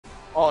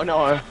Oh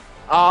no.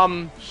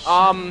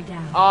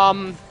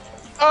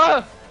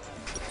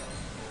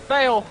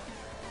 Fail.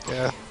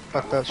 Yeah,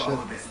 fuck that shit.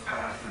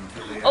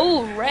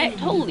 Oh, wrecked.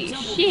 Holy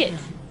shit.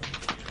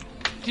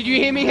 Did you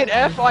hear me hit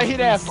F? I hit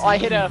F. I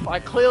hit F. I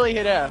clearly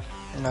hit F.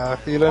 No,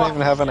 you don't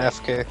even have an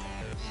FK.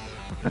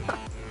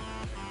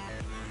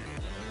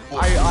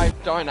 I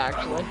don't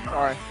actually.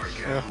 Sorry.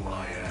 Yeah.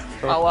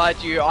 I lied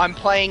to you. I'm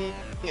playing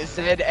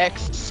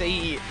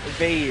ZXCV.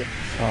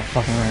 Oh,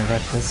 fucking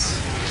regret this.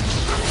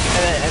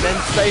 And then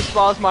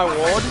spacebar's my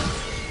ward.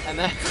 And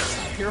then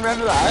you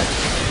remember that?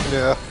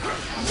 Yeah.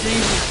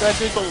 Jesus, that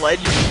dude's a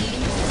legend.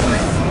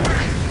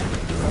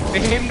 For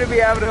him to be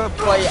able to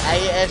play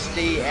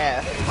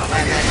ASDF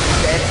and then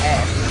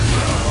ZX.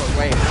 Oh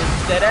wait, was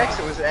it ZX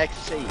or was it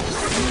XC?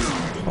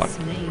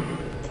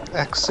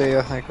 XC,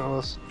 I think it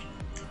was.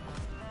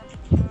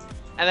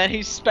 And then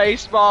his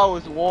spacebar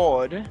was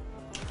ward.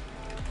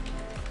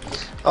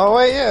 Oh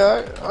wait,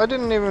 yeah, I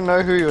didn't even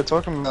know who you were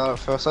talking about at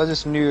first. I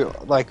just knew,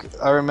 like,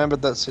 I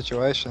remembered that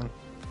situation.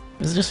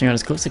 This is just me on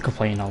his clips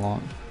complaining a lot.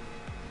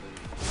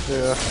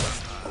 Yeah.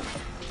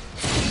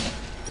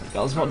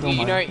 That was what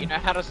You know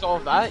how to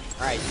solve that?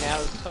 Alright, you know how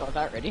to solve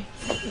that, ready?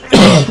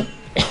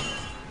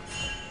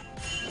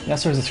 Yeah,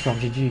 so is a scrum,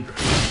 GG.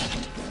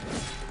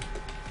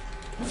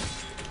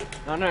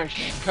 No,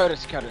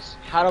 Curtis.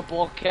 How to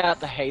block out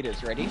the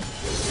haters, ready?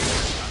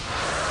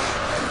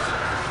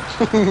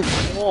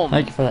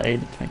 Thank you for that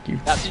aid, thank you.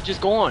 That's it, just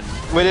gone.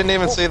 We didn't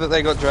even see that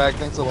they got dragged,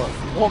 thanks a lot.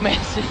 What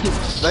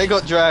message? They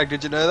got dragged,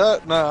 did you know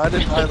that? No, I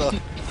didn't either.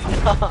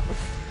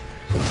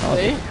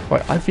 See?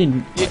 Wait, I've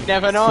been... You'd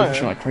never know.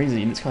 Pushing like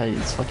crazy, and this guy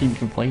is fucking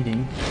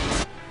complaining.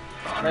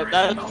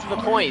 That's the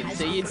point,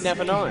 see, you'd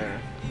never know.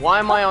 Why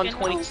am I on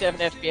 27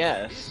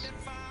 FPS?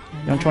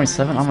 You're on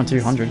 27, I'm on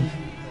 200.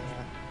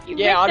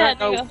 Yeah, I don't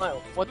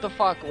know. What the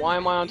fuck? Why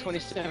am I on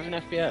 27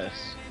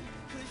 FPS?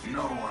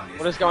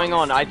 What is going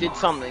on? I did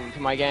something to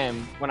my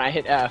game when I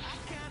hit F.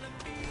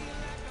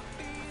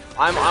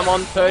 I'm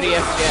on 30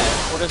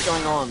 FPS. What is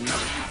going on?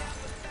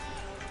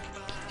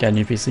 Get a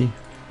new PC.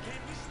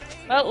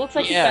 Well, it looks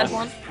like Yeah. you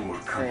found one.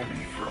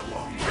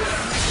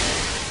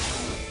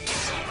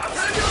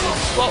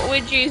 What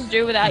would you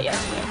do without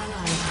yesterday?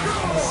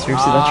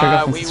 Seriously, that trigger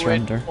off we the would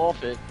surrender.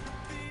 forfeit.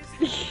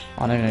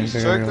 I don't know,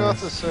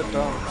 Strogoth is so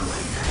dumb.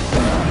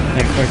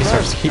 Hey, focus,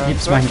 just keep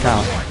smacking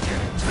down.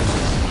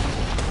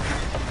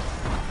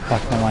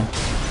 Fuck, never mind.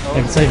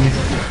 Hey, save me. Yeah,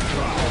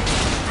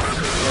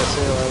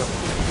 see you later.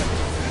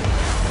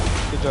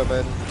 Good job,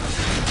 Aiden.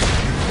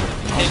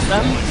 Hit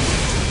them?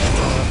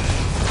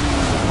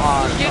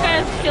 Did you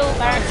guys kill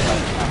Baron?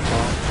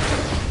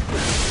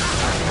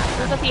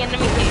 Who's at the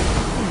enemy team?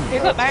 Who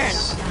got Baron?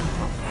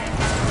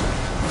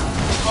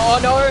 Oh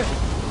no!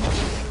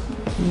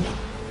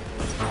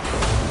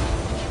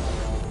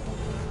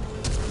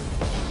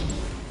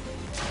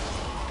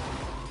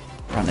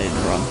 Run,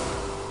 Aiden, run.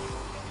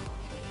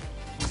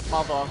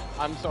 Mother,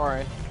 I'm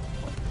sorry.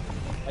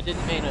 I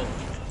didn't mean it.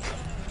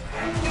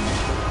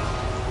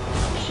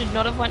 You should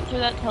not have went through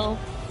that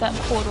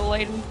portal,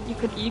 Aiden. You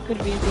could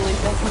have easily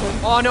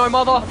seconded. Oh no,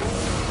 mother!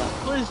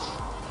 Please!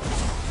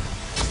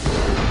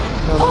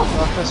 I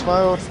miss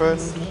my old friend.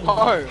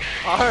 Oh,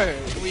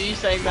 were you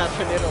saying that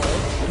for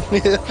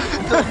Italy?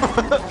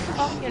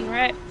 Fucking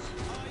wrecked.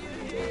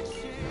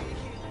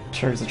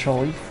 Sure, he's a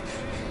trolley.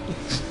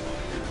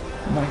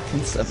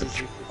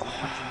 1970.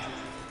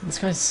 This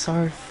guy's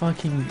so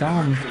fucking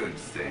dumb.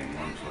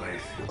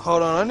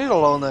 Hold on, I need a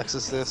low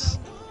nexus this.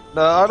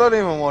 No, I don't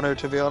even want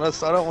to be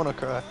honest. I don't want to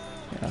cry.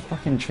 Yeah,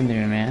 fucking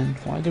Trinity, man.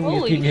 Why do we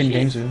Holy keep getting shit.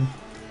 games with him?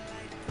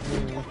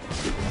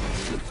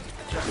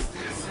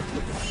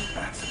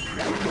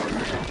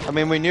 I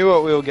mean, we knew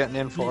what we were getting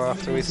in for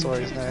after we saw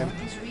his name.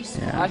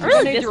 Yeah. I think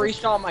I need to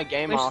restart my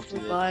game after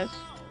this. I'm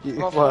You,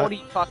 on what?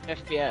 40 fucking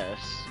FPS.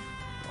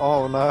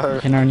 Oh no.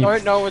 You can only I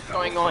don't know what's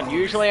going on.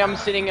 Usually I'm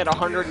sitting at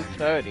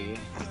 130.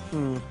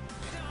 Hmm.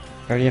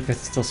 30 if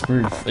it's still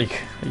smooth.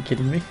 Like, are you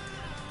kidding me?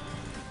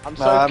 I'm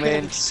No, so I mean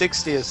kidding.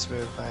 60 is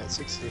smooth, mate.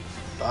 60.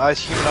 Human eyes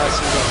see that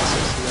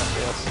 60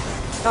 FPS.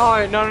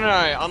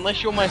 No.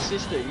 Unless you're my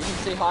sister, you can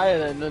see higher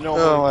than the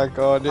normal. Oh my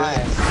god, yeah.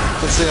 Higher.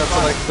 Let's see up to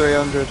like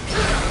 300.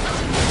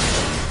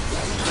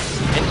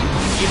 And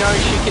you know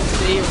she can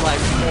see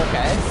like 4K.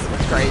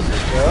 That's crazy.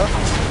 Yeah?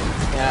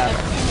 Yeah.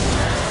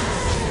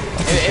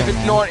 If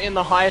it's not in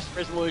the highest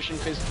resolution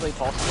physically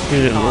possible.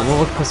 Dude,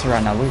 look closer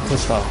right now. Look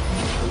closer.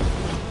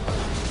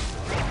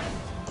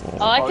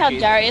 I like how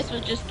geez. Darius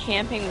was just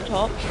camping the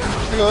top.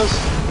 Hey guys.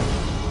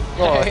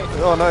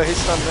 Oh no, he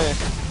stunned me.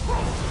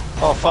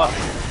 Oh fuck.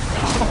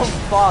 Oh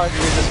fuck. We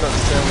just got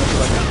stalemate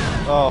like.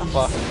 Oh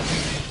fuck.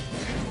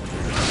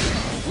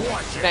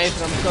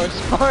 Nathan, I'm so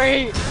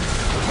sorry.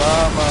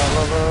 Bye, my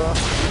lover.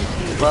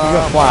 You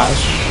got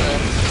flash.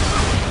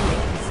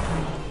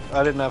 I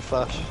didn't have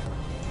flash.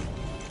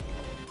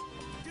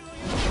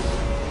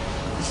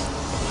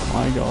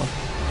 My god.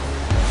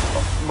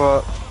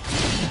 What?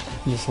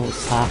 You just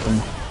what's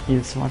happened.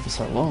 He survived for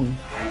so long.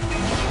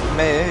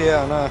 Me?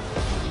 Yeah, I know.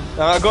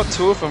 And I got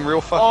two of them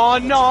real fast. Oh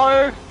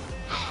no!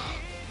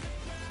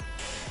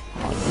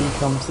 Oh,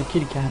 dumps the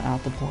kitty cat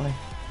out to play.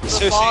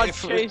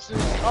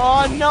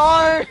 Oh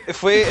no!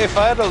 If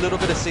I had a little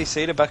bit of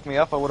CC to back me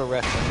up, I would have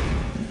wrecked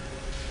him.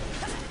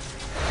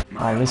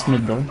 Oh, this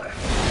mid though.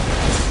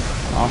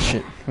 Oh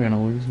shit, we're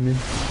gonna lose mid.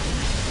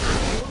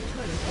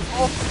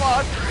 Oh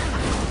fuck!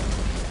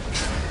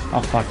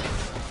 Oh fuck. I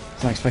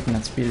was not expecting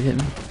that speed to hit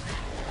me.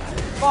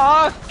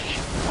 Fuck!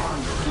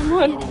 Come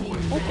on.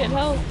 Fucking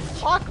hell.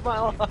 Fuck my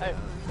life!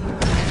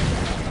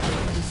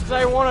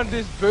 They wanted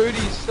this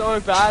booty so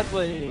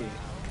badly.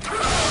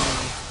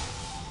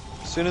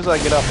 As soon as I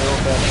get up, they're all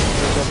bad.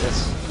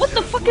 This. What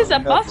the fuck is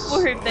that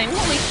basketball hoop thing?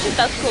 Holy shit,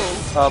 that's cool.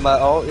 Oh, my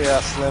ult?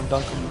 Yeah, slam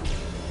dunk him.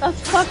 That's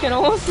fucking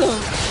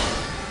awesome.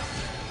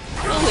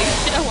 Holy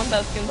shit, I want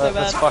that skin so bad.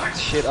 Let's fuck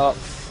shit up.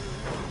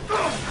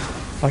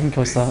 Fucking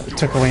Costa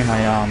took away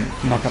my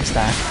knock-up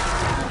stack.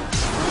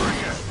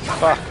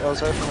 Fuck, I was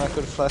hoping I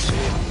could flash you.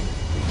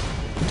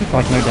 I took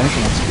like no damage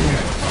from that skill.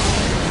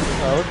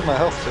 Oh, look at my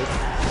health, dude.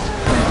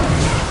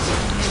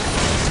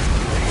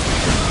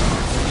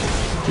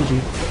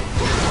 GG.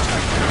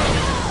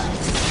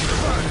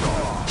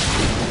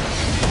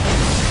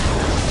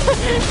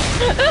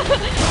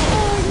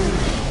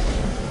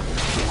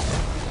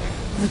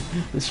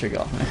 This should go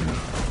off,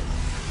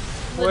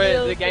 man.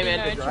 Wait, the game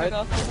ended, right?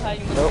 Nope.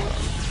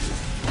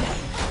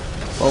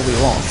 Well, we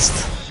lost.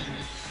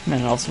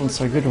 Man, it also went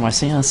so good with my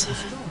CS.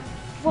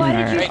 Why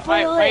did you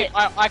spoil wait, it?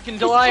 I can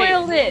delay. You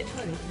spoiled it.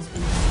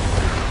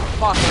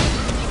 Fuck.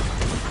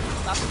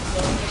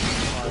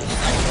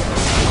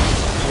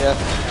 Yeah.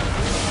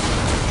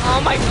 Oh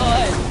my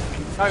god.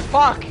 No,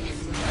 fuck!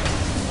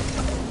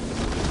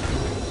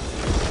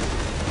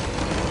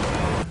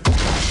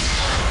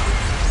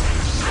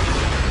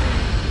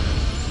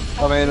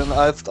 I mean,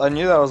 I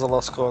knew that was a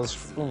lost cause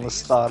from the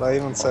start. I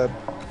even said,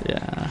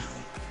 Yeah.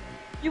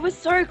 You were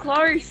so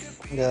close.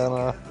 yeah,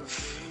 no.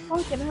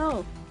 Fucking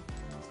hell.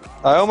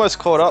 I almost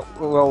caught up.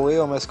 Well, we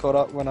almost caught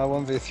up when I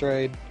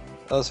 1v3'd.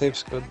 That was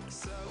heaps good.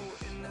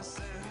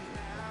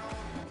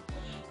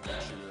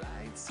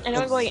 And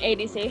I'm going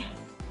ADC.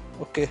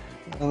 Okay.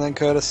 And then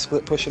Curtis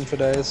split pushing for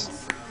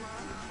days.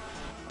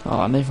 Oh,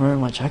 I never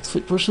remember my Jack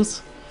split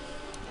pushes.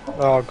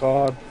 Oh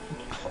god.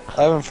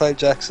 I haven't played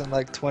Jackson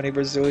like 20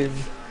 Brazilian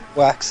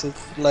wax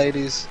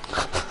ladies.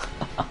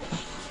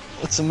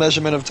 It's a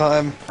measurement of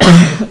time.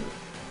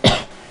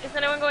 Is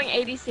anyone going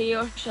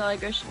ADC or shall I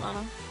go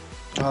Shalana?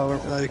 I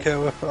don't really care.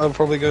 I'll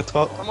probably go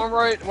top. I'm on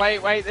road.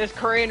 Wait, there's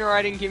Korean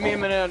writing. Give me a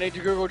minute. I need to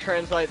Google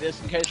translate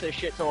this in case there's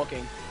shit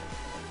talking.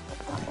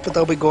 But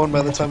they'll be gone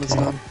by the time it's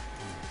done.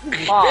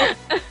 Fuck.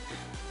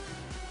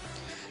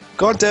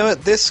 God damn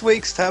it! This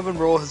week's Tavern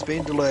Brawl has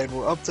been delayed.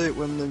 We'll update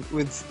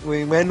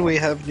when we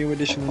have new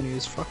additional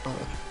news. Fuck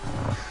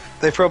off.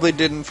 They probably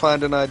didn't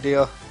find an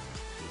idea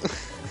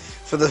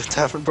for the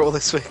Tavern Brawl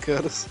this week,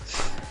 Curtis.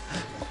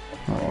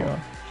 Oh my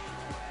god.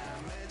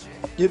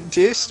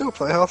 Do you still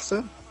play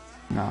Hearthstone?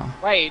 No.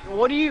 Wait,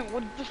 what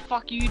the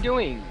fuck are you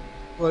doing?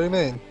 What do you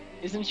mean?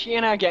 Isn't she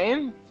in our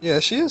game? Yeah,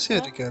 she is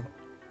here again.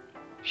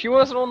 She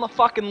wasn't on the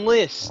fucking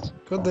list.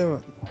 God damn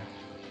it.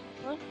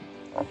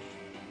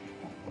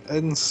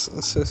 And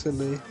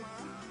Cecily.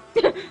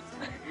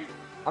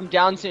 I'm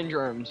Down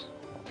syndromed.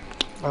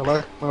 I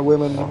like my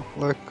women.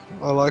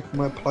 I like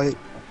my plate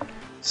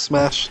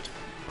smashed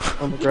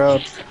on the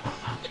ground.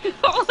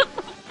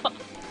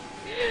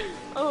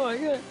 Oh my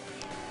god.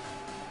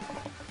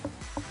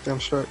 Damn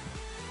straight.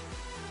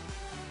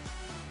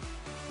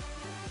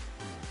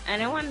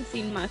 Anyone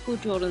seen Michael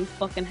Jordan's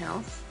fucking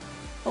house?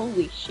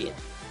 Holy shit.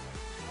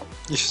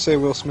 You should say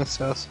Will Smith's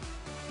house.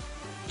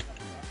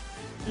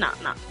 Nah.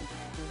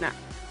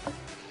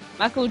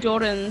 Michael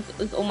Jordan's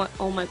is oh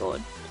my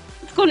god.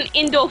 It's got an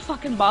indoor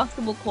fucking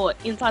basketball court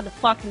inside the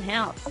fucking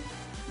house.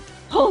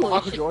 Holy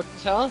Michael shit.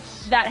 Jordan's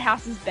house? That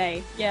house is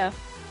bae, yeah.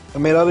 I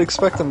mean, I'd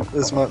expect them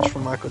as much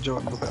from Michael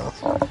Jordan's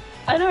house.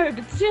 I know,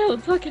 but still,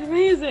 it's fucking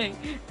amazing.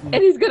 And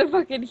he's got a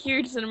fucking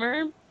huge cinema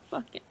room.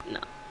 Fucking, no.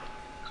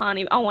 Can't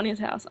even. I want his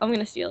house. I'm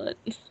gonna steal it.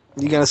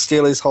 You're gonna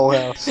steal his whole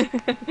house.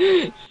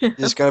 You're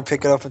just gonna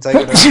pick it up and take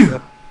it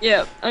over.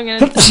 Yep, I'm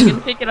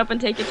gonna pick it up and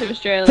take it to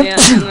Australia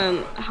and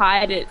then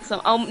hide it. So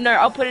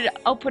I'll put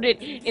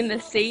it in the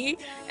sea,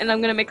 and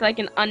I'm gonna make like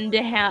an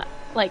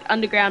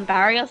underground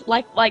barrier,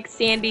 like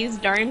Sandy's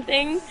dome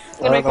thing. I'm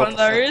gonna make one of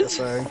those.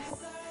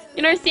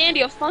 You know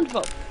Sandy of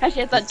SpongeBob? How she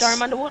has that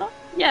dome underwater?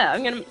 Yeah,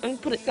 I'm gonna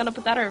put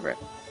that over it,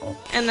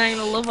 and then I'm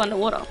gonna live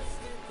underwater.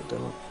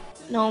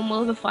 No one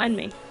will ever find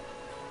me.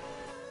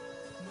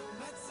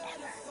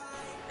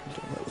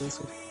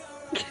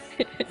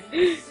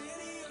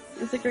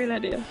 It's a great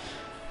idea.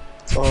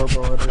 It's a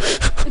horrible idea.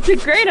 It's a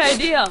great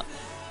idea!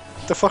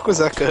 What the fuck was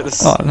that,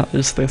 Curtis? Oh no,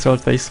 just this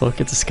old face look,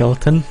 it's a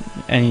skeleton,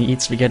 and he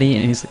eats spaghetti,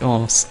 and he's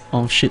like,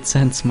 oh shit,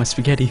 sense, my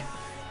spaghetti.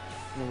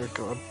 Oh my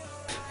god.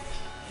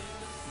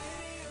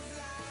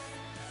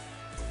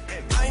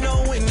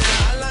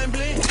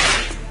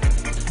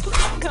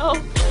 Go!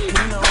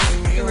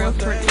 The real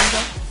fruit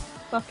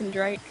fucking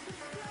Drake.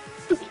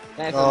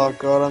 Oh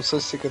god, I'm so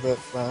sick of that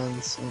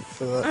fans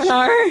for that. I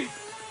know!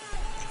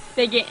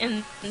 They're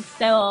getting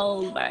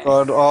so bad.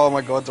 God, oh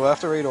my god, do I have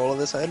to read all of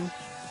this, Aiden?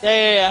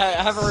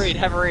 Yeah, have a read,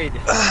 have a read.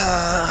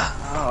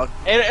 Oh,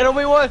 It'll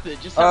be worth it,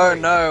 just have a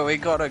read. no, we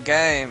got a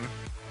game.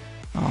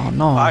 Oh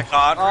no. I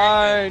can't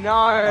read. Oh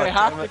no,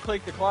 have damn to it.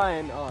 click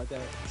decline. Oh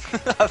damn.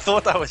 I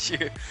thought that was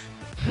you.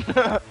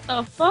 The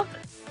fuck?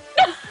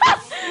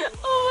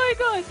 Oh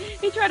my god!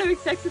 He tried to have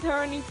sex with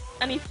her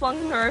and he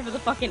flung her over the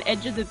fucking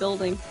edge of the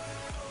building.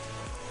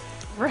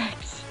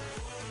 Wrecked.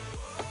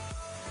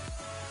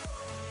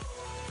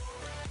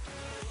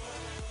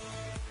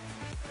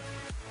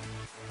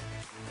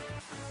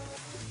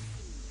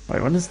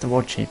 Wait, when does the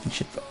World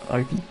Championship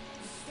open?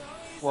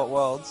 What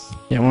worlds?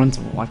 Yeah, when's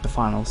like the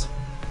finals?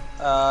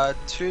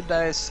 2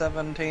 days,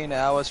 17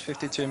 hours,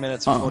 52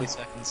 minutes, and 40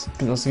 seconds.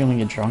 Because I was gonna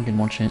get drunk and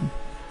watch it.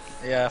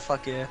 Yeah,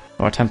 fuck yeah.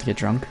 Or attempt to get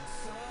drunk.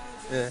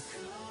 Yeah.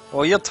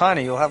 Well, you're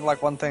tiny, you'll have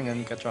like one thing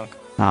and get drunk.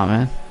 Nah,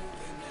 man.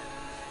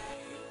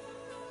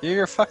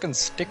 You're a fucking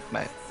stick,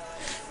 mate.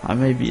 I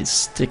may be a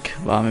stick,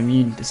 but I'm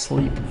immune to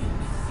sleep.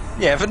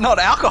 Yeah, but not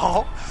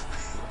alcohol.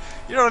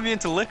 You're not immune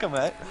to liquor,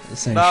 mate. The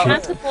same No. Can I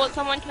shit. support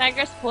someone? Can I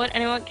go support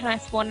anyone? Can I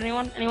spawn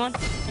anyone? Anyone?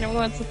 Anyone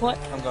want support?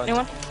 I'm going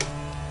Anyone?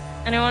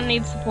 Anyone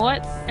needs support?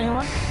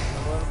 Anyone?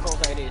 Whoever calls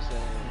ADC.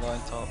 I'm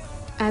going top.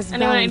 As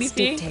Anyone balance ADC?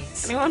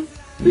 dictates. Anyone?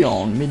 You're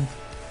on mid.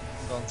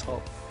 I'm going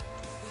top.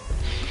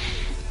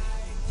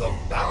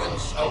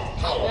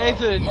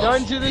 Nathan,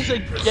 don't do this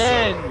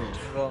again!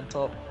 I'm going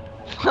top.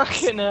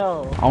 Fucking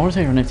hell. I want to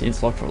take an empty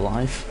interlock for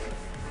life.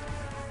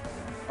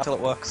 Until it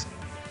works.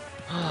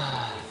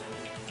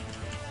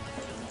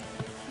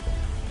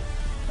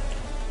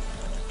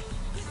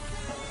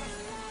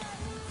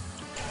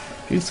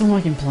 Who's someone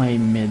I can play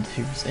mid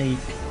who's AP?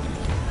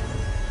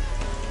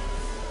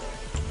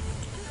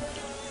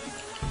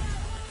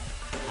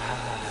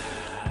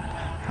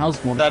 How's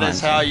one That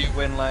is how you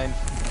win lane.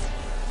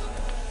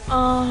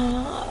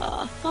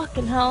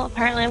 Fucking hell.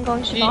 Apparently I'm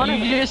going You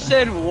Shyvana. just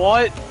said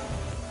what?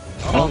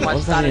 Oh, my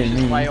What's that Spanish even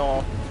is mean? way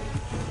off.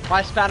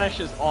 My Spanish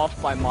is off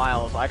by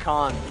miles. I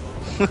can't.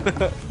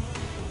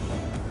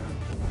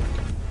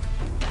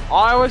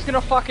 I was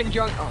gonna fucking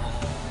junk. Oh.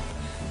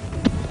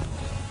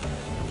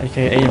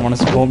 Okay, Aiden, wanna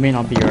support me and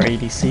I'll be your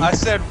ADC? I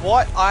said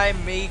what I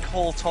me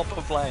call top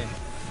of lane.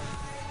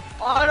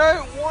 I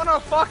don't wanna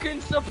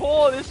fucking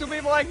support. This will be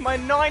like my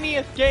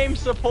 90th game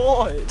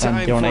support.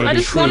 Then you're an I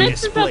just ADC. wanted to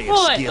support.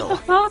 What the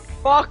fuck?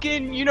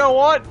 Fucking, you know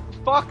what?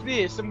 Fuck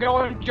this. I'm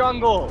going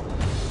jungle.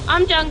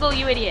 I'm jungle,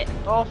 you idiot.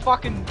 Oh,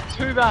 fucking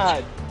too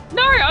bad.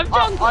 No, I'm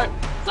jungle.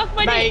 Suck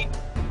my Mate,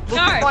 dick. look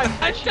No, at my I'm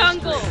match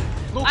jungle. history.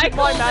 Look I at my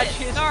called match it.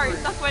 history. Sorry,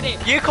 suck my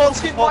dick. You called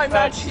Look at my support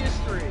match match.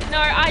 history. No,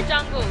 I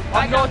jungle. I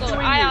I'm not jungle.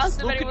 doing I this. asked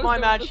if Look at anyone my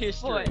was match doing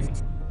support. history.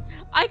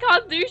 I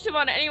can't do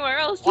Shyvana anywhere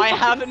else. You I fucking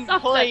haven't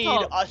suck that played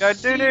top. a Go do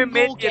single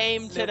mid,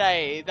 game mid.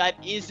 today that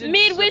isn't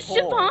Mid with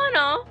support.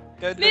 Shyvana.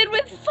 Go do Mid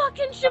with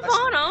fucking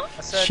Shyvana.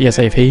 I said She has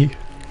AP. I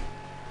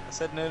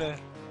said no.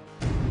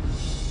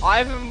 I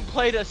haven't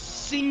played a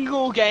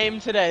single game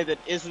today that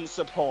isn't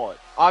support.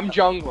 I'm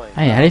jungling.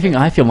 Hey, how do you think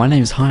I feel? My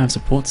name's High on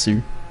Support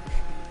Sue.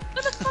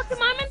 Where the fuck am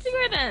I meant to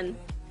go then?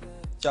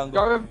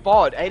 Jungle. Go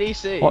bot,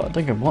 ADC. What?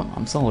 Don't go what?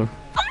 I'm solo. I'm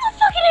not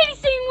fucking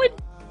ADCing with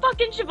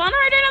fucking Shyvana.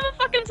 I don't have a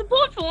fucking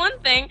support for one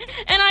thing,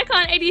 and I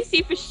can't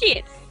ADC for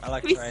shit. I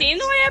like Have you trains. seen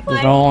the way I Does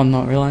play? no one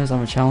not realize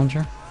I'm a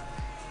challenger?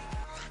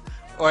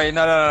 Wait,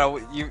 no.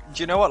 Do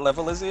you know what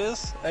level he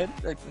is?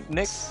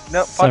 Nick?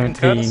 No, fucking 17,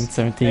 Curtis.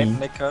 17.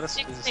 Nick Curtis?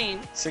 16.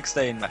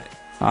 16, mate.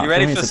 Ah, You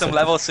ready give me for a some sec.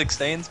 level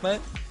 16s, mate?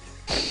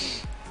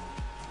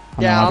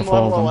 Yeah, allowed I'm to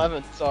follow level them.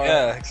 11, so...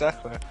 Yeah,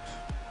 exactly.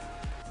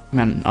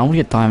 Man, I want to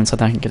get diamonds so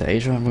that I can get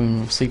Asia and women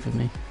will sleep with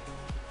me.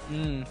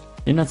 Mm.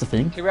 You know that's a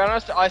thing? To be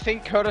honest, I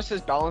think Curtis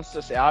has balanced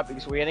us out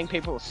because we're getting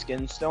people's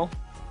skins still.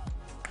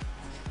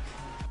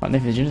 But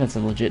Nick, did you know that's a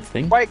legit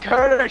thing? Wait,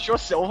 Curtis, you're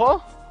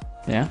silver?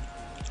 Yeah?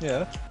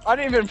 Yeah. I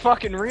didn't even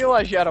fucking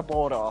realize you had a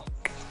border.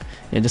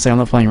 Yeah, just say I'm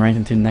not playing ranked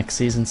until next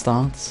season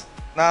starts.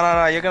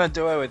 No, you're gonna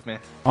do it with me.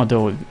 I'll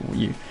do it with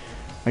you.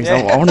 Because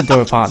Yeah. I want to do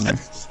a partner.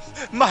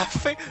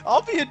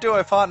 I'll be a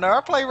duo partner.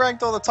 I play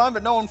ranked all the time,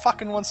 but no one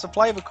fucking wants to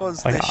play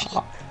because Like, they're shit.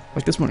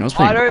 like this morning, I was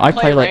playing. don't I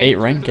played like 8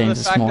 ranked ranked because of games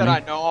the this fact morning.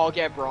 that I know I'll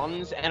get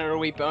bronze and it'll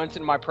be burnt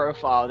in my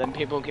profile, then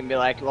people can be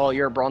like, "Well,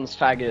 you're a bronze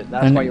faggot.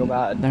 That's why you're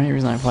bad." The only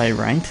reason I play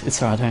ranked is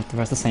so I don't have to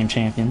verse the same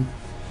champion.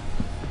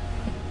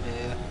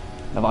 Yeah.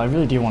 No, but I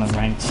really do want a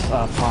ranked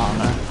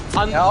partner.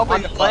 Yeah, I'll be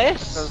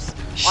Unless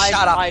Shut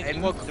up, I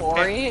Aiden. do a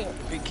Corey,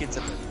 Big kids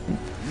are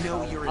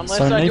unless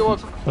So I do a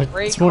Nathan- like,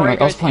 Corey, this morning, Corey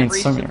like, I was goes playing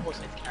every so many- single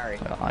set carry.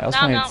 I was No,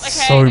 playing no, okay,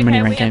 so many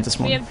okay, ranked games this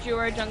we morning. have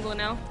duo jungle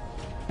now.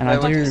 And I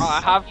Wait, do. I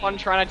have fun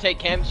trying to take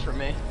camps from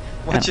me.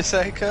 What'd you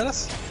say,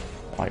 Curtis?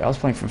 Like, I was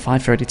playing from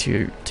 5:30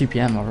 to 2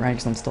 PM on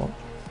ranks non-stop.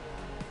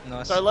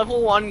 Nice. So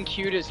level 1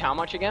 queued is how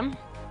much again?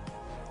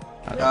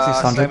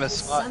 600. Same as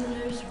Smart.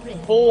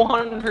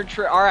 400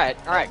 Alright,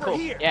 cool.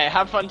 Yeah,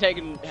 have fun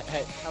taking...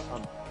 Hey, have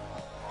fun.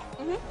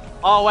 Mhm.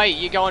 Oh wait,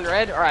 you going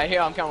red? Alright,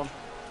 here, I'm coming.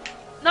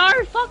 No,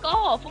 fuck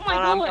off! Oh my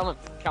No, I'm god! coming.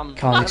 Come.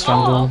 Carly's Fuck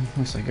off. jungle.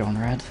 Looks like going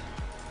red.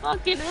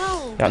 Fucking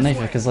hell. Yeah,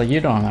 Nathan, because like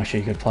you're not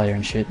actually a good player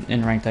and shit.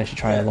 In ranked, they should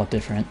try a lot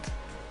different.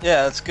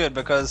 Yeah, that's good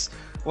because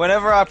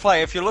whenever I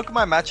play, if you look at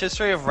my match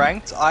history of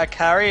ranked, I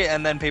carry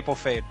and then people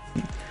feed.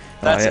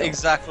 That's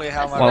exactly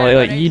how my. Well,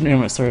 like you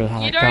know, it's sort of how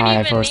like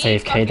guy versus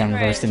AFK, then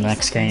reversed in the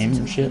next game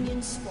and shit.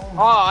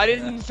 Oh, I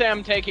didn't say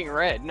I'm taking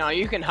red. No,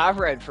 you can have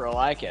red for all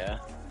I care.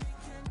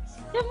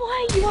 Then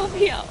why are you up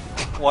here?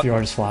 What? You are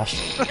just flashed.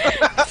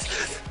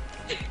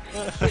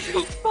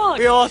 Fuck.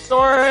 We all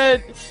saw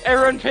it.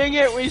 Everyone ping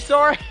it. We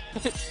saw it.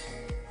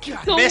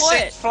 So Miss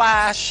what? it,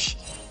 flash.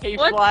 He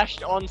What?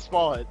 flashed on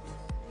spot.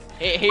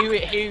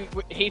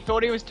 He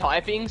thought he was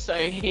typing, so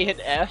he hit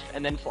F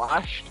and then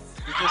flashed.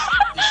 You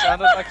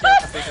sounded like you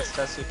had the biggest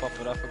Tessie pop,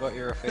 but I forgot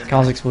you were a fan.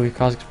 Kazakh's blue,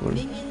 Kazakh's blue.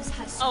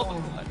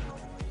 Oh my god.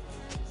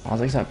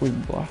 Kazakh's that blue,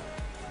 boy.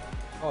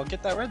 Oh,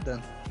 get that red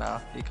then. Nah,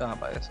 you can't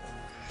buy it.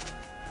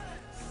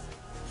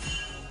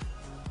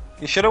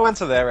 You should have went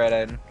to their red,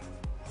 Aiden.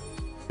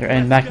 They're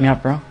and back me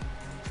up, bro.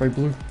 Free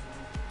blue.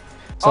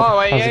 So, Oh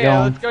wait, how's it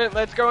yeah, going?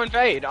 let's go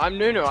invade. I'm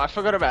Nunu. I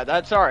forgot about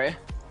that. Sorry.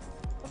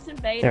 What's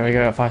invading? There we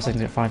go. 5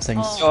 seconds. 5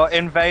 seconds. Oh. You're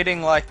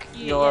invading like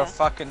you're Yeah. a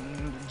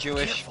fucking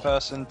Jewish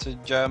person to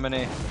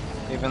Germany,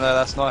 even though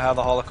that's not how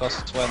the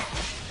Holocaust went.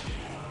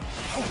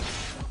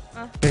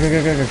 Go,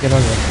 get over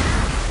there.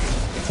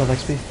 Self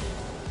XP.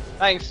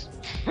 Thanks.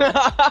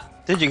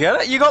 Did you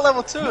get it? You got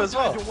level 2 as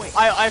well.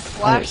 I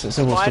flashed, so what's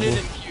the slided, blue?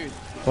 and queued.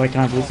 Wait, can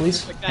I have blue,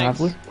 please? Can I have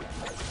blue?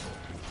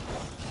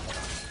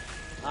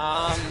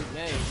 Yeah,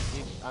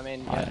 I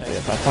mean, yeah,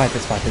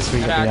 thanks. Fight this. We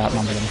gotta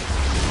outnumber them.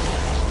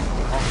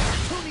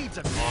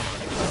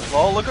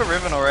 Well, look at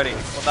Riven already.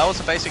 Well, that was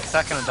a basic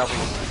attack and a double.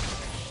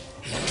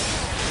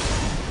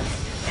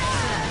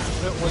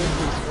 What is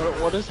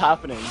this? What is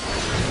happening?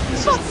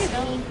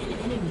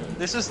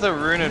 This is the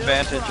rune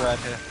advantage right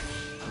here.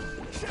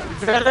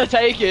 You better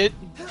take it.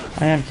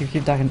 I am. Keep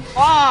attacking.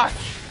 Fuck!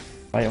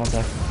 Wait, 1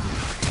 sec.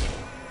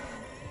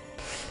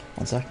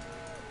 1 sec.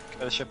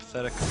 Go to ship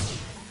pathetic.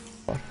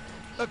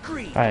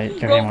 Alright,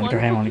 go ham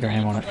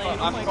on it.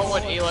 I forgot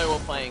what Elo we're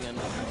playing in.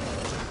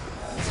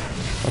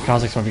 Well,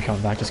 Kazakh's won't be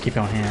coming back, just keep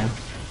going ham.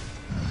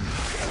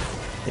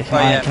 Yeah,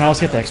 yeah. can I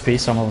also get the XP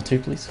so I'm level 2,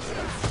 please?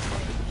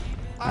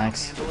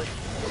 Thanks.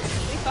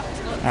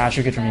 Ah,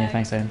 should good for me,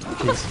 thanks, Aiden.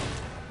 Jeez.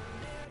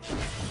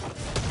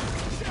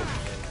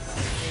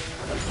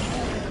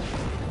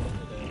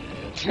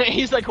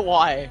 He's like,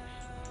 why?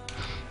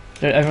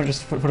 Dude, everyone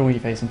just put a winky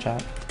face in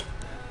chat.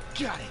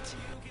 Got it.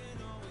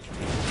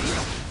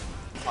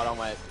 Hold on,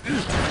 wait.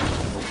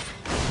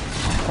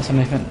 Also,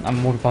 Nathan,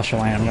 I'm walking past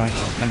your lane, I'm going.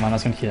 Never mind, I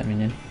was gonna kill that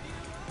minion.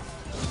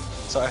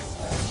 Sorry.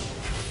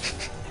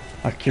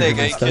 I'll kill There you him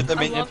go, you instead. killed the I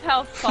minion. love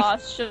how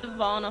fast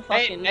Shyvana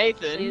fucking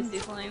Nathan. clears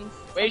these lanes.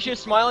 Where's your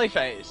smiley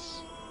face?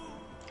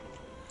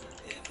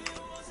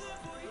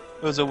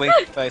 It was a wink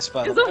face,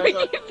 by the It's a way.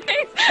 winky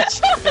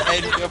face.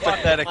 Aiden, you're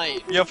pathetic.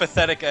 Mate. You're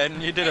pathetic,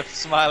 Aiden. You did a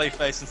smiley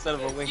face instead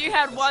of a wink. You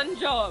had one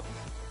job.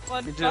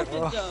 One did- fucking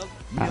oh. job.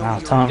 Now,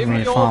 time for Did me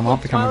we to all farm put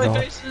up, become a smiley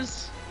god.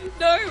 faces?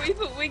 No, we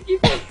put winky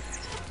face.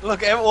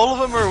 Look, all of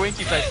them are a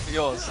winky face for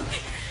yours.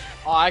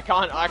 Oh, I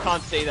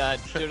can't see that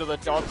due to the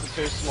dots are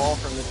too small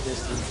from this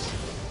distance.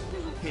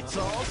 It's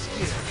all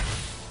skill.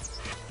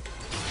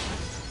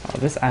 Oh,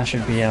 this Ash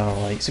should be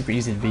like super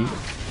easy to beat.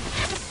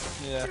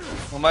 Yeah.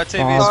 Well, my TV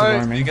Bars is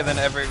roaming. bigger than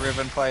every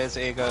Riven player's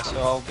ego, so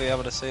I'll be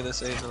able to see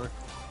this easily.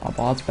 Oh,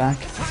 Bard's back.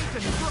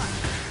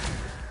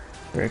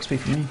 Very XP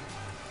for me.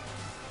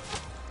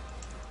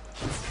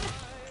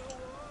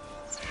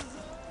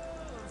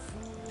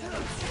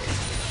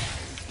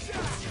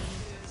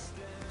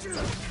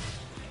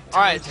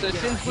 Alright, so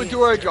since we're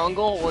duo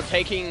jungle, we're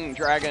taking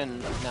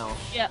dragon now.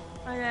 Yeah.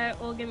 Okay,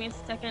 well, give me a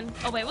second.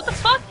 Oh wait, what the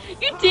fuck? You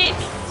dick!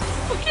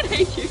 I fucking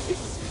hate you.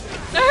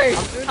 No!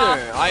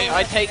 Nunu.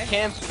 I take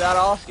camps without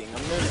asking.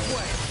 I'm Nunu.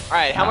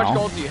 Alright, how much Wow.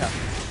 gold do you have?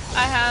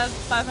 I have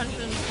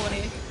 540.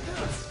 Is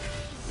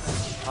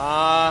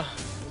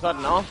that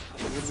enough?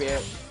 Would be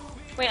it.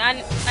 Wait, I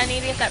need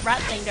to get that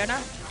rat thing, don't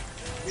I?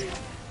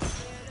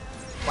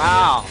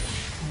 Wow.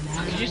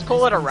 Did you just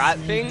call it a rat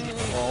thing?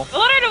 Oh,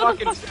 I don't know what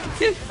the Fucking-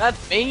 fuck it is.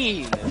 That's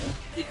mean.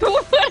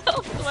 What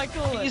else do I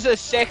call it? He's a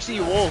sexy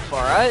wolf,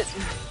 alright?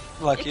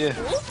 Like you. It's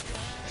a wolf?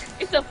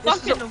 It's a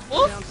fucking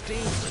wolf? Sounds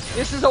dangerous.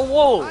 This is a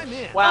wolf. I'm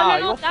in. Wow, Oh, no,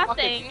 you're not that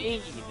fucking thing.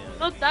 mean.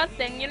 Not that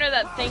thing. You know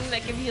that thing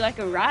that gives you like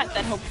a rat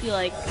that helps you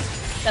like,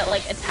 that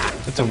like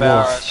attacks? It's a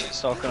Devour wolf. she's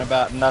talking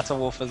about, and that's a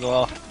wolf as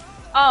well.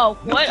 Oh,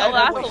 what? Yeah, Oh,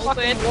 that's you're a awkward.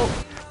 fucking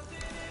wolf.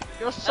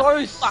 You're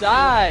so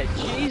sad,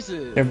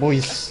 Jesus. They're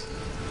boys.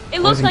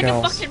 It looks and like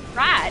girls. a fucking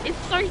rat. It's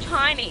so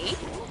tiny.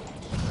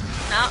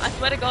 No, I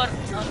swear to God,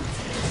 I'm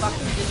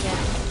fucking dickhead.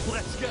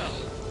 Let's go.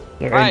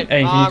 Aiden, Right,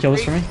 can you kill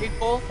this for me?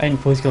 recall. Aiden,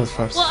 please kill this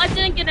first. Well, I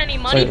didn't get any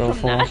money Wait,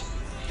 from that.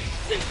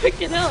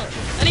 Freaking hell.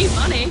 I need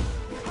money.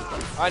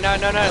 Oh, no,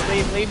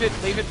 leave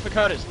it for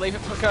Curtis, leave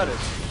it for Curtis.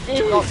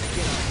 Ew. Yeah,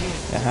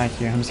 thank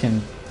you. I'm just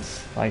gonna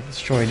like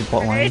destroy the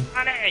bot lane.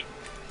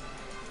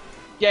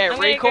 Yeah, I'm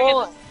gonna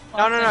go recall. get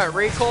No,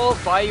 recall,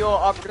 buy your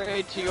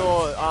upgrade to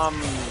your,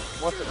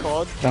 what's it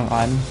called? Don't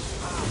item.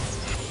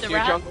 The your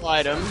rat? jungle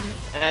item,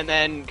 and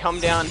then come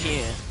down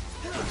here.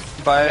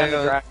 Buy Down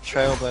the a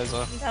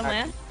trailblazer. Come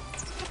where?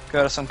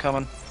 Curtis, I'm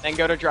coming. Then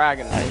go to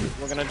dragon.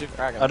 We're gonna do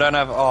dragon. I don't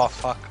have. Oh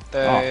fuck!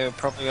 They're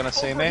probably gonna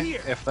see me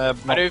if they're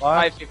I do not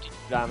by. 550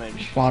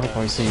 damage. Wild will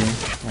probably see you,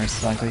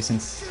 most likely,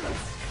 since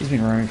he's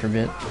been roaming for a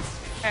bit.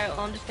 Alright, well,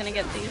 I'm just gonna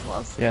get these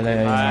lost. Yeah, they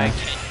Can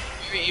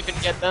you even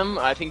get them?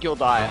 I think you'll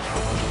die.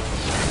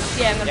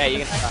 Yeah, I'm gonna Yeah, put you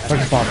this can back. try.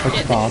 Focus bomb,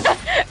 focus bomb.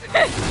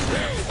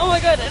 Oh my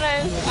god, and I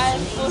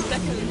have 4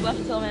 seconds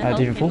left till my health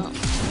Demon came Pool? up.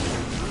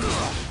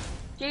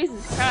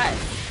 Jesus Christ.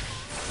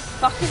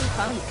 Fucking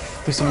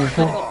cunt. Do some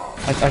miracle.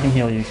 I can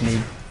heal you if you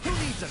need.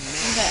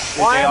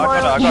 Okay. Why am I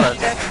I on got it.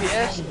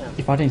 FPS now?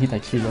 If I didn't hit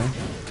that Q though.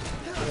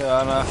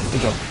 Yeah, I know.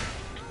 Good job.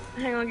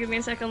 Hang on, give me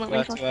a second, let me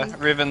That's fucking...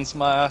 Riven's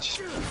my ass.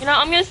 You know,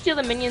 I'm gonna steal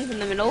the minions in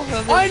the middle,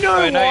 whoever's... I know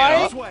Oh, no,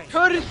 why! you're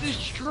Curtis's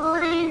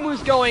stream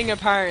was going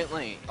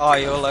apparently. Oh,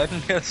 you're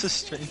loading Curtis's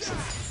streams.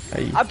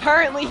 Hey.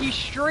 Apparently his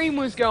stream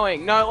was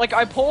going. No, like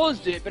I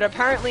paused it, but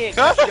apparently it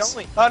kept Curtis!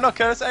 going. Oh, not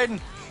Curtis, Aiden.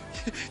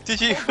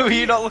 Were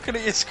you not looking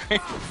at your screen?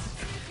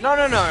 No.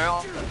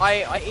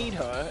 I eat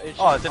her. It's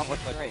Oh, it just didn't off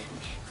look like- range.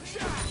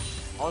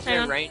 I was Hang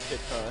gonna on. range it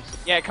first.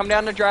 Yeah, come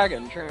down to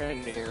dragon.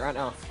 Trinity right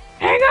now.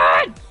 Hang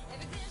on!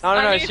 No,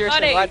 I need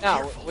seriously, money. right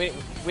now. We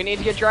need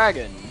to get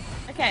dragon.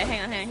 Okay,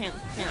 hang on, I got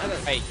it.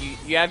 Hey,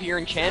 you have your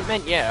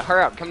enchantment? Yeah,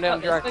 hurry up, come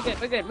down to dragon.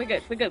 We're good,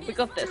 we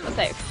got this, we're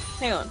safe.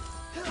 Hang on.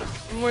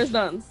 Almost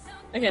done.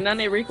 Okay, now I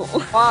need recall.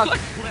 Fuck,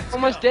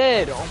 almost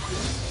dead.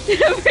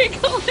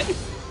 Recalling.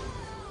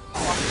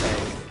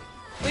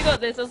 We got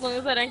this, as long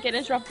as I don't get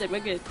interrupted, we're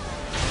good.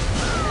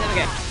 There we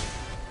go.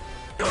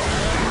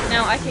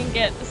 Now I can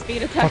get the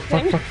speed attack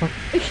Fuck, thing. fuck.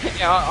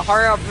 Yeah,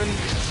 hurry up and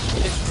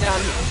get down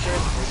here.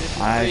 This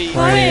is I the-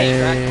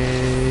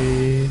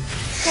 pray.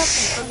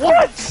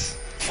 What?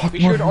 Fuck, We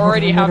should murder,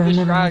 already murder, have this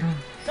murder, dragon. murder.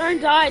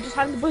 Don't die, just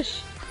hide in the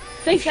bush.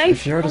 Stay safe.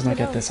 If Shiro does Oh not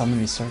my get this, I'm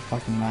gonna be so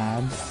fucking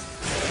mad.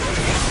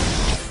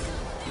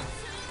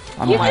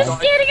 I'm You're mad. just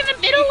standing in the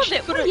middle of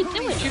it. What are you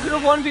doing? She could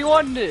have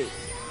 1v1'd it.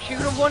 She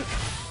could have won.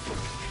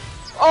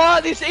 Oh,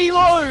 this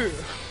Elo!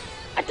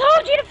 I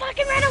told you to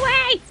fucking run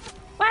away.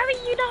 Why were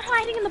you not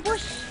hiding in the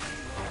bush?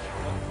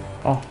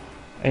 Oh,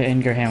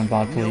 and go ham,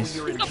 Bob, please.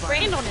 He's got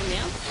brand on him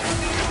now.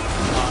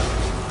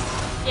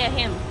 Yeah,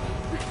 him.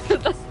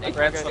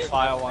 Red's the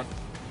fire one.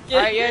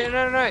 Alright, yeah,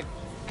 no.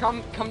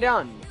 Come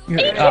down.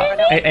 Hey,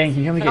 can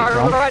you help me No, get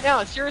drunk? right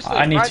now, seriously.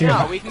 I need right to-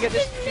 now. We can get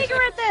There's this. a nigger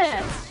right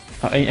there.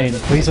 Oh, hey,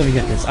 please let me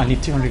get this. I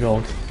need 200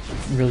 gold.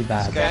 Really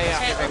bad. Yeah.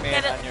 Okay,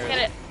 let's get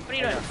it. What are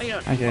you doing?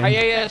 Okay. Oh,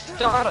 yeah,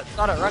 start it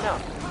right now.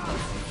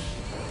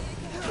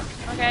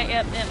 Okay,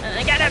 yep,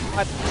 I got him. I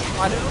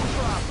don't.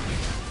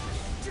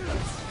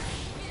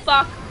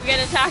 Fuck, we're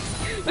getting attacked.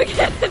 We're getting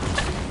attacked.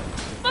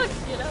 Fuck,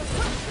 you know.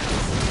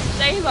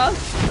 Save us.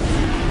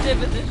 Stay in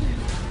position.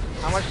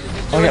 How much did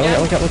this do Okay,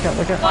 again? look out.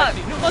 Fuck.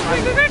 Quick.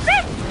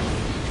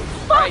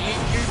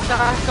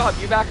 Alright,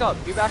 you back up. I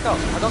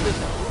got this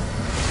now.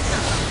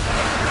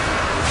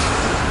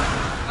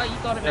 Oh, you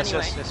got him Yes,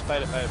 anyway. yes,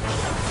 bait it. Oh,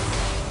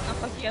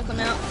 fuck you guys, I'm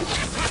out.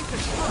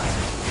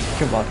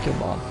 Kill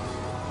Bob.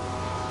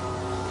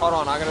 Hold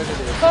on, I gotta do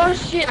this. Oh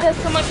shit, there's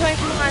someone coming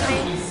from behind me.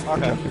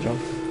 Okay. Good job.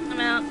 I'm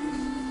out.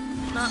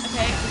 No,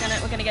 okay,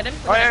 we're gonna get him.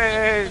 Oh,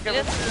 yeah. Yep,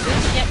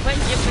 wait,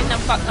 no,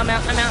 fuck, I'm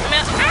out.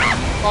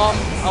 Ah!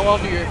 I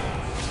love you.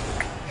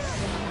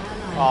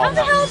 How Oh,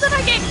 the hell did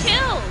I get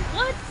killed?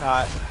 What?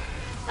 Alright.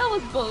 That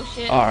was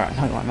bullshit. Alright,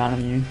 I got man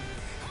immune.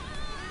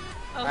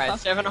 Oh, Alright, fuck.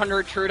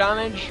 700 true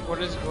damage. What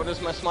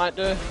does my smite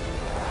do?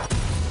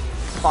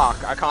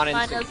 Fuck, I can't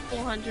Mine instant. does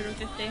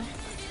 450.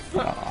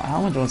 How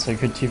am I doing so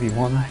good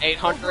 2v1?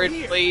 800,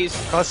 please.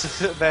 Because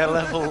their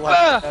level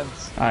like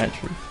defense. Alright,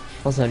 true.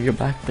 Plus I have your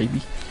back,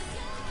 baby.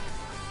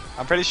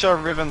 I'm pretty sure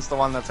Riven's the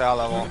one that's our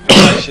level.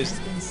 She's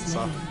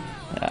so.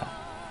 Yeah.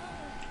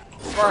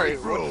 Bro,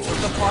 what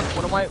the fuck?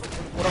 What am I looking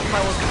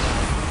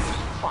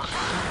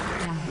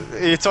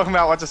at? Are you talking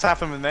about what just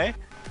happened with me?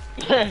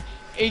 Fuck.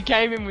 He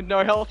came in with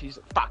no health. He's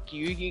like, fuck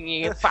you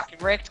get fucking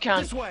wrecked,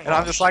 cunt. This way. And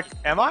I'm just like,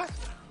 am I?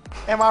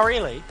 Am I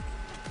really?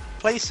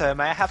 Please, sir,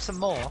 may I have some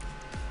more?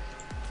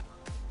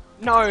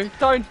 No,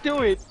 don't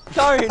do it.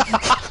 Don't.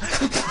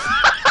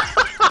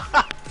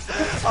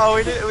 Oh,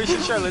 we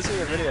should show Lizzie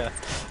a video.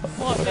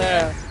 What?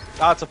 Yeah.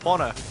 Oh, it's a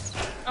porno.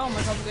 Oh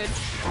my god, good.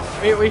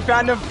 We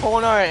found a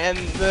porno and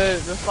the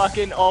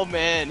fucking old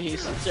man, he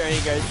sits there and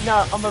he goes,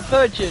 no, I'm a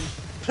virgin.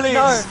 Please,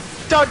 No.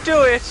 don't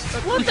do it!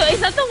 What the? Is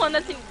that the one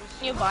that's in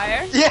your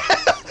bio? Yeah!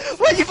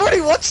 Wait, you've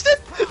already watched it?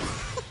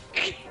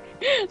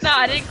 No,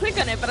 I didn't click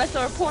on it, but I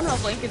saw a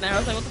Pornhub link in there. I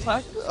was like, what the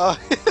fuck? Oh.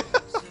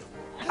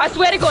 I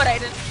swear to God,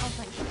 Aiden. I was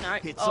like, no.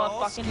 It's Oh,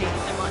 all I fucking hate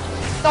you so much.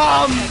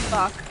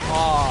 Fuck.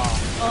 Oh,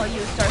 Oh, you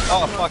were so Oh,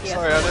 fucking fuck, lucky.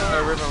 sorry, I didn't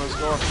know Riven was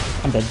gone.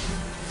 I'm dead.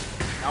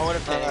 I would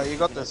have No, been. you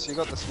got this,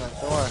 man,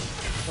 don't worry.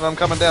 And I'm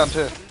coming down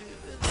too.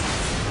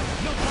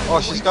 Oh,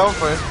 she's going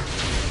for it.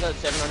 Is that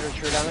 700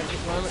 true damage at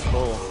the moment?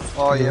 Cool.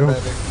 Oh, yeah, Yeah.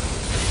 baby.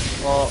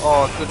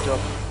 Oh, good job.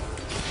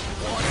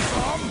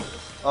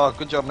 Oh,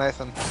 good job,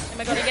 Nathan. Am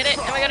I gonna get it?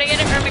 Am I gonna get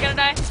it? Or am I gonna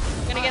die?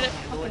 I'm gonna get it.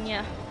 Fucking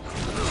yeah.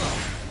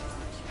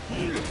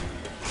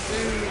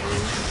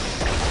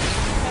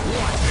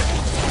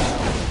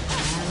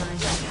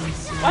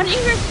 Why don't you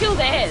guys kill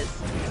theirs?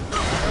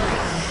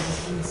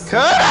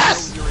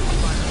 Curtis!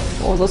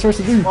 What was I supposed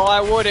to do? Well, I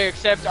would,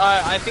 except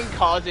I think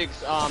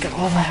Kha'Zix Get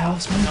all the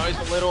house, man.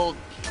 knows a little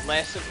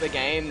less of the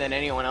game than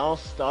anyone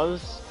else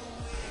does.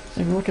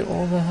 Maybe look at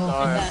all the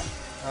health. So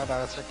Oh,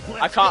 no, it's okay.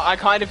 I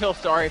kind of feel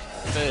sorry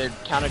for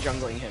counter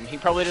jungling him. He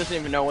probably doesn't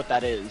even know what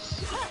that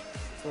is.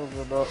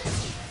 Probably not.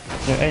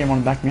 Yeah, hey, you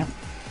wanna back me up?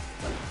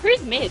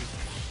 Who's mid?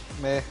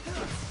 Me.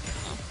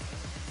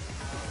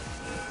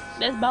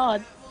 There's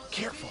Bod.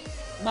 Careful.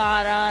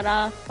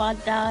 Ba-da-da,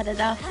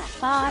 ba-da-da-da,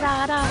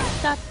 ba-da-da,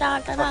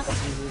 da-da-da-da,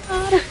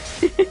 ba-da.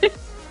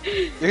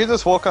 You can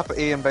just walk up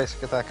E and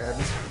basic attack at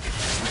him.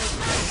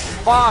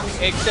 Fuck!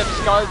 Except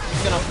Scope's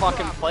is gonna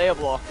fucking player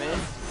block, man.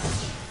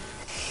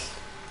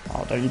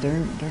 Oh, don't you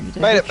do? Don't you do?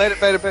 Bait it.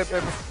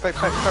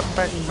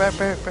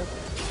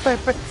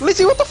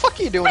 Lizzie, what the fuck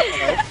are you doing?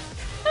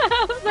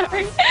 I'm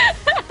sorry.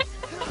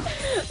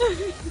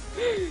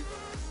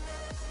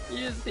 You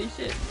didn't see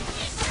shit.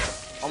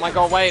 Oh my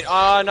god, wait.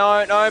 Oh,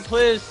 no,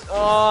 please.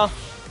 Oh.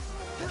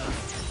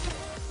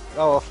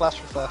 Oh, a flash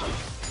for flash.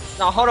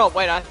 No, hold on,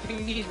 wait. I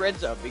think he's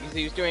red's up because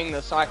he was doing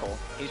the cycle.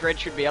 His red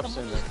should be up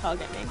Someone soon. just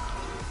target me.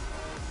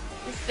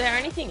 Is there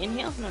anything in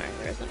here? No,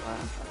 there isn't.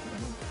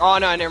 Oh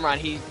no, never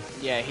mind. He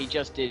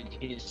just did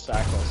his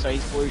cycle, so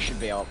his blue should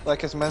be up.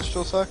 Like his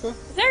menstrual cycle?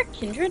 Is there a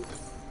kindred?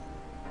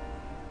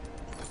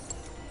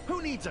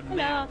 Who needs a Hello.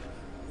 map?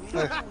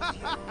 Hey,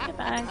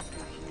 Goodbye.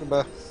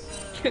 goodbye.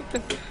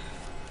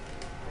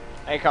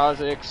 Hey,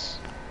 Kha'Zix.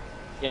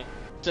 Yeah.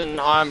 Listen,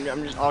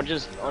 I'll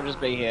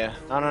just be here.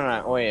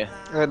 No. Oh yeah.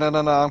 Wait, no,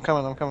 I'm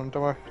coming,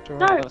 don't worry. Don't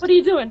No, worry. what are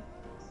you doing?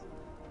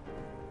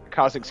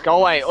 Kha'Zix, go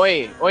away.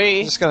 Oi.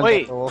 I'm just gonna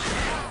jump the wall.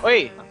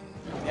 Oi.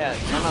 Yeah,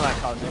 none of that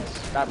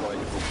Kha'Zix. Bad boy.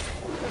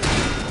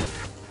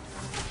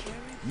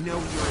 Know your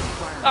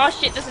environment. Oh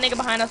shit, there's a nigga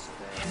behind us.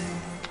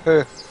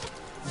 Who?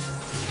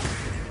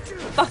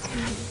 Fuck.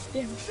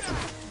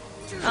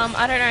 Damn.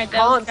 I don't know.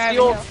 Can't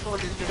steal Hill.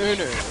 from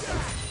Nunu.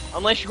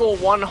 Unless you go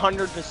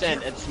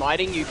 100% at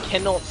smiting, you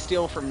cannot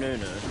steal from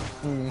Nunu.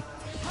 Hmm.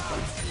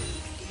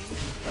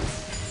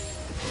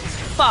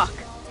 Fuck.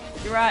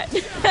 You're right.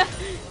 You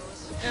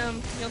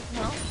want some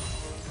help?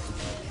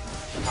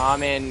 I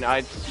mean,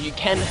 you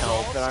can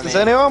help, but I mean... Does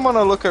anyone want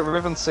to look at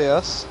Riven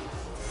CS?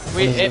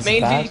 It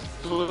means bad? he's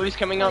blue's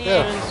coming up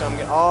Yeah. soon, so I'm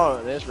gonna...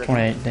 Oh, there's Rick.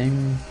 28,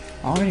 damn.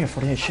 Oh, I'm gonna get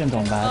 48, shit, I'm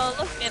doing bad. Oh,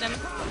 look at him.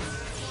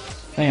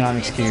 I think I'm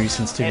experienced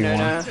since Hey, 2v1.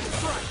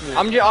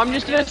 no. I'm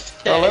just gonna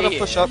stay Oh, let her here.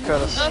 push up,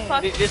 Curtis. Oh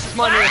fuck. This is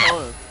my new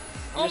home.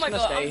 Oh my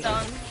just god, gonna I'm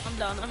stay.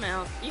 done. I'm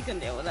out. You can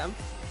deal with them.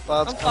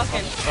 Lads, I'm come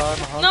fucking- on,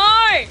 time,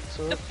 No!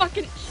 So- The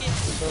fucking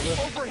shit.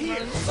 Over here.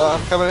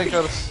 I'm coming in,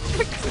 Curtis.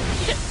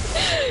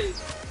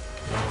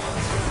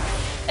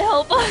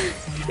 Help.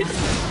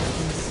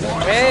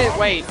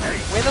 Wait,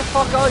 where the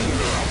fuck are you?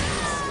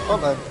 Oh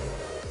no.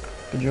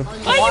 Good job.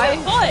 Why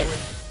you got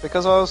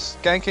Because I was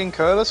ganking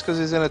Curtis because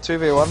he's in a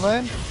 2v1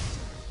 lane.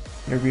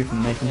 You're a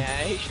from Nathan. Yeah,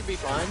 he should be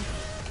fine.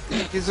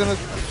 He's in a...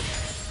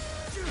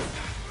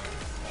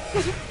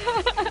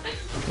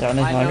 Yeah, Nathan,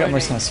 I know got it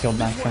most of my ain't- skill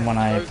back from when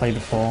I played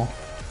before.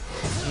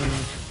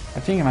 I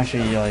think I'm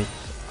actually, like,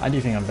 I do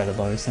think I'm better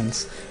though,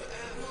 since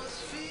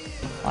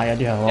I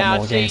do have a lot Now,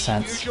 more see, game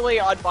sense. usually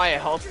I'd buy a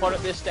health pot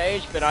at this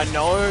stage, but I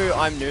know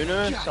I'm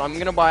Nunu, so I'm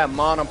gonna buy a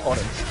mana pot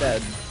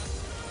instead.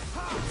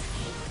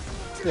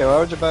 Yeah, why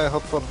would you buy a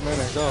hot pot of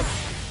Nunu? God.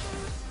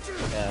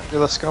 Yeah.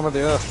 You're the scum of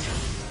the earth.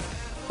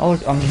 Oh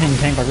look, I'm getting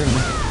tanked by Riven.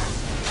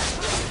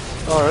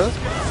 Oh, really?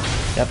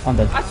 Yep, I'm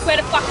dead. I swear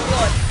to fucking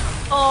god.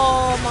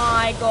 Oh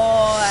my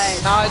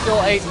god. No, it's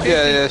all 850.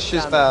 Yeah,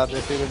 she's Damn. bad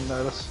if you didn't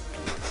notice.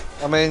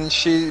 I mean,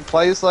 she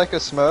plays like a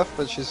smurf,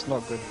 but she's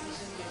not good.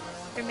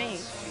 For me.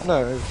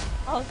 No,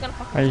 I was gonna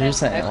fucking I was say just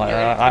saying, something. like,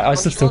 I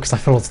was just still because I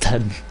thought it was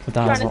dead. But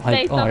then I was Trying to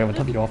like, say oh, I got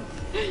something. you off.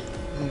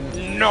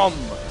 Nom.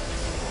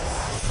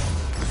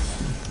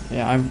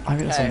 Yeah, I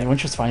got something. When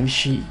she was fighting me,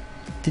 she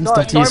didn't Don't-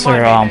 stop to use don't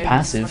her mind me, man.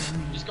 passive.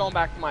 Just going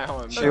back to my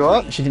home. she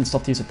what? She didn't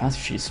stop to use her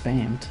passive, she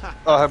spammed.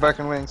 Oh, her back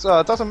and wings. Oh,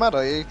 it doesn't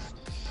matter. You...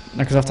 No,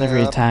 because after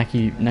every Yeah. attack,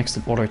 you next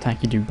to auto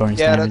attack, you do bonus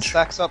Yeah, that damage.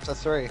 stacks up to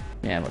 3.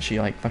 Yeah, but she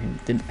like fucking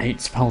did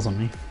 8 spells on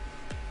me.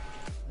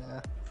 Yeah.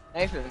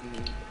 Nathan,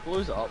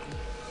 blue's up.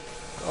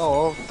 Oh,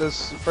 well,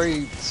 there's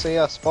 3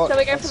 CS spots. So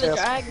we go on for the CS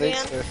drag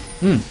needs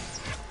then? to.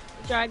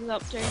 Drag's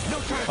up too.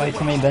 Wait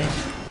for me, babe.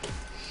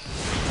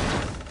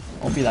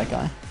 I'll be that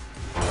guy.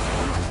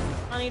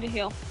 I need a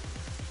heal.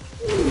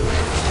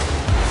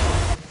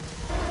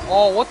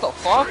 Oh, what the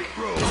fuck?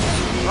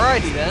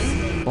 Alrighty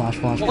then. Flash,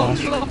 flash, What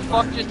flash. the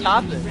fuck just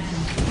happened?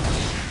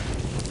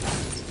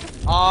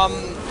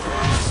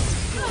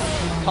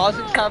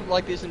 Kha'Zix have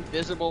like this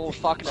invisible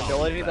fucking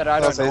ability that I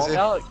don't That's know easy.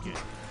 about.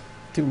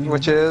 Dude,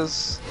 Which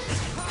is...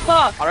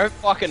 Fuck! I don't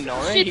fucking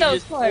know. Shit, He that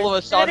was just close. all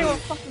of a Did anyone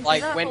sudden fucking see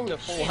like that? went Holy to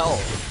full shit.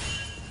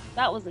 health.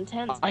 That was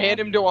intense. I man. hit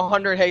him to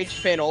 100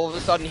 HP and all of a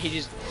sudden he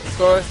just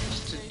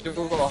burst to do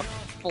a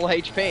full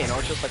HP and I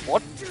was just like,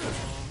 what?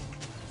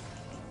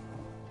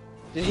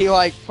 Did he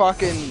like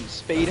fucking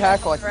speed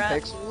hack like the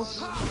Rat.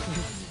 pixels?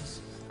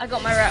 I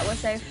got my rat, we're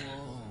safe.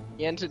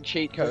 He entered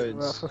cheat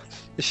codes.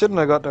 You shouldn't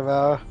have got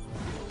Devour.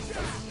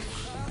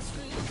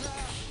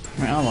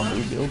 I mean, I love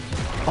blue build.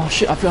 Oh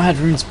shit, I forgot I had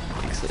runes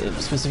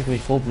specifically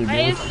for blue Why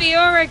build. is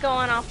Fiora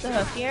going after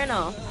her?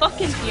 Fiona.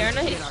 Fucking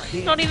Fiona.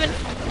 She's not even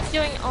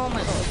doing. Oh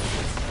my god.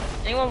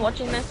 Anyone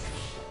watching this?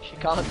 She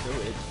can't do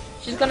it.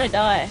 She's gonna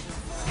die.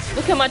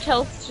 Look how much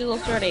health she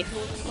lost already.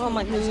 Oh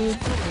my god.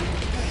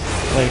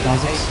 Wait,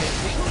 Kha'Zix.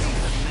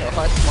 If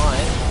I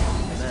smite,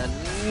 and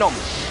then nom.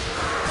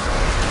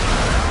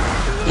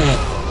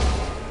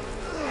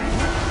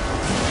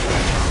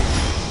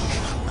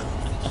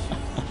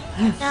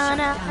 No, no,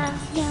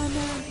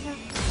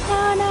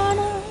 no,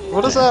 no.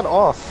 What is that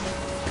off?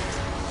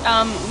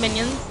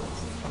 Minions.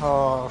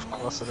 Oh, of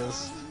course it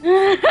is.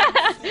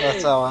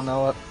 That's how I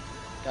know it.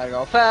 Gotta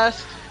go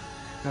fast.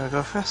 Gotta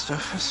go faster,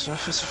 faster,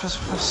 faster, faster,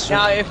 faster.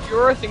 Now, if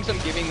Fiora thinks I'm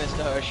giving this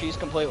to her, she's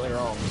completely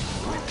wrong.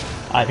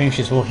 I think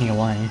she's walking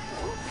away.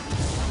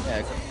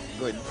 Yeah,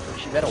 good.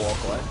 She better walk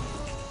away.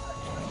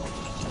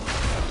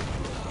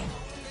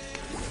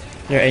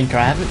 Here, Aiden, can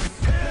I have it?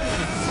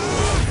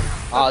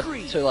 Ah,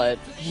 too late.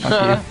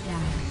 Fuck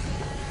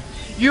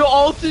You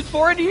ulted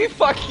for it? Are you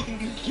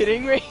fucking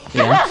kidding me?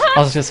 you. Yeah. I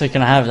was just say,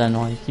 can I have it then?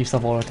 Like, you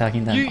stop auto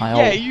attacking then. I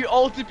ult. You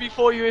ulted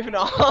before you even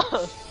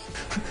asked.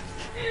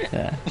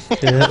 Yeah.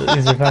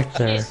 Is it back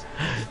there?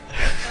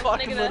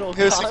 Fucking little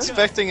He was cunt.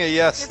 expecting a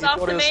yes. It's He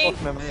thought he was after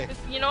talking to me.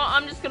 You know what?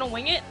 I'm just gonna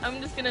wing it. I'm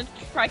just gonna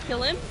try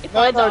kill him. If No,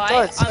 I no, die,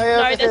 don't. Stay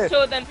over no, there's here. 2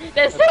 of them.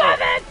 There's 2 of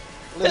them!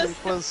 Lily,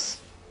 please.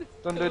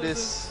 Don't do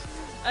this.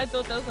 I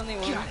thought there was only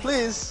one.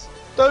 Please.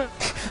 Don't.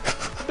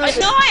 Do I this.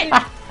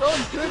 died!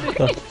 Don't do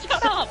this.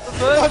 Shut up!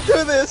 Don't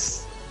do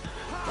this.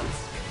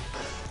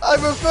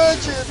 I'm a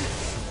virgin.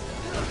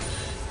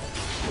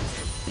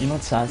 You know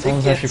what's sad?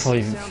 Someone's actually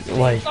probably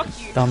like Fuck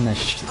you. done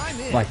this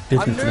like I'm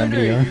business in that new,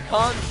 video. you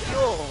can't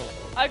kill.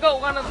 I got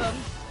one of them.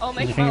 I'll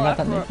make you think my about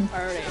life that, a Nathan?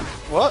 priority.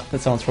 What? That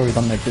someone's probably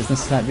done their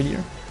business in that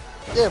video.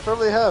 Yeah,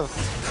 probably have.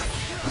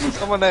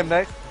 Someone named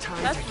Nate.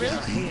 That's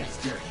really.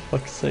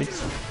 Fuck's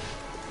sakes.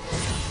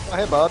 Oh,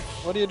 hey, bud.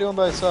 What are you doing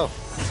by yourself?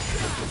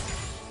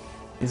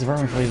 These are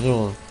running for these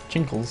little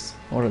chinkles.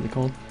 What are they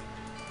called?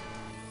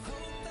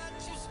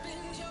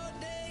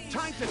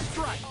 Time to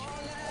strike.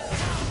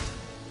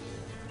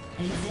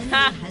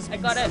 Ha! I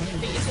got it.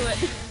 Beat you to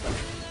it.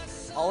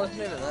 I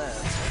wasn't even there.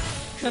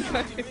 I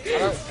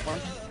don't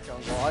want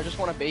jungle. I just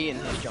want to be in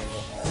his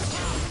jungle.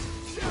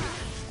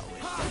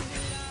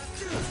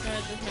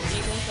 There's no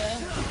eagles there.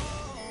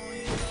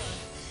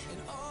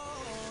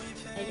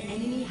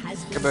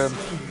 Kaboom.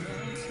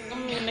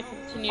 I'm gonna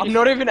continue I'm to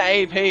not even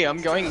AP.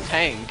 I'm going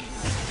tank.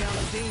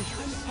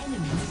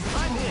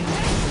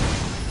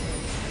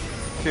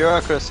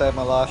 Fiora could have saved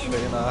my life, but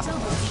you know.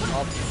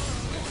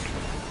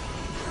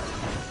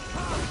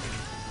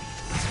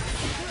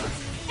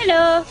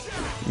 Hello!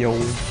 Yo.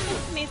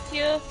 Nice to meet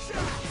you.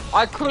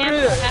 I could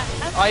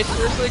have. I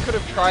seriously could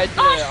have tried to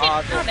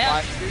Oh, shit, do not out.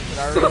 live stream, but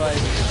I realized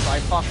if I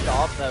fucked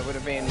up, that would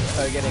have been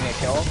her getting a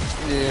kill.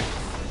 Yeah.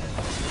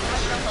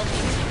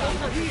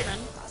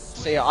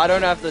 See, I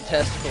don't have the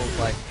testicles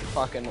like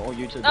fucking all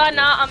YouTube. Oh,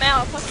 no, I'm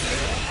out. Fuck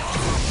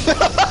you.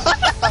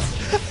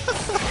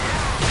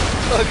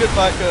 Oh,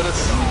 goodbye,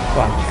 Curtis.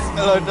 Fuck.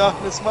 Hello,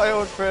 darkness, my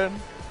old friend.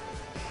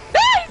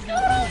 He's coming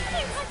after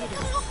me!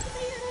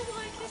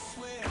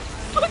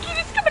 Fuck you,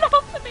 he's coming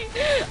after me!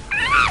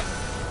 Ah!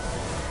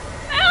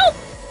 Help!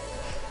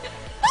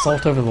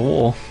 Salt over the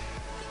wall.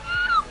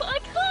 Help! I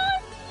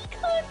can't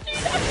do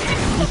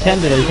that! You can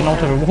do that, you can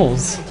ult over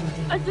walls.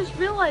 I just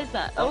realized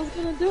that. I was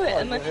gonna do it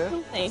and then yeah. he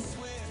killed me.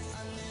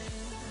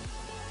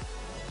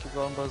 Keep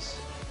going, Buzz.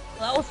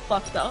 Well, that was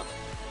fucked up.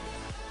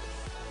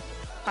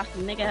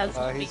 Fucking nigga has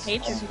a big He's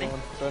hatred for me.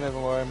 going. Don't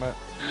even worry, mate.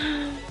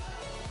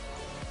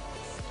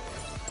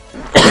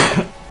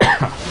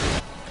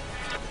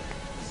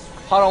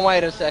 Hold on,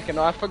 wait a second.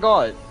 I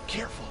forgot.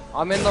 Careful.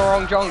 I'm in the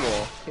wrong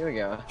jungle. Here we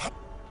go.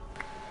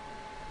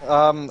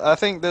 I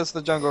think there's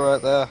the jungle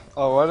right there.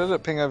 Oh, why did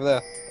it ping over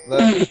there?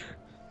 There.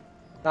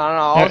 No,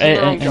 I was in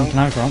the wrong Can jungle.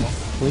 I grump,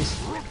 please?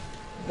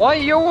 Why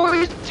you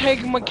always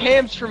taking my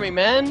camps from me,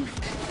 man?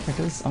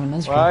 Because I'm in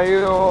Ezra. Why are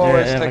you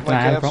always yeah, taking can I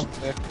my have camps?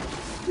 prompt?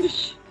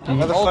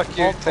 Why the Ult- fuck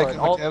you ult for taking it,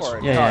 my ult camps for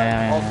from it. me? Yeah, Sorry,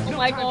 yeah, yeah, ult yeah. Oh for it.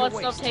 my god,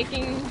 stop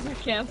taking the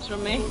camps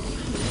from me.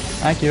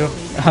 Thank you.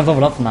 I've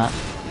leveled up from that.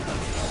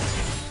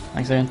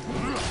 Thanks, Ian.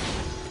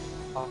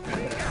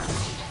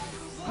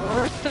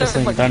 Just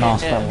think, don't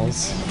ask what that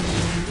was.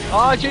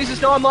 Oh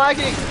Jesus, no, I'm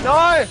lagging.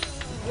 No,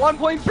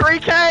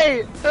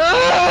 1.3k.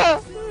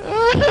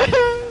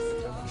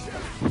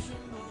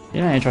 You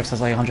know Aatrox has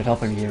like 100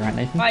 health over you, right,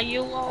 Nathan? Why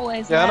you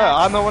always Yeah, I know. lag?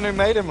 I'm the one who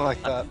made him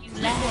like that. You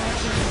lag.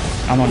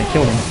 I'm the one who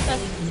killed him.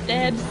 That's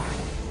dead.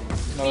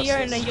 No, it's-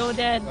 Fiona, you're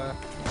dead. Uh,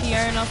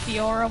 Fiona,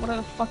 Fiora,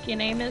 whatever the fuck your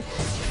name is.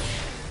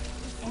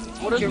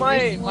 What is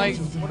my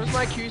what is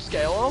my Q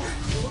scale?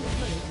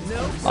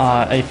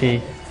 AP.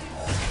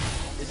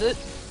 Is it?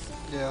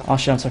 yeah. Oh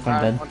shit, I'm so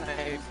fucking dead. On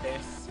AP.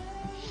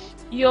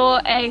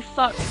 You're a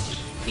fuck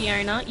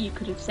Fiona, you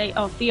could have said.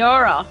 Oh,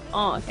 Fiora.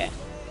 Oh, okay.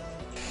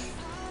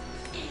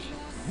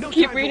 No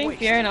Keep time to reading waste.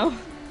 Fiona.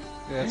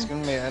 Yeah, it's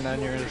gonna be an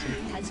aneurysm.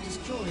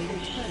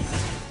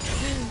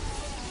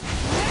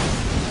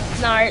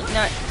 No,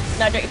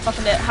 don't you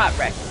fucking do it.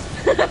 Heartbreak.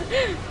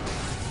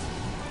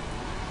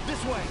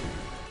 This way.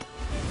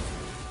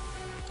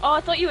 Oh,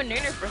 I thought you were Nunu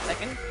for a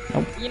second.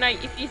 Nope. You know,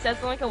 if you said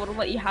something, I would have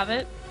let you have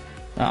it.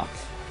 Oh,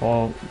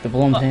 well, the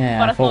blonde hair,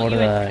 but I I thought thought you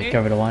would were new.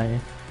 give it away.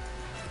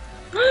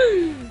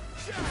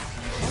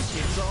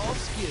 It's all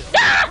skill.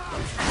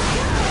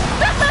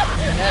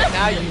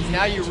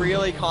 Now you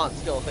really can't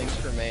steal things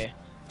from me.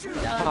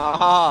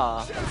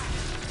 Haha.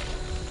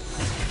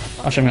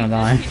 Actually, I'm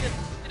gonna die.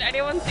 Did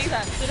anyone see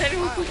that? Did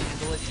anyone see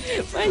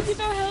that? Why did you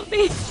not help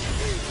me?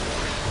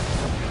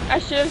 I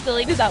should have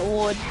deleted that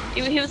ward.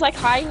 He was like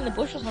hiding in the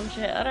bush or some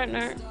shit. I don't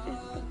know.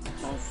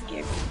 That was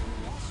scary.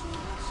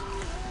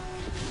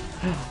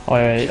 Oh,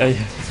 wait.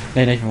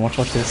 Nathan, watch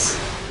this.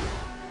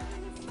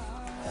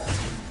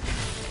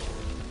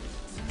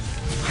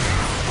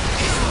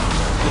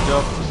 Good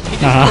job. He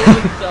just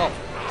killed himself.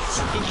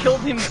 He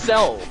killed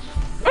himself.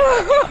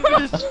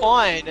 It's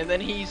fine, and then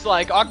he's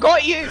like, I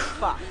got you!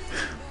 Fuck.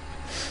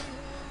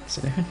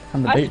 See,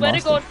 I'm the I beat swear to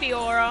master. God,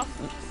 Fiora.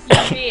 You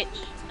bitch.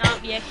 No,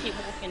 yeah, keep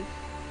walking.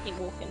 Keep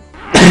walking.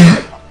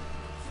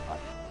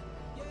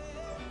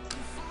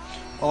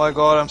 Oh my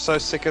god, I'm so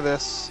sick of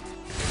this.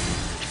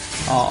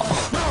 Oh,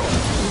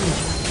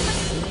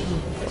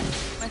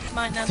 My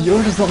smite now.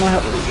 Fiora does not know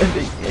how.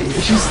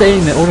 She's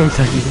staying there auto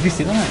attacking. Did you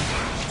see that?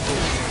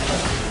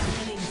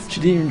 She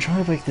didn't even try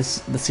to break the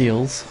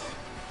seals.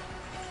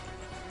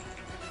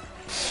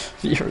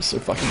 Fiora's so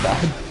fucking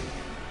bad.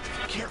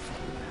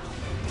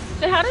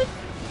 So how did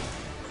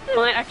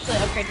smite actually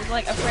upgrade? Does it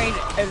like upgrade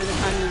over the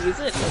time you use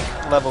it?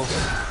 Levels.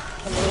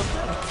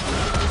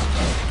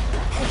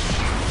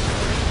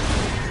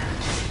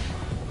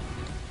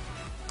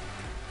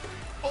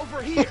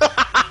 Over here.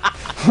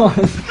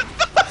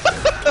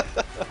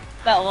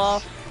 Fell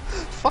off.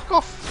 Fuck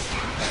off.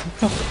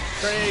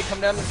 Trinity,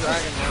 come down the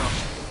dragon now.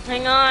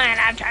 Hang on,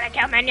 I'm trying to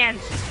kill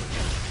minions.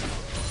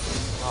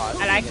 Oh,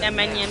 I like the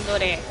minion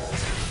booty.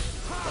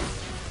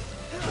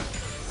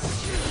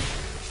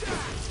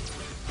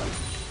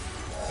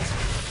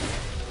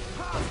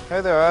 Hey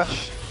there,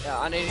 Ash. Yeah,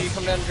 I need you to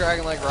come down the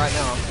dragon like right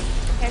now.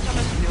 Okay,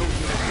 coming.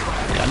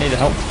 Yeah, I need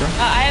help, bro.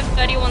 I have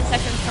 31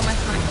 seconds till my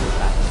smite comes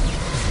back.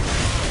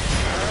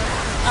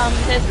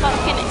 There's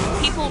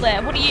fucking people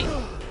there. What are you?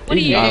 What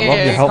are you? I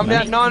love your help, come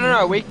man. down.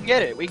 No, we can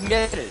get it. We can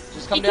get it.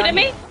 Just come You down. kidding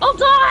me? here. I'll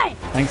die!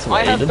 Thanks for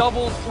I have Aiden.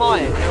 double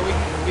smite.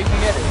 Yeah, we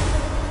can get it.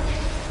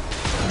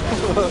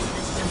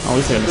 Oh, at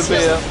least I got the Good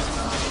seal.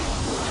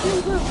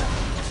 beer.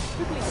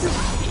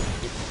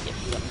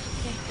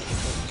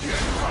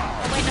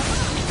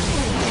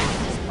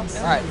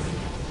 Alright.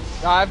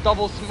 I have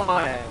double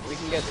smite. We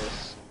can get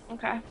this.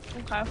 Okay,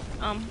 okay.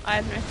 I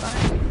have no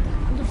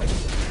smite.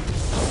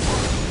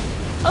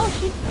 Oh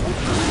shit.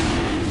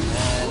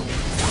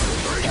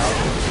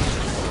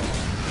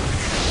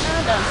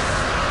 I'm done.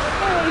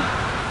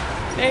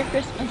 Yay. Merry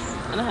Christmas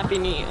and a Happy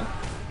New Year.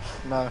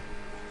 No.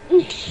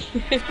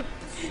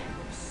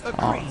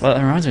 Oh, well,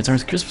 that reminds me, it's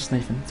almost Christmas,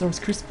 Nathan. It's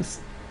almost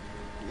Christmas.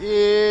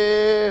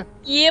 Yeah.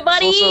 Yeah, It's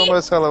buddy! also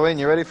almost Halloween.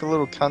 You ready for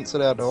little cunts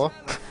at our door?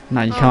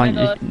 No, you Oh can't.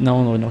 my God. No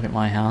one will knock at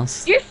my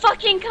house. You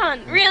fucking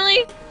cunt,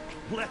 really?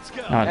 Let's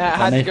go. No, Yeah, I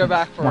had to Nathan, go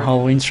back for my it.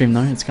 Halloween stream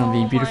though, it's gonna Oh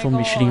be my beautiful and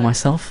be shitting God.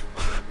 myself.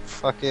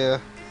 Fuck yeah.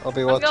 I'll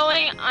be I'm watching.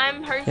 going,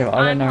 I'm hosting, Yeah, but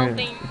I don't know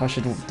helping if I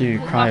should do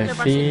look Cry after of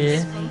a bunch of Fear,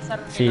 kids on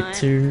Saturday Fear night.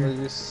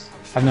 2.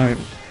 I've no.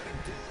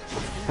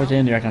 What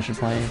game do you reckon I should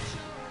play?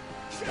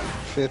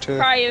 Fear too.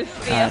 Cry of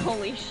Fear, Alright.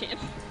 holy shit.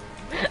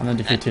 I'm gonna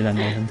do Fear 2 then,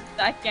 Nathan.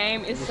 That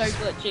game is so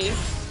glitchy.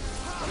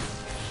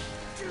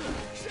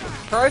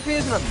 Trophy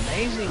is an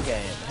amazing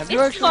game. Have you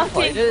It's actually fucking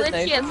played it, glitchy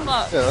Nathan? as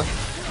fuck.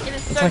 Yeah. It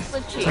is so It's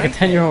like glitchy. a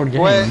 10-year-old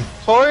game. Wait,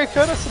 Corey,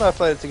 Curtis and I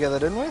played it together,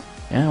 didn't we?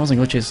 Yeah, it wasn't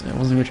glitchy. It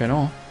wasn't glitchy at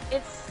all.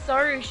 It's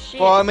so shit.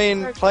 Well, I It's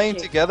mean, so playing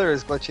glitchy. together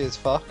is glitchy as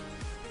fuck.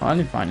 I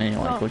didn't find any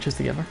like Oh. glitches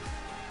together.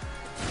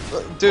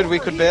 Dude, we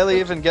could barely glitchy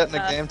even get in a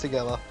bad. game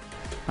together.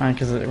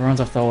 Because it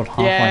runs off the old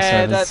Half-Life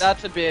Yeah, servers.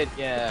 that's a bit,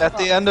 yeah. At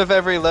the end of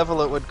every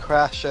level, it would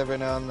crash every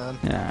now and then.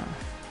 Yeah.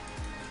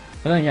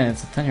 But then again,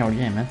 it's a 10-year-old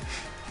game, man.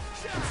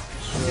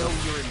 Know your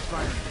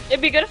environment.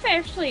 It'd be good if I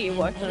actually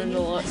worked on it a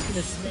lot, because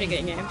it's a pretty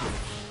good game.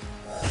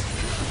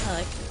 I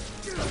like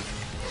it.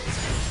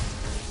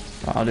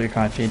 I'll do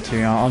Cry of Fear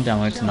 2. I'll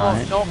download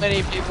tonight. Not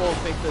many people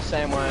think the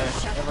same way.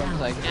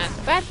 Everyone's like, nah, it's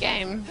a bad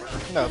game.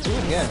 No, it's a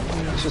good game.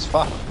 It's just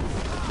fun.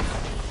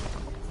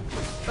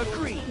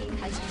 Agreed.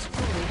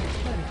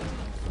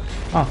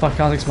 Oh fuck,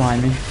 Isaac's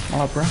behind me.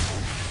 What up, bro?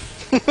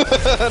 No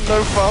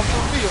fun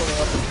for me.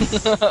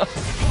 No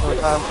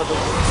time for the.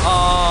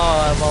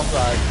 Oh, I love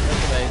that.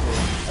 That's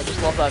amazing. I just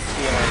love that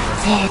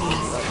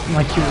feeling.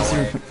 My Q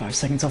is 0.5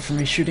 seconds off from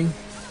me shooting.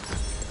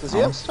 Does he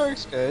have Stoke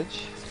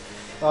Scourge?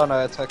 Oh no,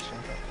 it's action.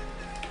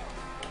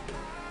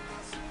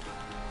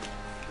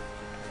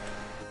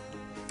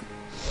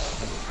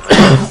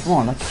 Come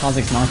on, that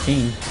Isaac's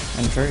 19 and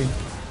 3.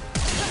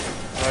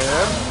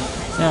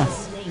 Oh Yeah.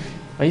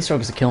 But he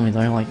struggles to kill me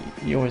though, like,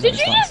 you always Did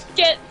you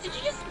understand. did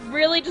you just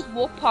really just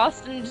walk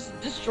past and just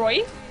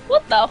destroy?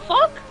 What the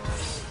fuck?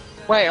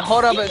 Wait,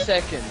 hold up a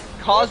second.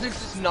 Kha'Zix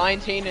is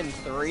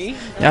 19-3?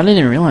 Yeah, I didn't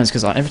even realize,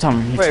 because every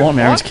time he Wait, fought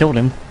me, I always what? killed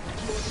him.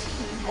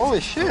 Holy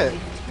shit.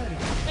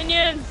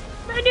 Minions!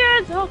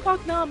 Minions! Oh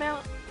fuck, no, I'm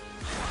out.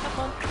 Have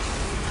fun.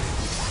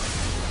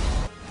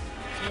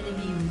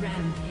 Enemy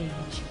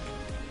rampage.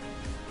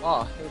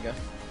 Oh, here we go.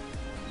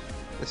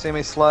 They see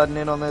me sliding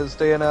in on those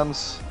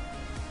DNMs.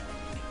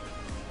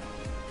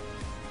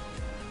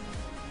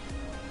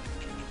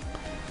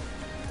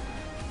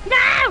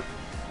 No!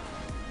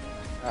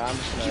 I'm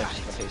just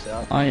gonna peace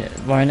out.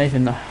 Well,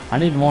 Nathan, I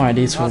need more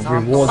ideas for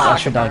rewards I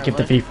should give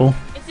to people.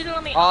 It didn't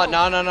let me. Oh, no,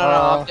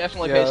 I'm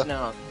definitely yeah. peacing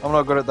out. I'm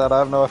not good at that. I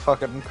have no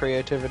fucking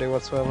creativity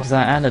whatsoever. Because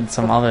I added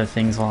some other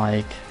things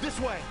like... This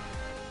way.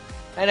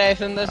 Hey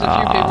Nathan, there's a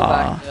few people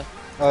back there.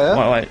 Oh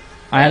yeah? Wait.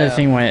 I added a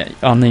thing where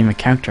I'll name a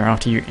character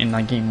after you in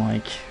that game,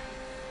 like...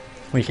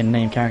 where you can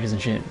name characters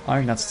and shit. I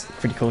think that's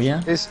pretty cool,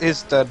 yeah?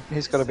 He's dead.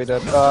 He's gotta be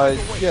dead.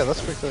 Yeah,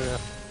 that's pretty cool, yeah.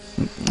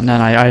 And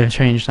then I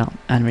changed out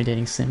anime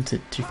dating sim to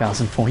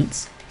 2,000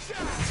 points.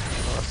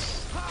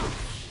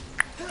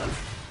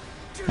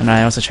 And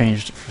I also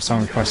changed for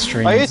some request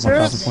stream Are you 1,000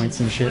 serious? points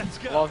and shit.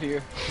 Love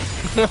you.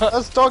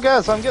 That's dog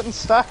ass. I'm getting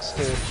stacks,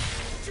 dude.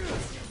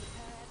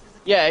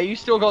 Yeah, you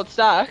still got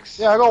stacks?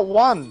 Yeah, I got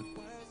one.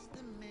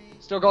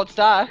 Still got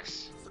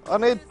stacks? I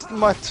need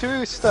my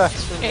 2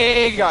 stacks.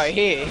 Here you go,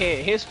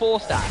 here's 4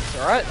 stacks,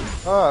 alright?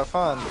 Alright,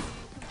 fine.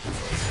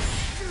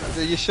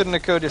 You shouldn't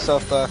have killed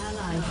yourself there.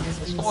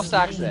 There's 4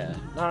 stacks there.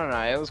 No,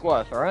 it was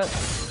worth, alright?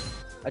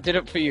 I did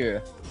it for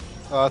you.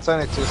 Oh, it's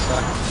only 2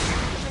 stacks.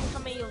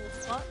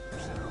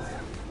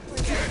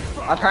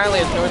 Apparently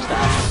it's no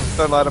stacks.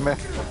 Don't lie to me.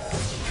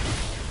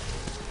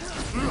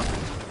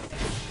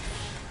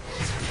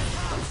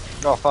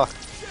 Oh, fuck.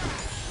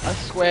 I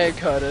swear,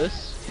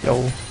 Curtis,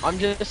 Yo. I'm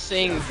just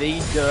seeing the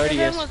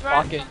dirtiest was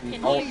right fucking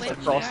fucking ults here,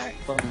 across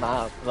but the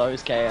map,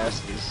 those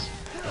KSs.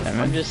 Yeah, I'm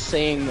man. just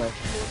seeing them.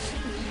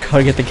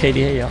 Gotta get the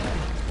KDA up.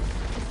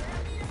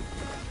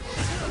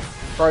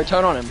 Bro,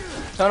 turn on him.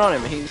 Turn on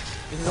him, he's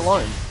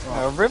alone.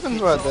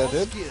 Ribbon's right there,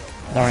 dude.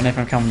 Alright,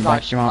 Nathan, I'm coming back.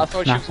 Nice. You I want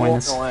thought she was nap walking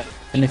points? away.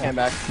 Then Came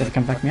back. Never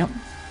come back me up.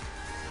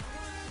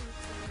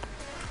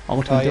 I'll Oh,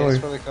 open the yeah, door.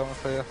 it's really coming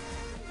for you.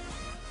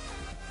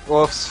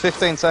 Well, it's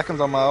 15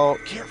 seconds on my ult.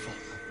 Careful.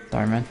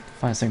 Sorry, man.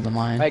 5 seconds on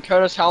mine. Hey,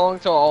 Curtis, how long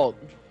till ult?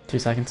 2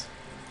 seconds.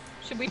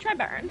 Should we try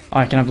Baron?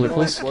 Alright, can I have blue,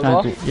 please? Blue Can I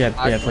have buff? blue?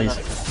 Yeah, please.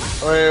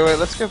 Wait,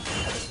 let's go.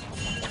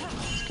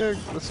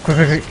 Let's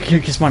go.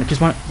 Quick, kiss mine.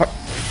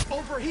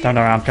 Over here.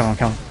 No, I'm coming.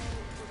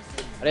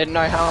 I didn't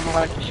know how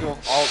much your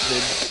ult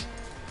did.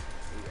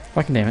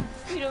 Fucking damn it.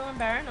 Are you doing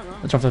Baron or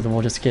not? I jumped over the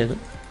wall just to get it.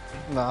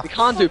 Nah. We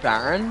can't do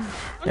Baron.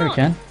 Yeah, we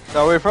can.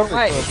 No, we probably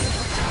Wait. could.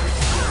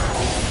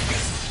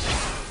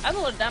 I have a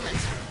lot of damage.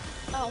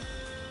 Oh.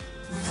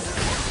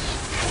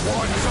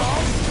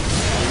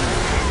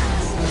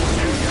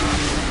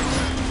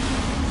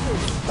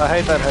 I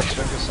hate that head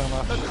trigger so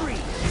much.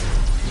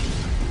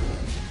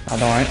 I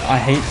don't. I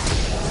hate.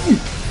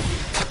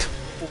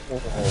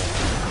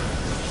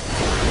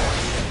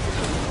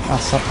 Ah,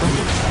 sucker.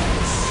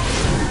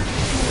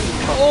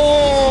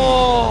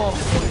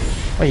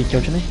 Oh! Wait, you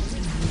killed me?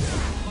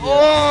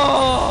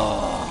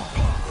 Oh!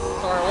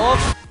 Sorry, what?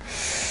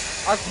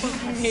 I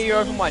couldn't hear you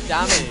over my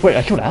damage. Wait,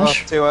 I killed Oh,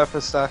 Ash? 2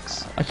 for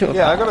stacks. I killed.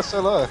 Yeah, I got a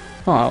solo.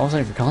 Oh, I was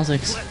aiming for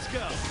Kha'Zix. Let's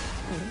go.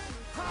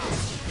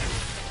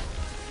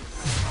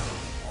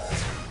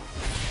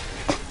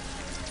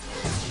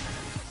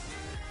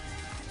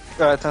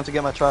 Alright, time to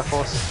get my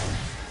Triforce.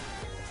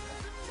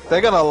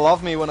 They're gonna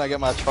love me when I get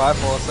my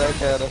Triforce, eh,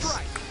 Curtis?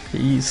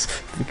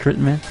 Jeez, the crit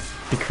man,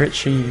 the crit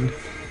sheen.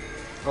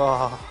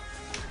 Oh.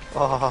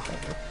 Oh.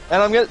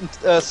 And I'm getting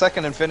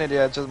second Infinity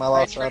Edge as my Hey,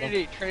 last item.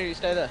 Trinity,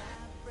 stay there.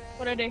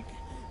 What do I do?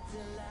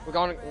 We're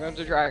going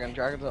to Dragon.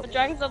 Dragon's up. The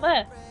dragon's up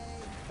there.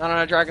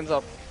 No, Dragon's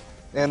up.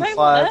 In Dragon's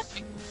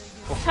 5,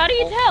 How do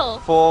you tell?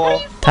 4,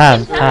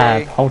 Tab,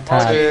 hold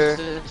tab. 2,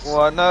 Jesus.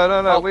 1.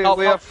 No, we have.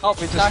 We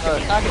just attack know.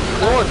 him, attack him.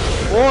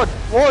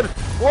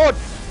 Ward!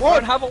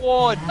 Ward, have a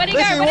ward. Where'd he go?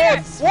 Lizzie, Where'd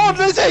he go? Ward!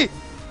 Lizzie!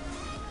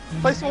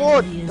 Place the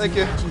ward! Thank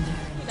you. He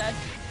died.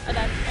 I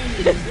died.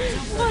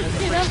 Fuck,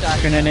 you know.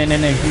 Stack. No,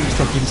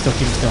 keep him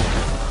still.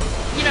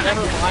 You know,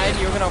 Never mind,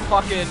 you're gonna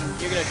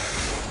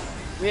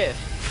whiff.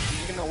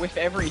 You're gonna whiff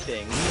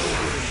everything.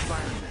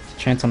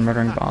 Chance on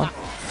murdering Bob.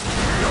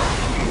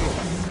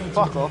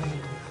 Fuck off.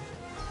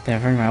 Damn,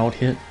 I'm hearing my old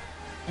hit.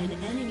 An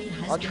enemy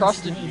has I been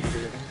trusted slain. you,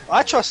 dude.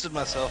 I trusted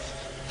myself.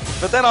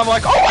 But then I'm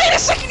like, oh wait a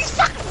second, he's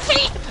fucking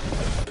feet!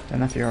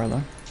 Don't have Fiora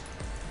though.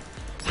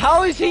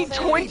 How is he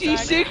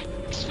 26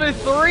 for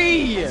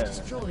 3?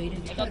 Destroyed a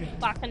I got turret.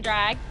 fucking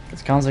drag.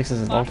 Because Kha'Zix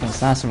is an ultimate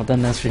assassin, but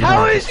then there's Fiora.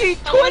 How is he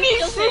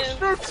 26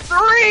 for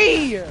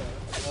 3?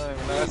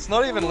 No, it's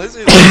not even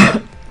Lizzie.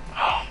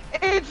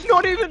 It's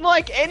not even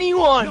like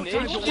anyone. It's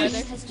Enemy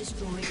just has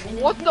destroyed an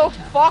what the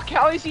fuck?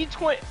 How is he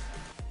 20?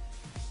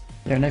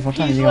 Yeah, Nate, what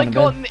time are He's you like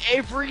going to bed? gotten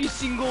every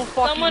single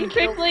fucking. Someone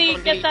kill quickly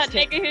on get these that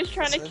teams. nigga who's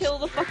trying to kill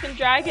the fucking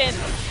dragon.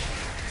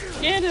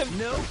 Get him!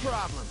 No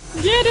problem.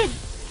 Get him!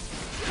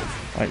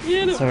 Wait,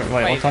 Get him. so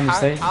wait, what time did you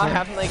say? How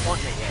haven't they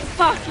gotten it yet?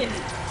 Fucking!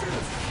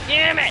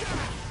 Damn it!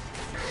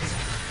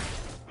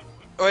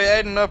 Wait,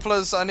 Aiden, no,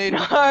 please, I need.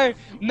 No,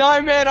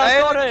 no, man, I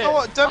got Aiden, it. come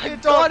on, don't be a I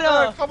dog. got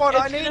No, it. come on, I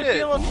It's need gonna it.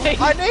 feel amazing.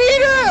 I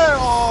need it.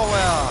 Oh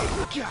wow.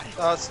 Got it.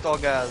 Oh, it's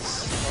dog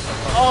ass.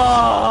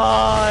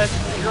 Oh, it's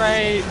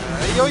great.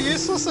 You're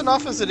useless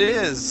enough as it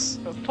is.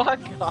 Fuck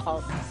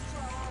off.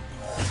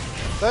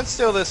 Don't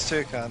steal this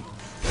too, cunt.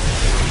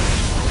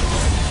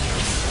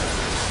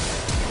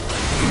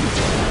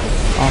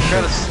 Oh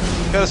shit.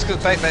 Curtis,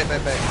 bait. Bait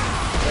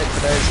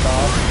today's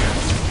dog.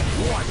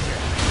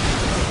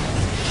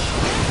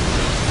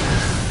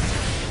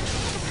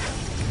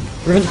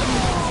 Riven.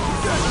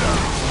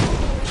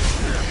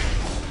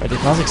 Wait, did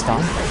Nazik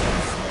stun?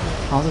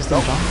 Nazik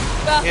still stun?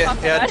 Ah, Yeah,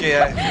 fuck yeah, that.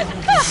 GA.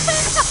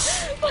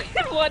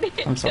 Fucking one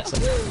hit. I'm so upset.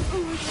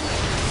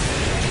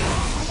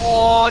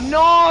 Oh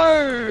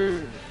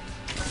no!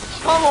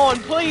 Come on,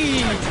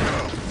 please.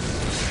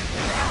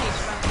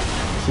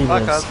 He Bye,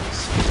 lives.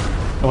 cuz.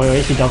 Oh wait,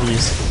 if he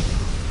W's.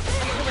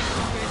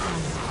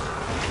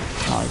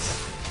 Nice.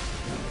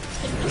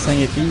 He's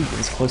saying if he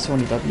was closer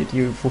when he W'd,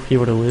 he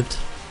would have lived.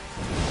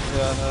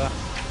 Yeah, no.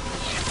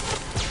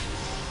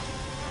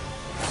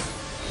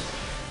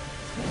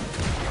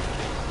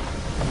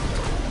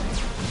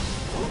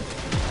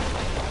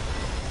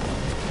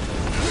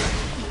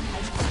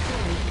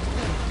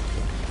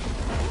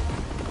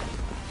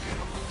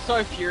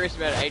 So furious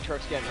about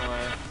Aatrox getting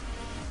away.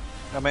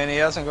 I mean, he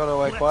hasn't got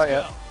away quite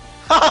yet. Wait,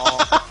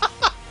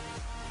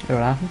 what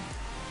happened?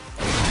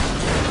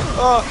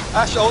 Oh,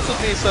 Ash ulted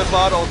me, so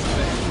Bard ulted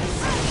me.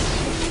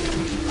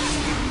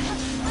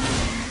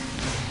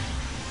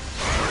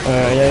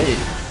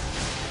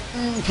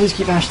 Yeah. Please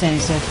keep Ash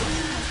standing safe.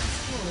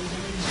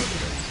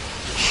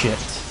 Shit,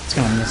 it's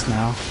gonna miss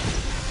now.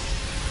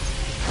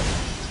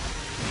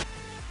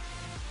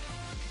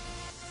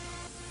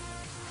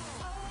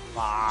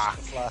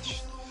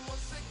 Flash.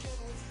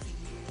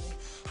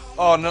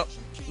 Oh no,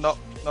 no.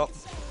 Nope.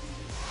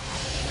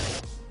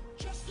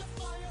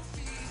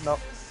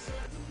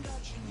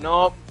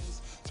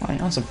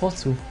 I'm supposed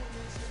to.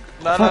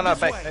 No,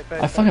 bait.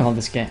 I fucking love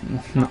this game.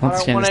 Not I this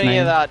don't game, want this any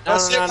name. of that. No,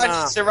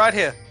 Sit right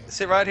here.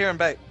 Sit right here and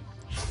bait.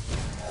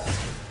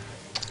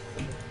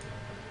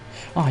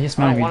 Oh yes,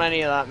 I don't man. want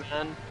any of that,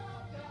 man.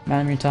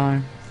 Man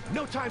time.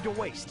 No time to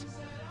waste.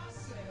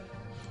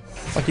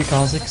 Fuck you,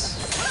 Kha'Zix.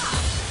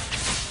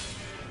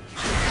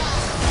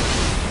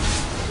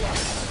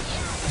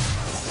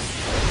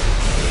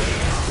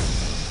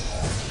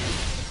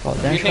 God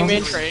Do damn, you think me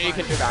and Kha'Zix. Trinity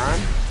can do Baron?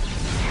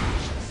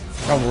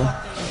 Probably.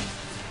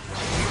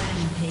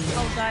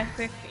 I'll die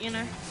quick, you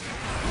know.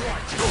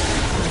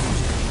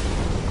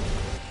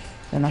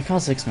 Yeah, not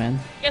Kha'Zix, man.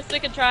 Guess we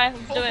can try.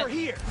 Let's do Over it.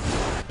 here.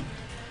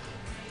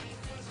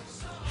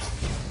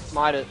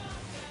 Smite it.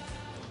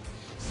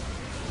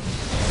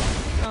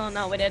 Oh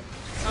no, we're dead.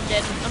 I'm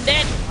dead. I'm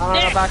dead. No,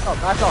 Dead. back up.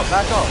 Guys,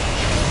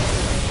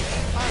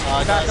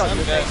 I'm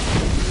dead.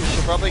 You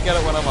should probably get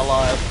it when I'm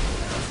alive.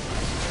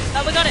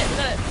 Oh, we got it. We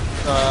got it.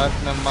 Alright,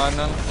 never mind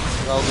then.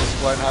 I'll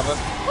just won't have it.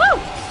 Woo!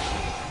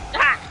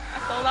 Ah! I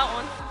stole that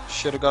one.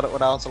 Should have got it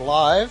when I was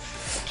alive.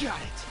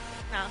 Got it.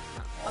 No.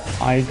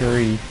 I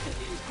agree.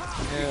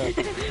 Yeah.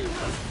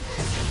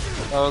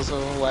 That was a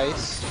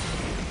waste.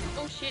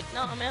 Oh shit,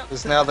 no, I'm out.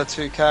 There's now the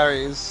 2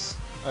 carries.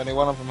 Only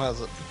one of them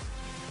has it.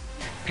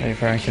 Are you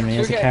referring to me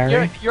as a Okay,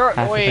 carry? you're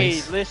Happy wait,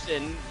 face.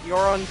 listen. You're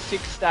on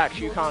 6 stacks.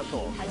 You can't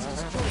talk.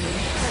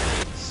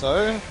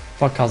 So,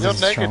 Fuck Kha'Zix you're is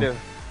strong. negative.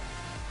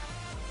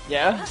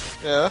 Yeah?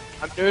 Yeah,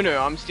 I'm Nunu.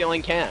 I'm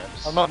stealing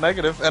camps. I'm not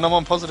negative, and I'm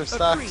on positive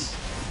stacks.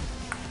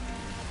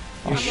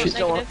 Oh I'm shit.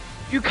 not negative.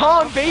 You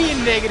can't be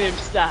in negative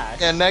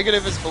stacks. Yeah,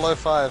 negative is below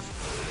 5.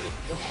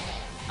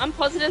 I'm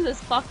positive as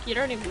fuck. You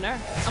don't even know.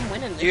 I'm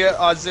winning this. You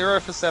are 0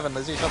 for 7,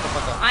 Lizzie, shut the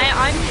fuck up.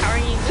 I'm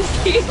carrying this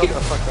team. Shut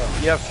the fuck up.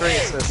 You have 3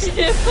 assists.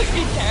 You're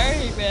fucking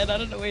carrying, man. I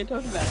don't know what you're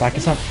talking about. Back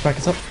us up, back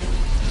us up.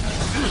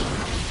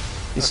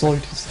 He's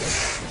slowed.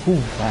 Ooh,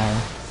 wow.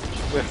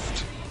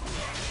 Whiffed.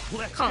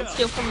 Let's Can't go.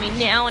 steal from me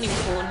now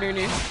anymore,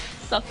 Nunu.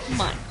 Suck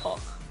my cock.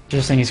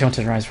 Just saying he's going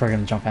to rise, we're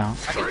gonna jump out.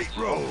 Straight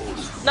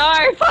rolls.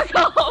 No, fuck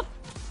off!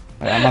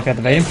 Wait, I might be able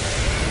to bait him. Oh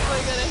my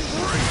goodness.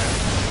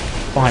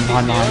 Behind.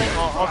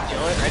 I'll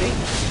steal it. Ready?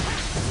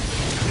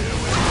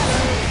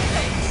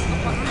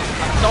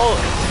 I stole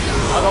it.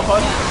 I got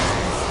both.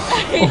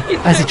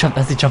 Oh, as he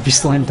jumped, he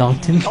slam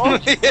dunked him.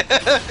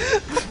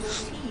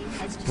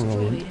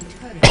 Brilliant.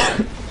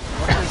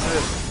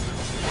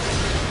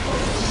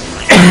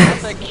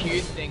 That's a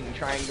cute thing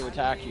trying to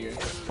attack you.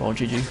 Oh,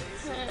 GG.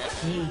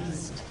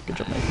 Good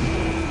job, mate.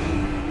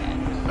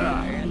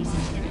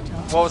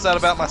 What was that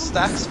about my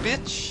stacks,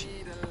 bitch?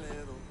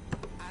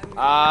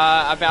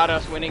 About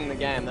us winning the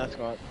game, that's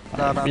what.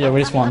 No. Yeah,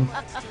 we just won.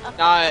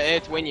 No,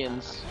 it's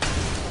Winions.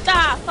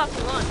 Ah, fuck,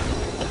 we won.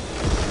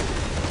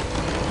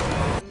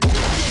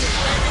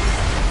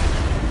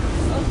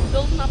 I was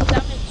building up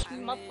damage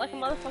like a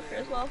motherfucker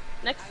as well.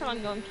 Next time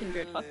I'm going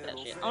Kindred, fuck that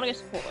shit. I wanna go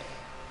support.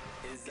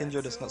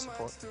 Kindred is not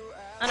support.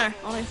 I know,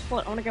 I want to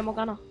support, I want to go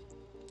Morgana.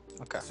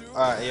 Okay.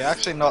 Alright, you're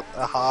actually not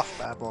a half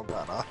bad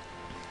Morgana.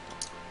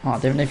 Oh,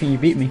 damn, Nathan, you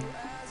beat me.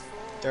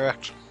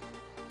 Direct.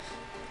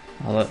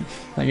 Oh, look.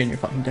 Don't get in your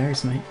fucking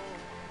dairies, mate.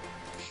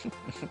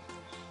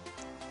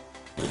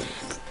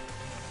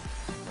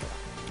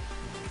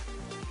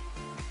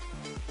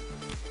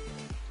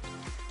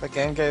 The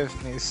game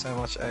gave me so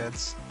much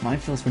ads. Mine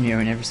feels when you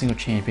own every single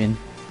champion.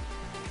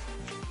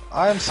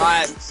 I am so.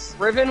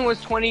 Riven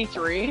was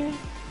 23.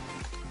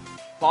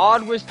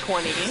 Bard was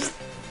 20.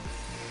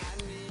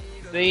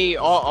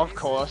 Of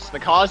course, the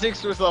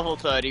Kha'Zix was level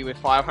 30 with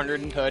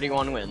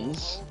 531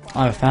 wins.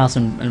 I have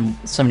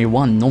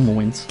 1,071 normal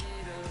wins.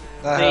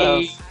 I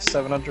have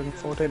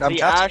 714. I'm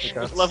the Ashe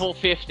was level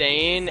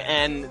 15,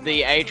 and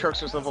the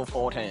Aatrox was level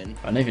 14.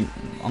 And even,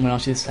 I'm gonna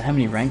ask you this, how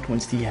many ranked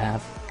wins do you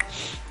have?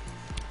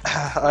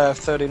 I have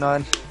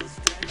 39.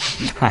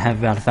 I have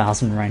about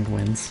 1,000 ranked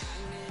wins.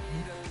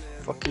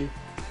 Fuck you.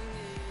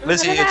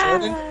 Lizzie, you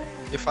joining?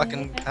 You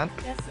fucking cunt.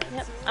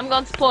 Yep. I'm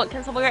going support.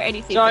 Can someone go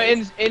ADC? So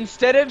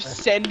instead of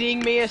sending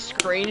me a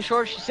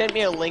screenshot, she sent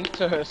me a link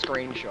to her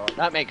screenshot.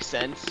 That makes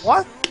sense.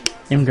 What?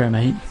 Imgo,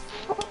 mate.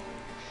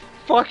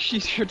 Fuck,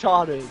 she's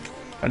retarded.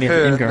 Only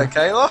have Imgo.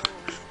 Michaela?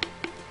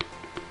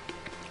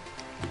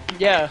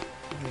 Yeah.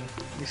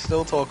 You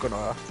still talking to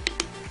her?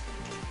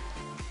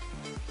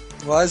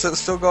 Why is it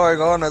still going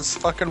on? It's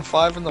fucking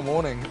 5 in the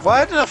morning.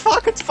 Why the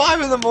fuck it's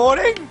 5 in the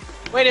morning?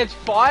 Wait, it's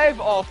 5?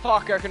 Oh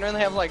fuck, I can only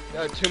have like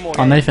 2 more Oh,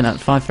 games. Nathan, at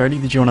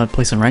 5:30, did you want to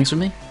play some ranks with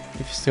me?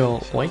 If you're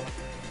still awake?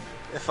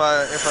 If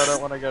I don't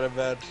want to go to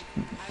bed.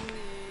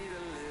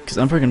 Because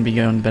I'm probably going to be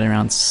going to bed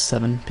around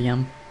 7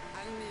 PM.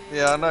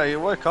 Yeah, I know, you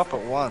woke up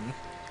at 1.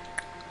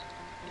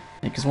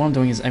 Because what I'm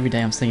doing is every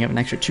day I'm staying up an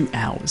extra 2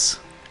 hours.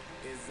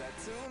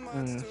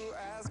 Mm.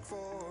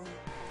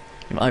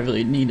 If I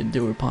really need to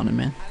do it, partner,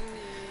 man.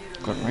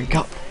 Gotta rank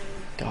up.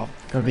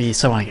 Gotta be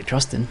someone I can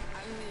trust in.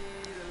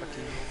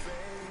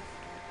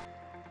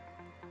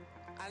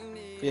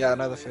 Yeah, I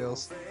know the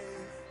feels.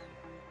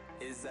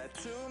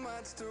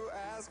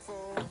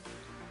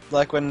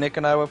 Like when Nick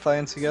and I were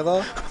playing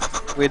together,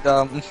 we'd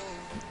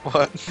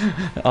what?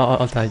 Oh,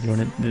 I'll tag you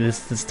on it.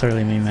 This is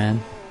totally me, man.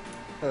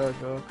 Oh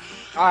god.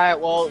 Alright,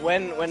 well,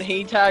 when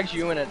he tags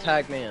you in it,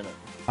 tag me in it.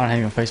 I don't have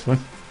you on Facebook.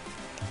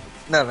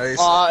 No, he's...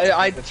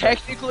 I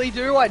technically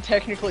do, I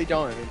technically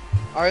don't.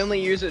 I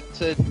only use it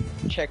to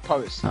check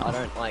posts. I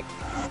don't like...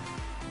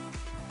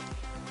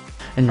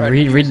 And Right,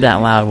 read that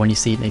loud when you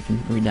see it,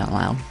 Nathan. Read that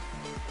loud.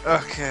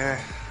 Okay.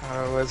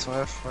 Where's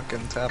my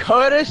fucking tab?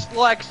 Curtis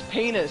likes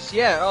penis,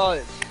 yeah,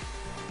 oh...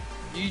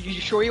 You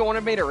sure you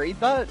wanted me to read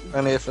that?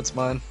 Only if it's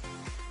mine.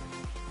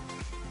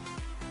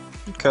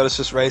 Curtis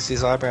just raised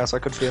his eyebrows, I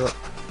could feel it.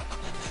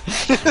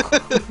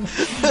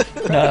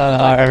 No,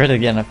 I read it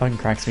again. It fucking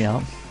cracks me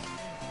up.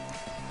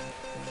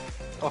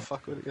 Oh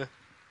fuck, where'd it go?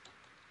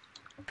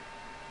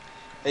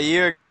 A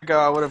year ago,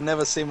 I would have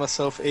never seen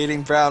myself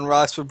eating brown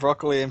rice with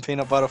broccoli and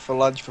peanut butter for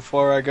lunch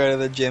before I go to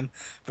the gym.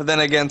 But then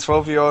again,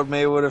 12-year-old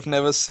me would have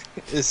never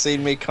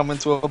seen me come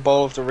into a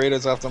bowl of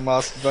Doritos after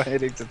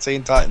masturbating to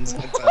Teen Titans.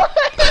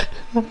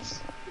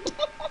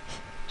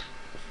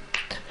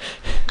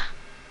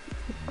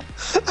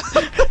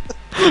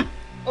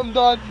 I'm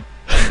done.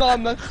 I'm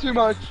done, that's too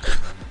much.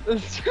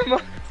 That's too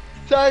much.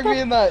 Tag me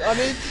in that, I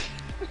need...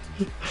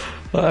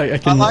 I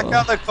I like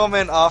how the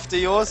comment after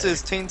yours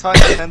is Teen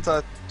Titans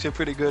Hentai, you're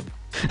pretty good.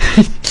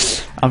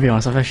 I'll be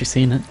honest, I've actually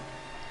seen it.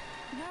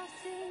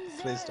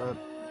 Please don't.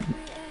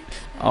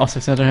 Also,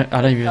 since I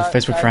don't even have a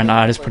Facebook friend,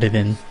 I just put it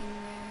in.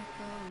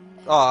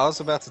 Oh, I was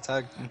about to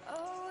tag him.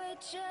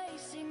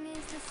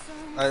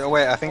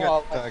 Wait, I think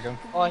I tag him.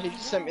 Oh, he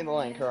just sent me the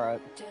link,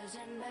 alright.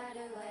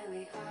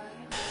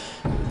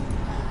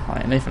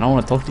 Alright, Nathan, I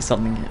want to talk to you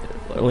something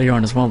earlier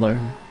on as well, though.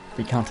 But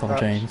you can't tell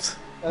James.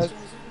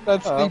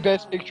 That's the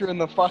best picture in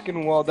the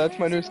fucking world. That's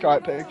my new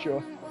Skype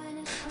picture.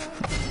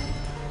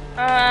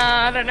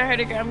 I don't know how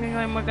to go. I'm gonna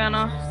go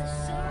Morgana.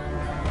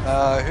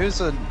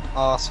 Who's an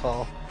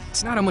asshole?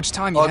 It's not how much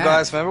time you Oh, have.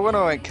 guys, remember when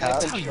I went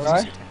cat?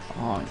 Right?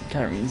 Oh,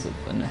 Katarina's a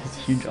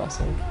huge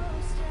asshole.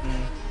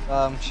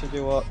 Should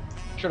do what?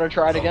 Should I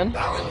try it again?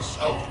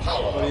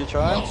 What are you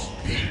trying?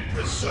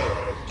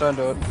 Don't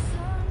do it.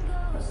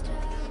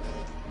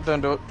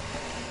 Don't do it.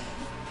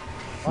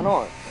 Why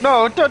not?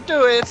 No, don't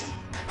do it!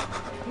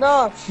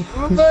 No,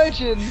 I'm a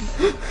virgin.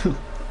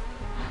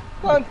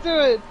 Can't do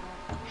it.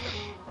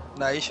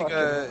 No, you should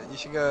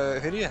go,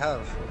 who do you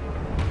have?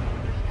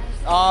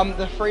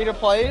 The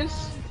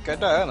free-to-plays. Go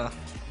Diana.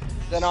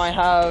 Then I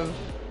have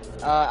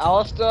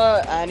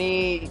Alistair,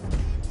 Annie,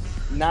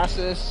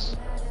 Nasus.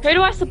 Who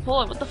do I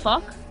support? What the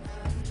fuck?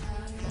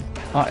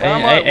 Oh, Where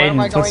am I Aiden,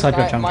 going? flip side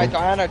got jungle. My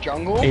Diana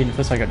jungle. Aiden,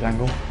 flip side got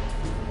jungle.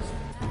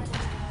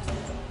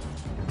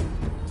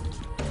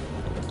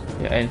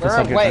 Yeah, Aiden, flip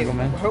side got Wait, jungle,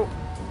 man. who?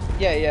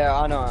 Yeah,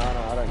 I know,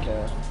 I don't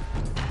care.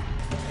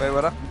 Wait,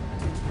 what?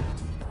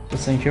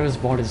 Just saying, Kira's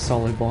bot is a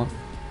solo bot.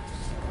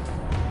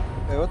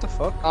 Wait, what the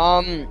fuck?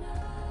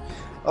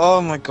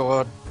 Oh my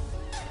god.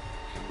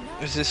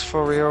 Is this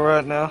for real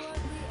right now?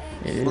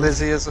 It is.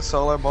 Lizzie is a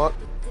solo bot?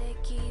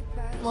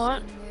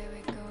 What?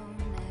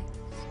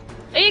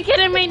 Are you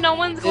kidding me? No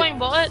one's going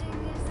bot?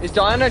 Is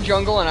Diana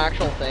jungle an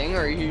actual thing,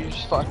 or are you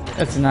just fucking?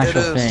 It's an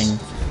actual It is. thing.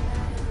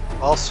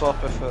 I'll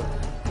swap if it.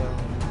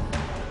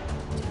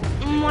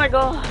 Oh my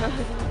god. Are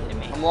you kidding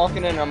me? I'm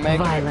locking in. I'm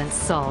making. Violence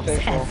solves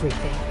official.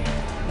 everything.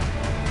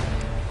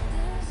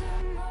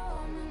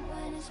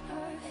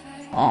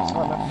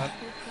 Aww.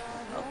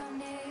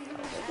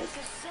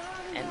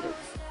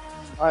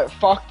 Alright,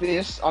 fuck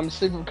this. I'm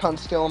sick of cunt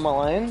stealing my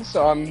lane,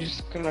 so I'm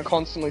just gonna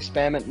constantly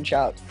spam it in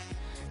chat.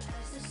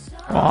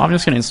 Well, I'm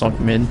just gonna install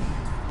mid.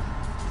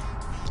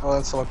 I'll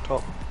then select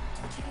top.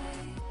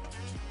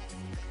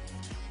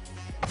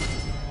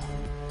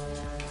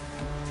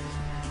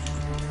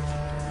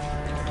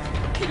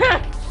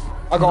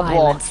 I got Violence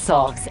blocked.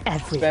 solves Spammed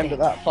everything. it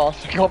that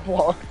fast. I got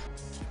blocked.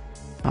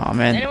 Oh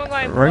man, Anyone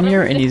going Romeo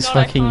bottom? and his Just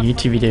got fucking a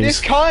YouTube videos.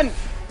 This cunt!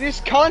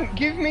 This cunt!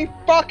 Give me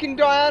fucking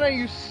Diana,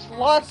 you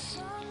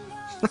slut!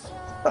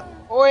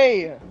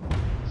 Oi!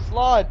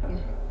 Slut!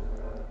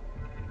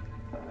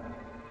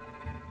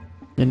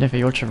 You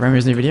never watched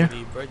Romeo's new video?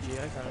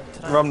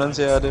 Romnan's,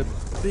 yeah, I did.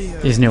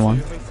 His new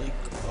one.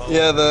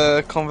 Yeah,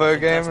 the convo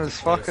game is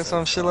fuck or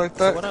some shit like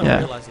that. What I Yeah.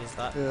 realize is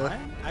that Yeah.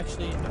 I'm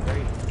actually a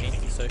very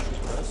antisocial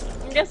person.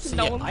 I'm guessing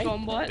no Yeah, one's I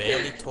going bot.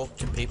 barely talk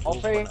to people.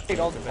 I'll but I fake think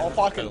it, I'll about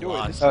fucking the do it,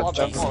 last just love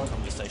that decent one.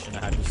 conversation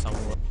I had with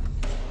someone.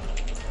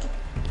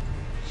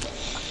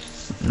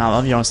 Nah,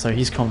 I'll be honest though,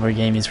 his convo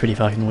game is pretty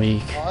fucking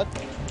weak. What?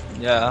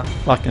 Yeah.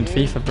 Fucking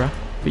FIFA, bruh.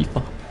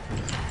 FIFA.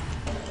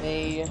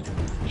 Me,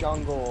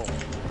 jungle,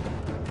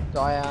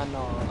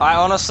 Diana. I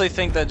honestly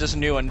think they're just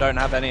new and don't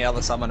have any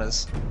other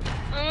summoners.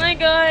 Oh my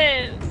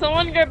god.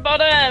 Someone go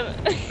bottom.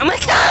 Oh my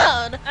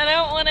god! I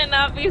don't want to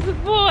not be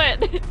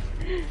support.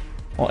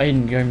 Or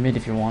Aiden, go mid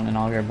if you want, and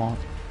I'll go bot.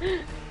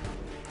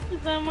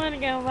 Someone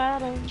go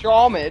bottom.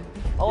 Draw mid.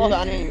 I love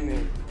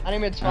anime.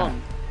 Anime's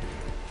fun.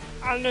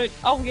 I'll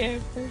go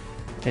first.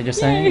 Okay, just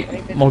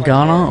saying,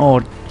 Morgana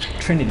or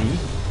Trinity,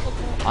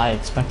 I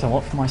expect a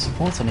lot from my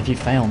supports, and if you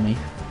fail me,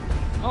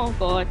 Oh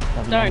god.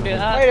 That'd be Don't do wonderful.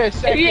 that. Wait a If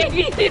second.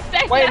 you say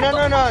Wait,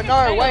 that,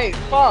 no, wait,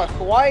 fuck.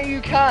 Why are you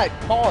cat?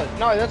 God,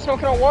 no, that's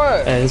not gonna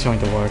work. it is going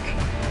to work.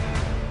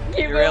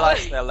 You You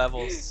realize their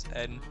levels,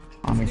 and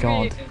Oh my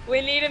god.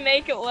 We need to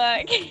make it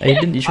work.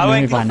 Aiden, you should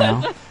know me by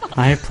now.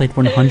 I have played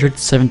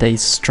 107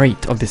 days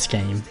straight of this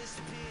game.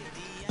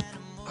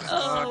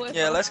 Oh,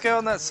 yeah, let's go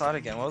on that site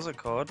again. What was it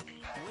called?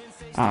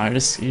 I don't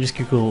know, you just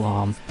Google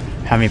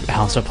how many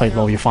hours I played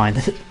LoL, you find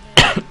it.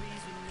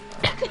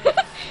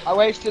 I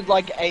wasted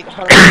like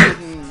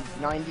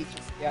 890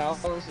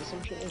 hours or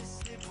some shit.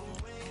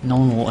 No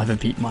one will ever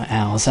beat my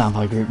hours out of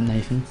my group,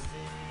 Nathan.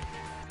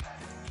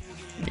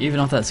 Even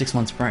after that 6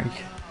 months break.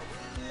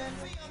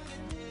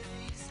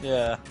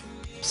 Yeah.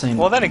 Saying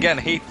Well, then again,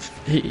 he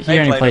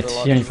only played it a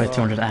lot he only as played well.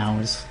 200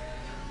 hours.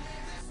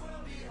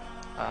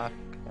 Uh,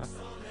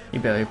 He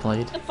barely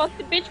played. the fuck,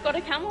 the bitch got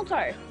a camel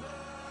toe.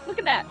 Look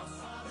at that.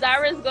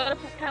 Zara's got a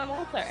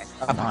camel toe.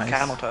 up Nice. a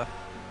camel toe.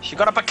 She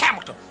got up a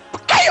camel toe.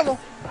 Camel.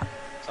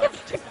 Sorry.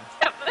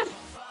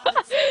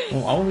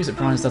 Well, I always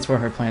surprised that's where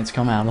her plants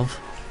come out of.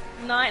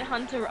 Night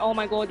Hunter, oh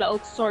my god, that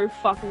looks so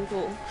fucking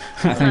cool.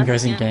 I think it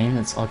goes in Yeah. game,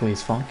 it's ugly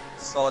as fuck.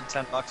 Solid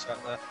 $10 right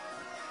there.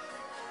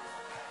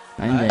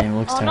 In game, it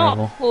looks Oh, terrible.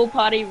 not pool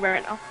party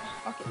rent. Oh,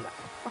 fucking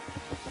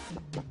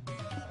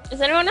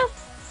Is anyone else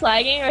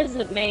slagging or is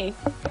it me?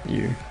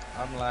 You.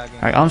 I'm lagging.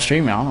 I'm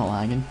streaming, I'm not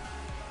lagging.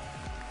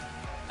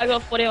 I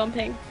got 41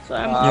 ping, so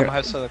I'm. I'm You're-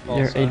 host of the call.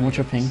 You're so- Aiden, what's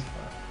your ping?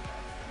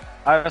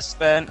 I've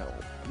spent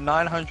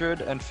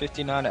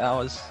 959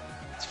 hours.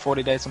 It's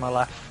 40 days of my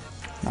life.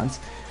 That's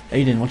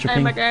Aiden, what's your Oh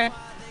ping? my god.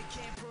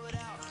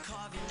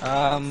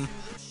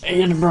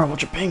 Aiden, bro,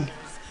 what's your ping?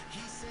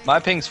 My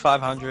ping's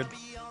 500.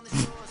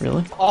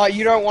 Really? Oh,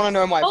 you don't want to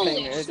know my Holy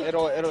thing. shit.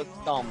 It'll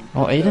dumb.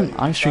 Well, Aiden, So,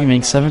 I'm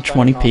streaming don't know.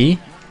 720p,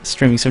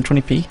 streaming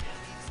 720p,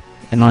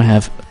 and I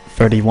have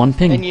 31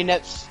 ping. And your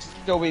net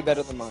still be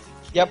better than mine.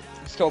 Yep,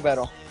 still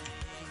better.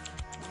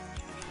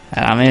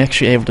 And I'm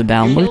actually able to You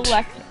download.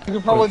 like You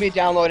could probably be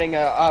downloading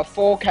a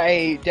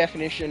 4K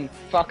definition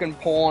fucking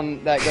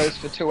porn that goes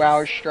for 2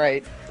 hours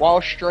straight while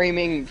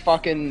streaming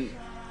fucking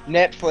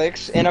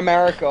Netflix in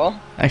America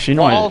Actually,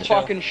 no. while I,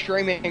 fucking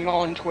streaming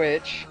on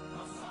Twitch.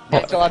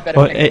 Yeah, so I better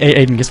well, pick-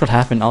 Aiden, guess what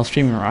happened? I was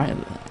streaming, right?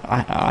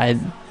 I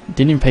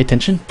didn't even pay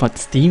attention, but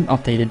Steam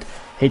updated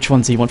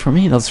H1Z1 for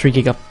me. That was 3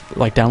 gig up,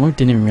 like, download.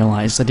 Didn't even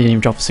realize I didn't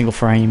even drop a single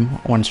frame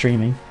when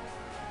streaming.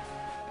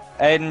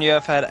 Aiden, you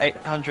have had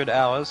 800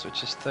 hours,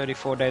 which is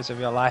 34 days of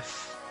your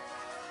life.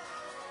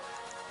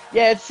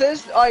 Yeah, it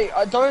says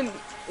I don't.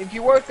 If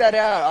you work that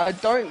out, I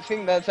don't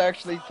think that's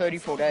actually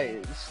 34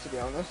 days. To be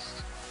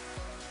honest,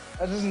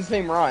 that doesn't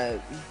seem right.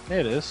 Yeah,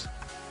 it is.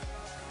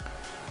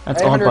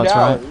 That's odd, 800 but it's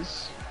right.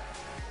 hours.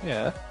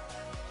 Yeah.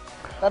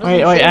 That doesn't Wait,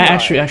 seem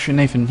right. actually,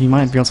 Nathan, you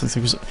might be honest with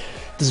because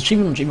there's a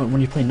achievement on Gmod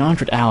when you play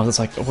 900 hours. It's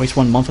like waste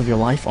 1 month of your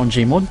life on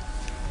Gmod.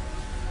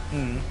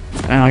 And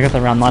I got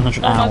that around 900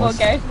 oh my god, hours.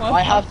 Gary's more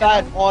I have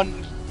that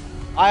on.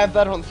 I have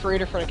that on 3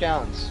 different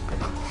accounts.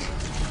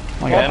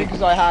 My Not God.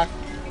 because I hacked.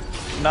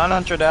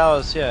 900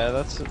 hours, yeah,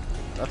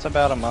 that's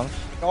about a month.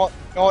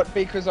 Not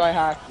because I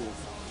hacked it.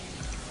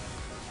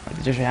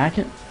 Did you hack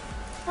it?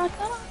 No,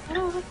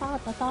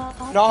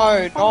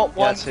 not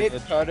one Yes, he bit,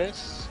 did.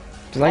 Curtis.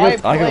 Cause I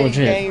got play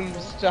legit.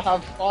 games to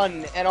have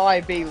fun, and I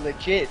be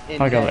legit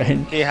in I got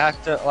game. it. He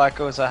hacked it like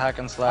it was a hack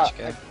and slash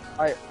game.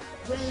 I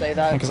say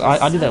that. Because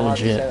I did that I'm allowed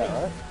to legit. say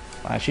that,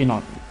 right? Actually,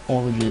 not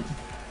all legit.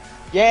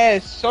 Yeah,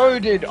 so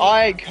did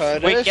I,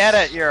 Curtis. We get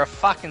it, you're a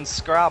fucking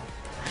scrub.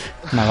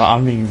 No,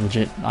 I'm being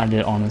legit. I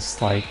did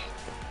honest. Like,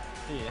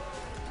 Yeah.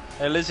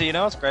 Hey Lizzie, you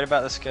know what's great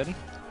about this kid?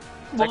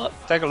 What?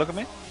 Take a look at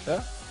me.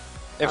 Yeah.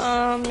 If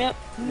Yep.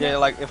 yeah,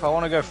 like if I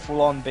want to go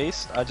full on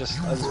beast, I just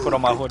put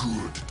on my hood.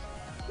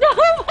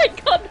 Oh my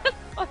god, that's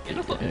fucking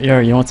awesome. yo,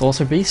 you know what's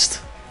also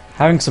beast?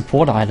 Having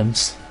support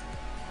items.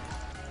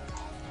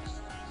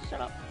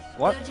 Shut up.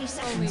 What? 30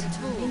 seconds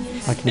until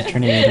minions Like the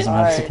Trinity doesn't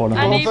have support I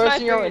Well, items. need my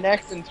first you're boots.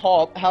 next and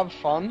top. Have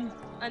fun.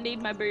 I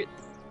need my boots.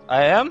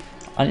 I am?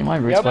 I need my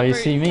roots, Yep. but you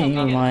see me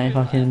with my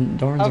fucking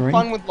Doran's Have ring.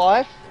 fun with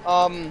life.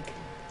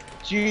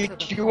 Do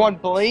you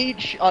want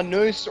bleach, a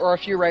noose, or a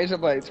few razor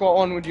blades? What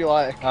one would you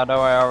like? Oh, no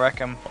way, I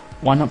reckon.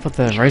 Why not put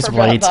the razor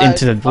about blades that.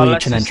 into the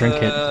bleach and then he's drink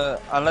it?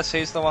 Unless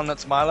he's the one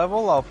that's my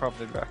level, I'll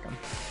probably reckon.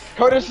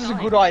 Curtis is a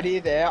good idea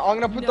there. I'm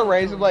gonna put the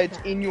razor blades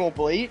in your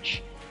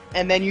bleach,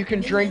 and then you can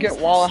drink it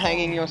while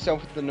hanging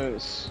yourself with the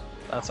noose.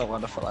 That's a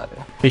wonderful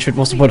idea. We should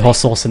also put hot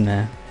sauce in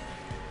there.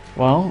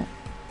 Well,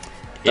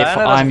 if Diana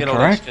doesn't I'm get all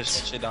correct, this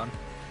shit she done.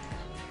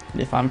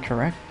 if I'm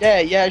correct,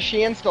 Yeah,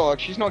 she in stock.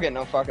 She's not getting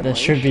no fucking there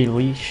leash. should be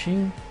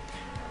leashing,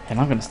 and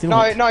I'm gonna steal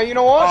No, it. no, you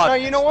know what? Oh, No,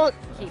 you know what?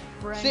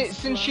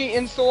 Since she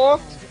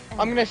insta-locked,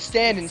 I'm gonna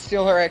stand and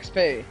steal her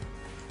XP.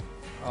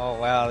 Oh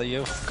wow,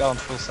 you've gone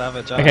full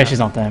savage. Okay, she's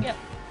not there. Yep.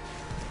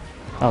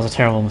 That was a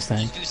terrible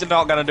mistake. She's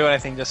not gonna do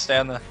anything, just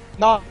stand there.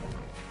 No.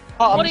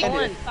 Oh, What I'm are you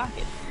doing? Fuck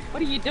it.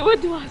 What are you doing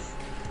to us?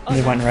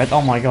 They went red.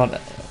 Oh my god.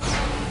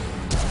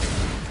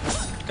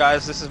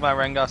 Guys, this is my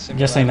Rengar simulator.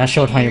 Just saying that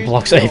showed how you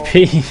blocks Use AP.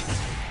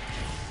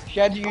 She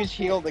had to use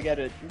heal to get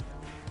it.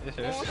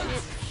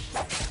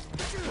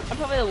 I'm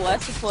probably the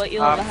worst support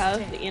you'll ever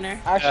have, you know.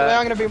 Actually,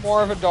 I'm gonna be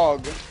more of a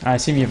dog. I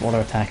assume you have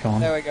auto attack on.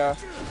 There we go.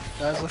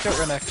 Guys, look at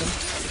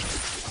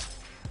Renekton.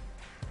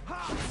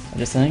 I'm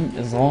just saying,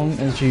 as long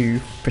as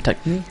you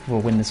protect me, we'll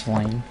win this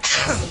lane.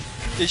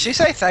 Did she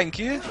say thank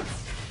you?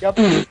 Yep.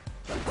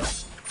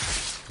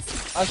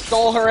 I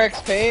stole her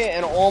XP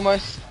and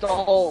almost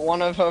stole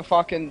one of her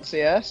fucking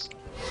CS.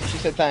 She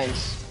said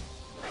thanks.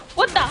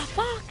 What the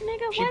fuck,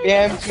 nigga? She What?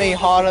 BM'd me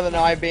harder than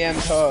I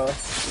BM'd her.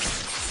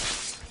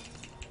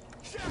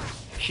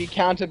 She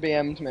counter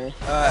BM'd me.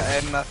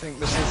 And I think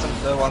this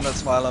isn't the one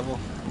that's my level.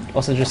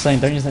 Also, just saying,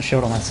 don't use that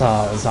shield unless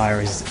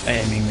Zyra is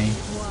aiming me.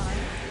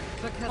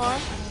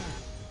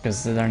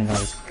 Because it only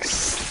like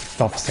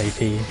stops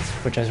AP,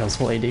 which I just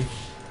full AD.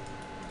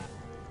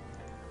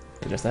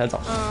 So just a heads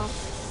up. Oh.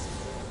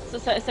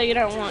 So you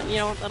don't want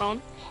that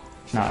on?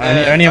 No,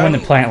 only when the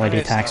I'm- plant lady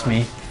I'm attacks sorry.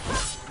 me.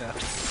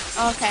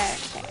 Yeah. Okay.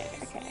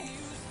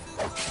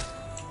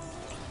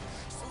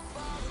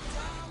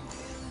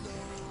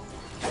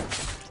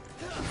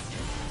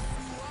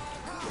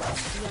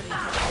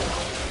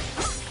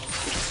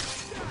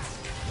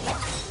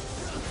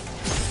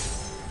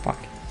 Fuck.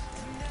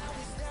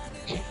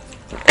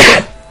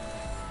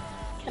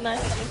 Can I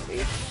send it for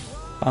you?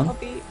 Fun? I'll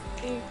be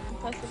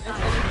impressive and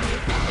send it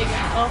for you.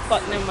 Oh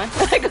fuck, never mind.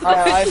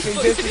 I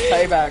think this is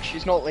payback.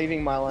 She's not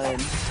leaving my lane.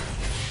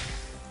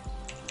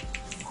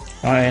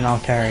 Alright, and I'll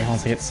carry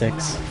once I get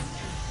 6.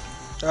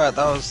 Alright,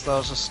 that was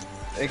just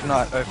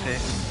Ignite OP.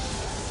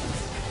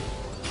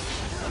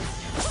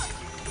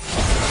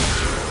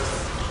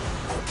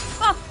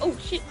 Fuck! Oh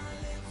shit!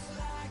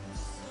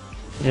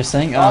 Just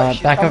saying, Oh,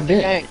 she's back up coming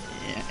a to bit. gank.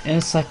 In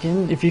a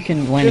second, if you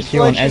can land a Just to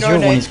Q on let you know, Ezreal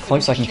when Nate, he's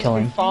close, I can she's kill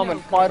been him. farming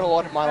quite a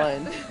lot in my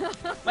lane.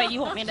 Wait, you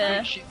want me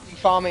to She's been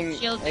farming.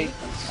 shield a-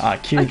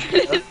 you?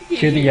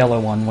 Q the yellow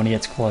one when he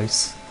gets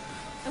close.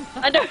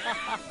 I don't.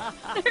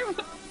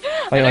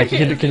 Wait, you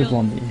could have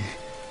blondie.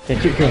 Yeah,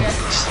 Q.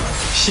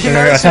 She No,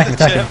 knows attack who him,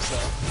 the attack him. champs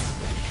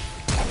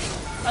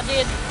are. I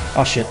did.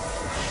 Oh shit.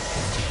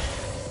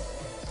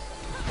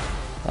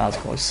 That was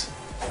close.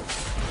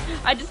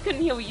 I just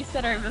couldn't hear what you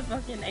said over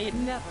fucking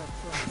Aiden.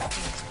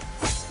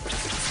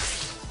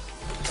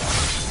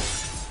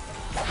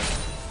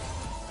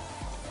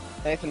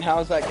 Nathan, how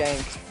was that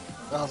gank?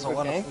 That was a Good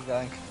wonderful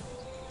gank.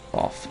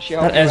 Off. She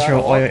That helped you out Ezreal.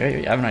 a lot?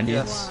 Wait, I have an idea.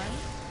 Yes.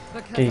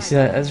 Okay, you see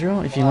that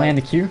Ezreal? If you land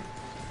the Q,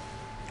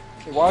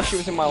 While she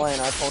was in my lane,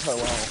 I told her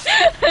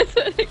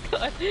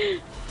well.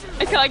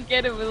 I can't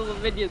get it with all the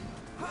minions.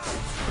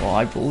 well,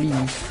 I believe.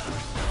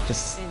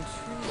 Just.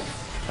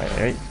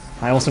 Wait.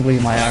 I also believe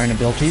in my own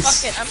abilities.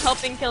 Fuck it, I'm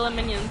helping kill the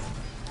minions.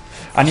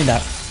 I need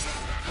that.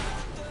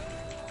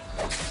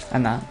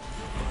 And that.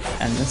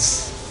 And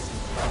this.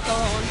 Go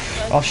on,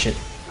 first. Oh shit.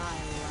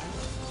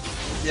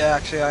 Yeah,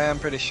 actually, I am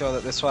pretty sure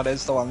that this one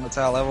is the one that's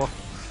our level.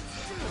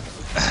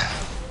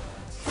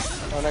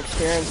 An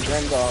experienced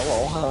Rengar,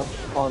 well,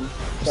 on.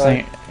 Just So,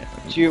 saying.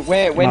 do you,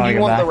 when No, do you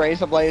you're want the back.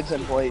 razor blades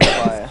and bleach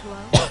by?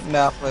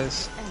 Now,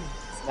 please.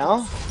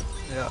 Now?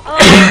 Yeah. Oh,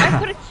 I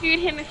could have chewed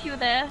him if you were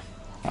there.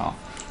 Oh.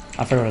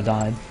 I forgot I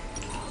died.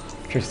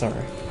 True story.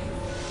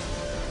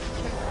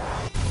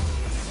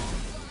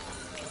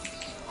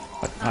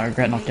 But I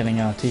regret not getting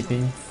a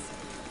TP.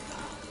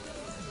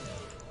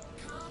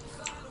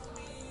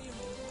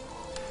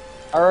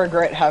 I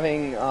regret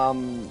having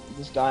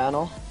this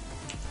Diana.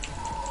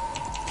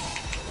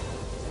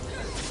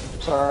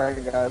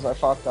 Sorry guys, I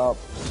fucked up.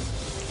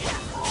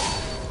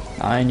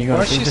 And you Why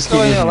gotta is she just still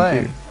keep in using your your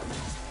lane? Q.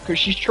 Cause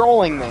she's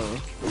trolling me.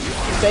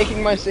 She's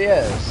taking my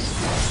CS.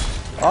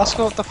 Ask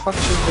her what the fuck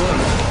she's doing.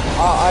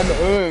 I'm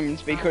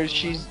oomed because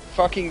she's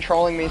fucking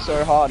trolling me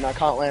so hard and I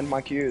can't land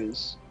my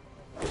Qs.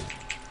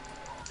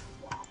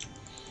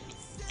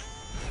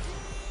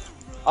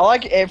 I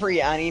like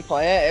every Annie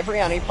player. Every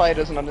Annie player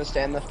doesn't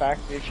understand the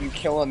fact that if you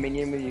kill a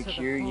minion with your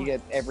Q, you get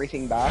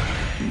everything back.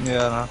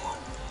 Yeah, no.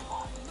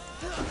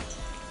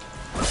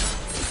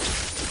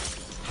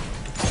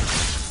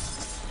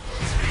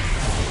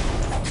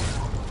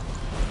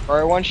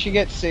 Bro, once she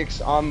gets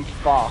 6, I'm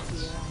fucked.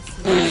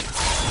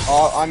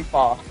 Oh, I'm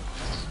fucked.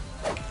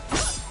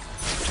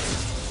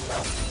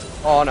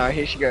 Oh no,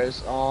 here she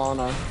goes. Oh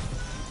no.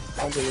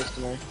 Don't do this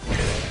to me.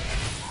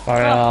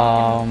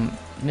 Sorry,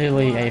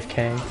 nearly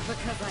AFK.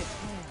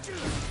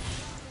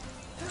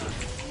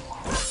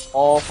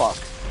 Oh fuck.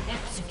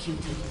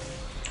 Executed.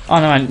 Oh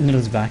no,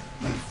 Niddle's back.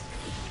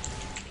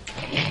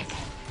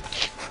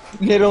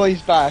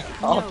 Nidalee back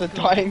after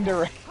dying to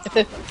red.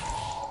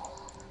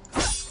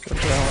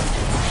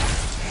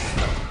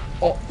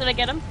 Did I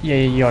get him? Yeah,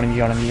 you got him, you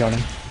got him, you got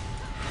him.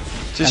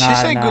 Did she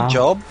say good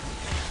job?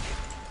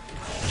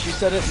 She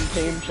said it in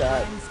team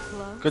chat.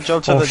 Good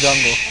job to the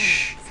jungle.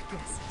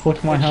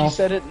 Put my She health.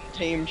 said it in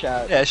team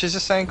chat. Yeah, she's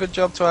just saying good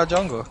job to our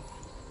jungle.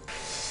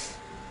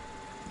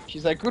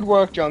 She's like, good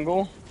work,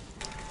 jungle.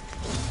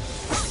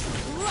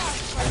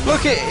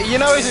 Look at you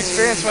know his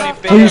experience when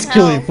he beat Please him.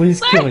 kill him,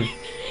 please kill him.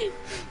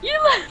 You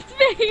left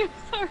me. I'm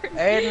sorry.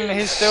 Aiden,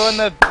 he's doing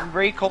the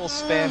recall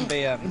spam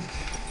BM.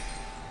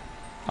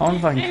 I wanna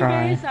fucking I'm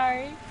very cry.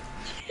 sorry.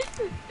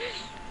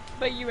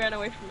 But you ran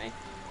away from me.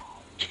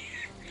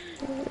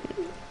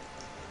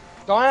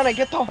 Diana,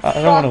 get the I fuck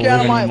don't wanna out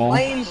live of my anymore.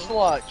 lane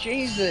slot,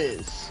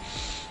 Jesus.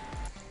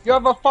 You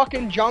have a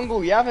fucking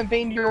jungle, you haven't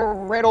been to your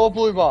red or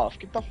blue buff.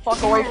 Get the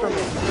fuck away from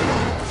me.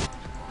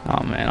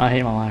 Oh man, I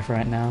hate my life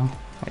right now.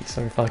 Like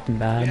so fucking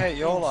bad. You hate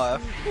your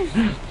life.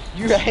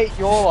 You hate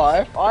your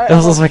life. I That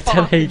was have a like 10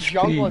 fucking HP.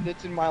 jungler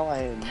that's in my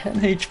lane.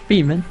 10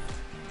 HP, man.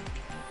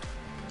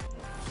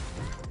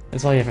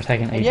 That's all you ever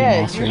taken 18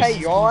 Yeah, masters. you hate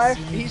your life?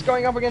 He's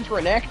going up against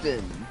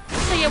Renekton.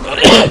 So yeah,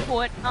 what do you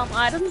support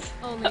items?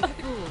 Only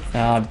fools.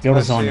 Build I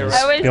a see Zonias. her.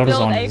 I always Build a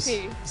build Zonias.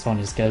 AP.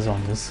 Zonias, get a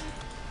Zonias.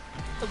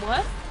 The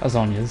what? A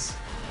Zonias.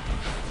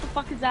 What the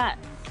fuck is that?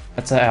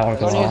 That's an Zonia's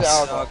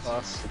hourglass.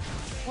 hourglass.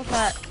 What's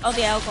that? Oh,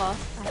 the hourglass.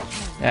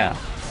 Yeah.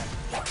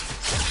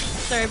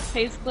 So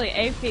basically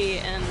AP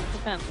and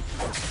defense.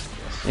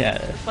 Yeah.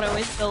 But I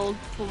always build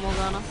for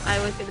Morgana. I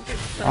always get the big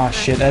stuff. Oh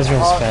shit,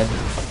 Ezreal's Oh. fed.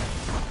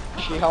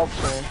 She helped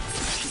me.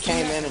 She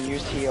came in and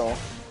used heal.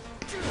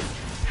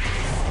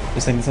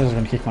 Just thinking this is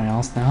gonna kick my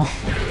ass now.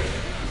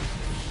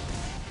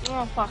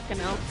 Oh fucking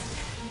hell.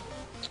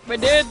 We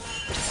did.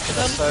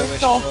 So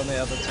wish you were on the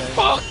other team.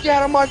 Fuck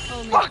out of my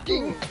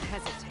fucking...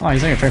 Oh,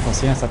 he's only a triple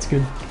CS, that's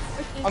good.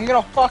 I'm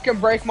gonna fucking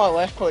break my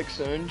left click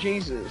soon,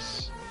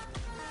 Jesus.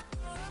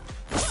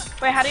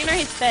 Wait, how do you know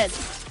he's fed?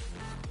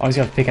 Oh, he's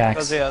got a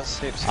Because pickaxe. he has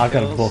heaps of I've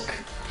got a kills. book.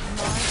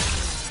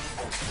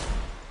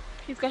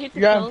 He's got heaps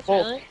of You have kills,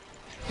 both. really?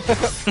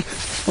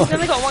 He's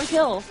only got 1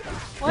 kill.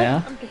 What?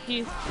 Yeah? I'm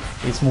confused.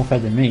 He's more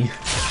fed than me.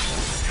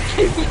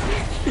 He's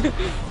all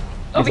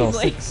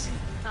Obviously. 6.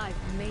 I've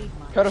made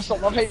my Curtis, I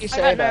love how you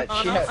say got that.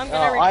 Nirvana. She had, I'm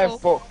gonna I have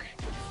recall. book.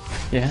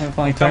 Yeah, if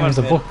only Come time was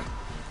a on, book.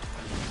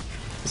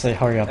 Say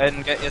hurry up.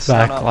 Aiden, get your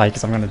stun Back, up. like,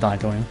 'cause I'm gonna die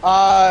to him.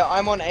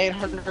 I'm on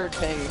 800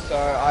 ping, so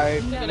I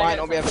Yeah, might I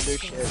not be able to do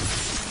shit.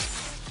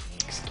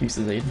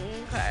 Excuses, Aiden.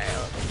 Okay,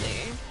 let's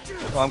see.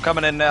 Well, I'm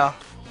coming in now.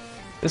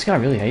 This guy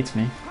really hates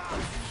me.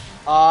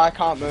 I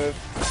can't move.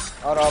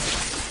 Hold up.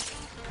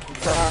 I'm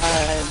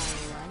trying.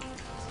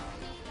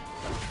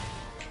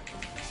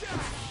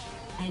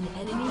 An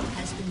enemy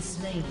has been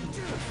slain.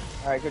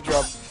 Alright, good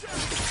job.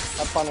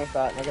 Have fun with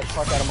that. Now get the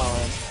fuck out of my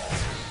lane.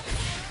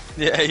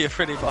 Yeah, you're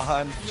pretty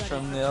behind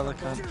from the other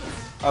cunt.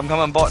 I'm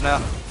coming bot now.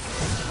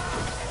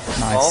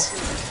 Nice.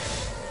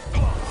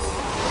 Okay,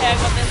 I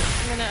got this.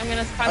 I'm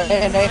gonna spam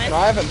Hey, Nathan,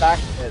 I haven't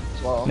backed it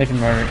as well. Nathan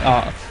Murray.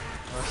 Oh,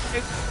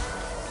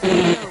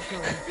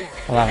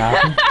 will that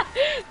happen?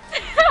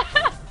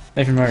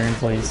 Nathan Murray,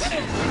 please.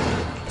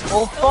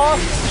 Oh fuck!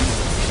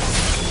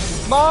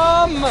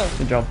 Mom!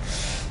 Good job.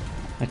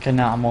 Okay,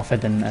 now I'm more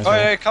fed than Ezreal. Oh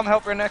yeah, come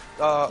help Renek.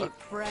 Keep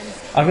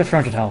friends I've got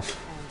 300 health.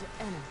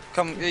 and enemies.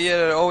 Come,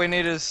 yeah, all we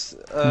need is...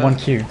 1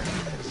 Q.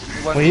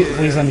 One Please, Q.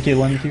 please land the Q,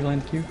 land the Q,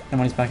 land the Q. And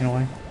when he's backing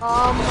away.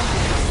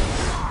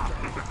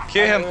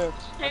 Cue him.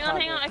 Hang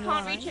on, I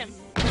can't reach him.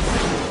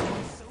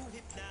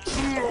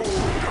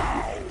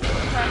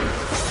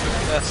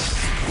 Yes.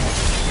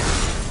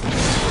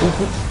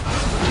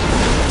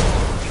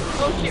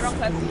 Oh shit, wrong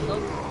person. Oh.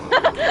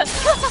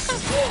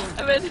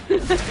 I mean,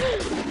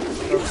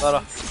 That's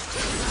better.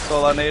 That's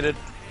all I needed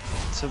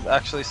to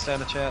actually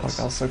stand a chance.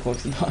 Like, I was so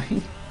close to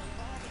dying.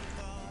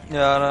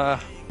 Yeah, I know.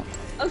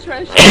 I was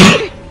trying to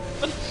shoot you,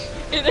 but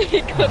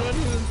it got when he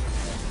was.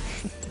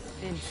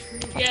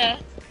 Yeah.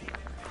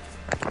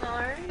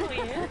 No,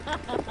 weird.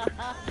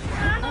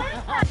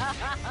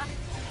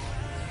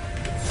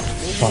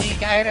 You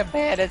go to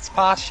bed, it's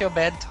past your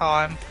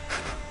bedtime.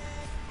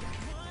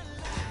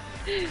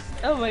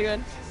 Oh my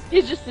god.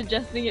 He's just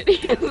suggesting it.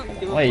 He doesn't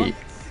give a Wait,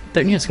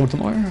 don't you have school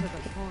tomorrow? No,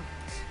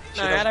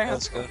 I don't have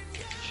That's good.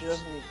 She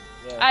doesn't.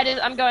 Yeah.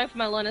 I'm going for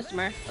my learner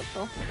tomorrow, that's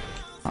all.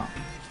 Oh.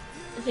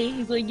 See,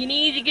 he's like, you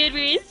need a good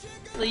rest.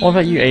 What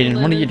about you,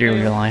 Aiden? What do you do in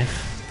your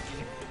life?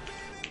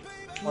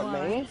 What,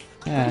 me?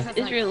 Yeah.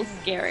 It's real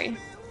scary.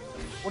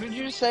 What did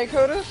you just say,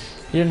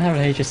 Curtis? You don't have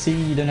an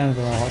HSC, you don't have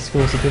a high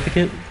school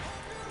certificate?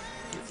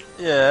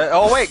 Yeah.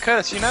 Oh wait,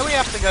 Curtis, you know we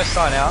have to go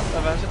sign out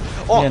eventually.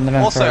 Oh, Yeah, November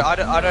also, 3rd.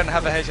 I don't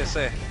have a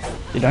HSC.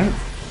 You don't?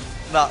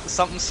 Nah,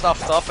 something's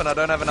stuffed up and I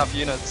don't have enough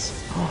units.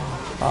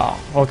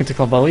 Oh, welcome to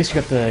club. Well, at least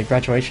you got the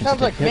graduation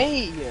Sounds like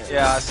certificate. me.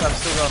 Yeah, I'm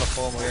still going to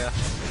formal, yeah.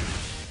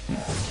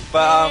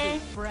 But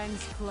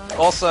Friends club.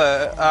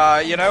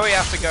 also, you know we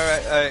have to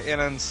go in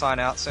and sign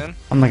out soon.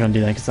 I'm not gonna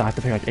do that because I have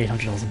to pay like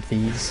 $800 in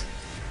fees.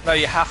 No,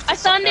 you have to I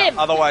sign signed out, him!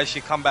 otherwise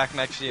you come back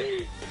next year.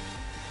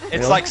 It's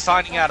Really? like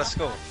signing out of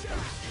school.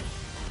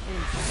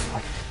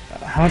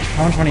 How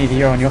much money do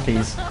you owe on your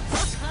fees?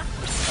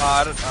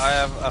 I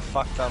have a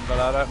fuck ton, but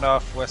I don't know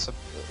if we're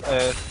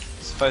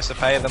supposed to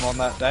pay them on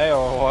that day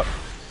or what.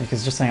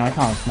 Because just saying, my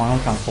mom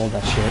can't afford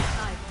that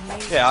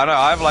shit. Yeah, I know,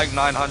 I have like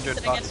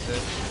 900 bucks, dude.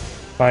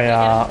 But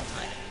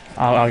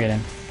I'll get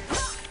him.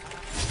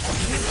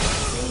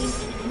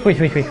 Hui.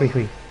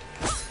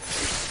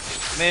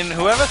 I mean,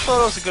 whoever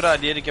thought it was a good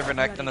idea to give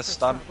Renekton a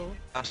stun,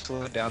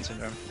 absolute Down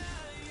syndrome.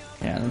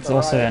 Yeah, and it's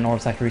also an auto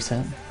attack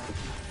reset.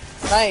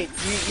 Mate,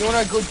 you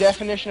want a good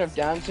definition of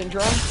Down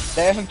syndrome?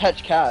 They haven't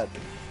patched CAD.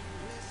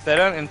 They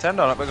don't intend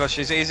on it because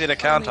she's easy to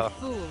counter.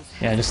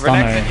 Yeah, just stun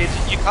Renekton,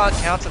 her. you can't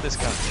counter this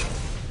gun.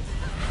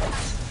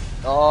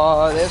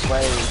 Oh, there's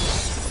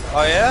ways.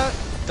 Oh yeah?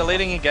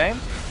 Deleting a game?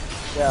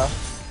 Yeah.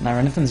 No,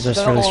 Renekton's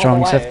just Still really all strong,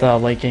 the way. except the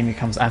late game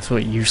becomes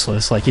absolutely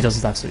useless. Like, he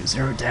does absolutely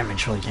 0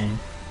 damage late game.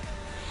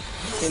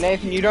 See,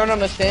 Nathan, you don't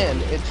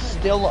understand. It's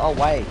still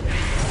away.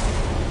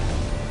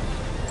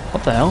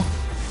 What the hell?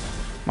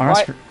 My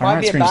right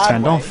Might be a screen just bad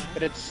turned way, off.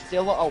 but it's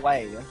still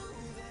away.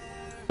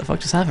 The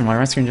fuck just happened? My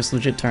right screen just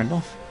legit turned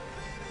off.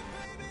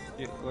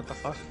 What the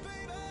fuck?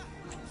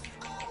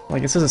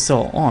 Like, it says it's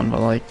still on, but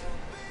like...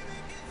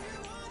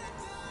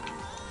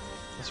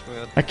 That's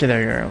weird. Okay,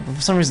 there you go. But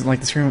for some reason, like,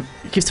 the screen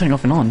it keeps turning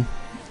off and on.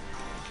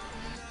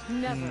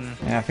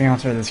 Yeah, I think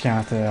after this,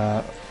 gonna have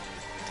to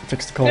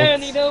fix the code. Yeah, I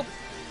need help.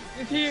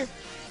 It's here.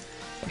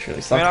 Which really I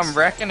mean, sucks. I'm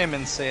wrecking him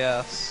in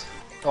CS.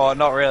 Oh,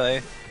 not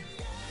really.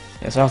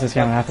 Yeah, so after this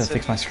game, I have to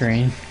fix my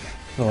screen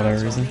for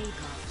whatever reason.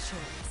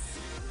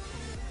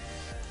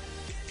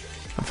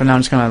 But for now, I'm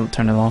just gonna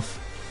turn it off.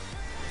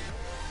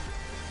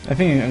 I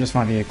think it just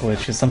might be a glitch,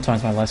 because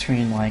sometimes my live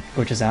screen like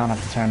glitches out and I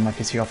have to turn my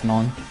PC off and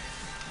on.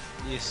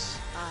 Yes.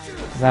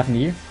 Does that happen to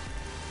you?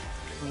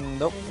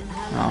 Nope.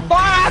 Oh.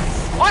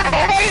 I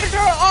hate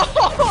her!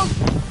 Oh!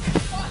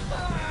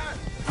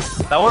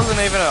 That wasn't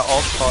even an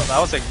ult spot, that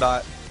was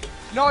Ignite.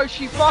 No,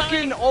 she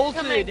fucking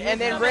ulted and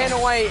then ran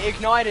away,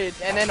 ignited,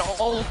 and then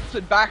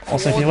ulted back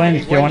Also, if towards you land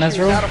me your when one she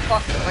was Ezreal- out of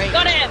fucking range.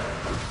 Got him!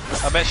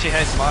 I bet she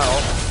hates my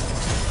ult.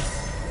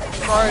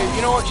 Bro,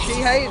 you know what she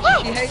hates?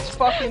 She hates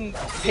fucking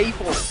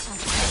people.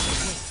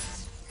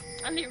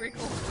 I need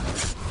recall.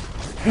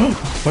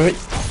 Wait.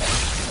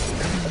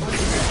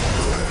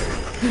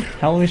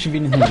 How long has she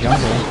been in the jungle?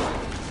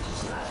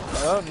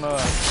 I don't know.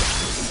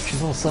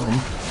 She's all 7.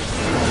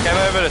 Came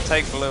over to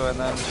take blue and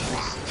then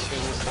she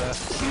was there.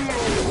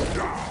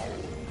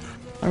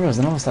 I realized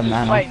none of us have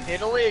mana. Wait,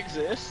 Italy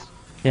exists?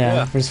 Yeah,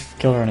 Yeah. we just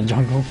kill her in a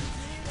jungle.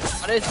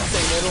 I didn't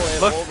think Italy.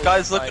 Look,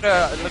 guys, look at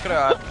her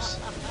items.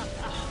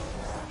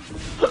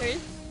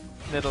 Who's?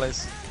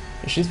 Nidalee.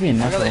 She's been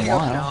there I for got a the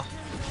hiccups while.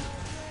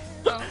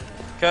 now.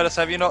 Curtis,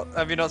 have you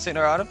not seen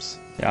her items?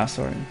 Yeah, I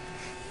saw her.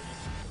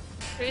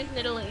 Who's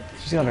Italy?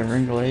 She's got a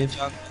ring blade.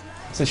 Junk.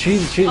 So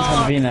she's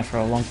had been there for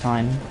a long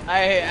time.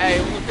 Hey,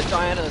 look at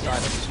Diana's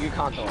items. You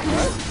can't talk,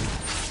 right?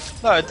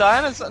 No,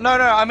 Diana's. No,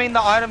 I mean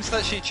the items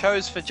that she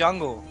chose for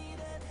jungle.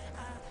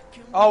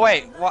 Oh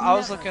wait, well, I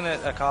was looking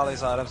at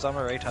Akali's items. I'm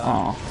a retard.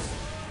 Oh,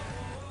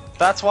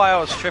 That's why I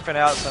was tripping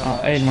out so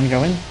much. Aiden, wanna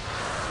go in?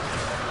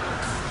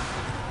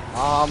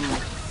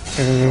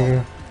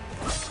 Go.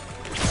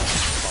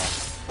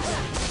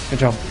 Good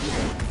job.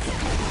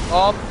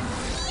 Oh,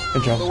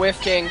 Good the job. Whiff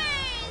King.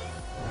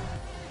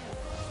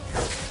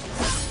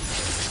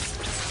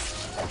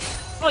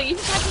 Oh, you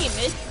just had me in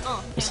mid?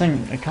 Oh. Just saying,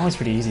 Akali's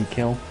pretty easy to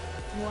kill.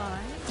 Why?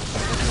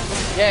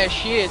 Yeah,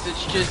 she is.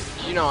 It's just,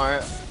 you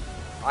know,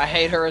 I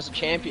hate her as a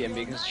champion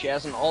because she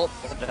has an ult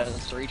that has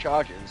 3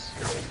 charges.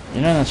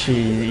 You know that she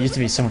used to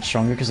be so much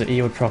stronger because the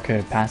E would proc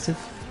her passive?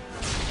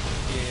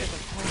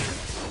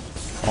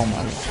 Yeah. Oh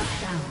my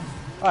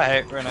god. I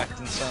hate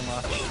renacting so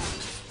much.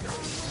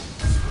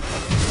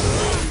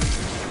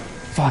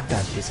 Fuck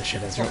that piece of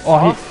shit, Ezreal.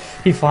 Oh,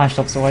 he flashed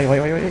up, so wait. You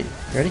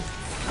ready?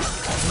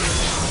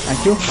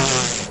 Thank you.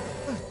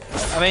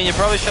 I mean, you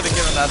probably should have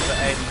given that to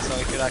Aiden so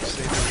he could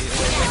actually be a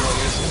little bit more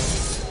useful.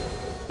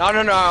 No,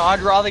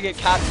 I'd rather get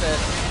cat fed.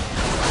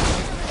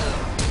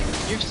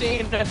 You've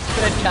seen a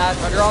fed cat,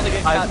 I'd rather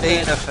get cat I've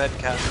been a fed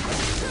cat.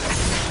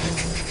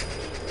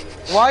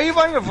 Why are you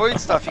buying a void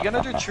stuff? You're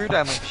gonna do true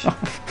damage.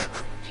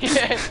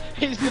 Yeah,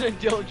 he's gonna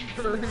deal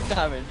true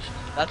damage.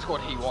 That's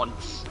what he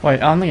wants. Wait,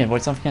 I'm gonna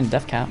avoid something again.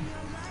 Death cap.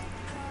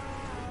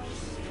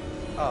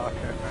 Oh, okay,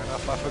 fair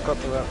enough. I forgot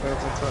the right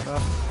builds into it now.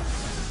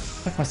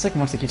 Like my second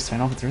monster keeps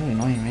turning off. It's really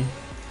annoying me.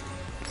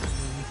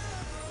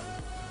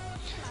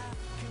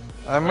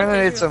 I'm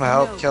gonna need some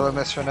help killing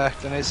this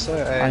renacting. He's so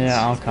AIDS. Oh yeah,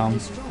 I'll come.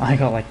 I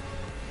got like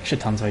shit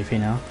tons of AP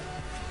now.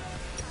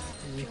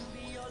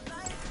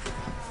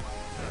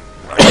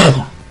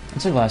 I'm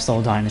so glad I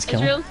stole Diana's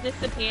kill. Israel's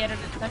disappeared and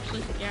it's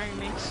actually scaring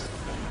me.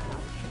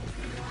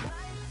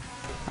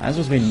 As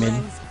was being mid.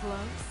 Friends close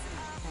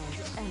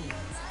and enemies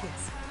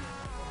distant.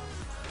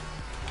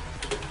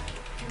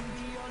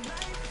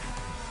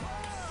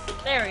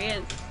 There he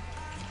is.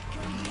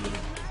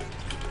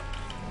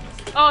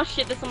 Oh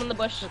shit, there's someone in the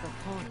bush.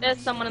 There's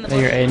someone in the bush.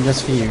 There, you're Aiden,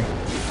 just for you.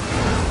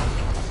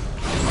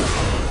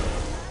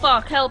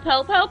 Fuck, help. Did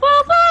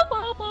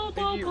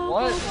you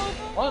what?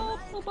 What?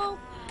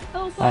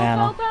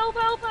 Diana. Help,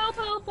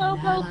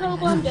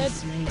 I'm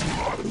dead. No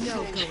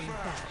going back.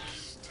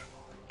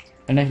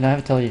 And Nick, I have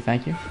to tell you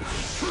thank you.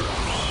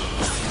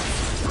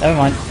 Never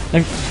mind.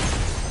 No.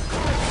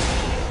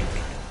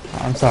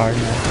 I'm sorry,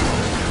 man.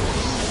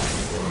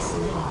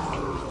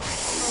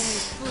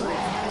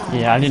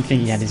 Yeah, I didn't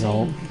think he had his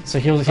ult. So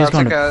he was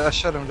going to. I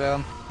shut him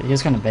down. He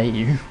was going to bait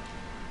you.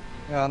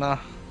 Yeah, I know.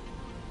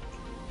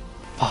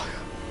 Fuck.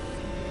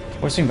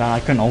 Worst thing about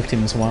it, I couldn't ult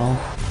him as well.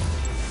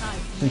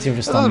 Since he was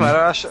just It doesn't stunned me.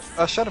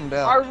 matter. I shut him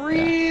down. I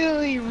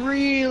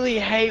really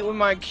hate when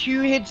my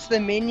Q hits the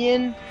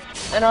minion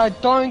and I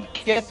don't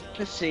get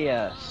the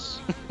CS.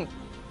 It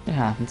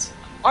happens.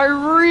 I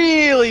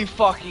really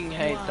fucking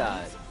hate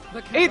that.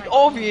 It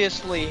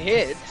obviously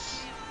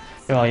hits.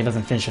 Well, he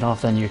doesn't finish it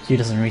off, then your Q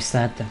doesn't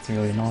reset. That's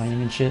really annoying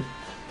and shit.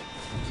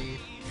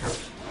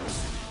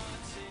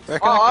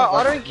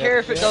 I don't care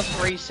if it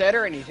doesn't reset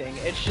or anything.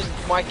 It's just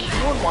my Q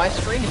on my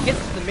screen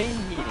hits the minion.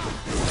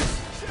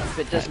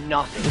 It does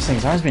nothing. This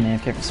thing's always been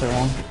AFK for so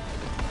long.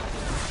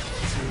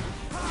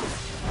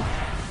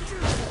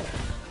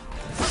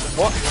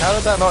 What? How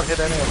did that not hit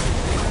any of them?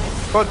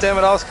 God damn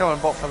it, I was coming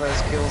bot for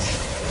those kills.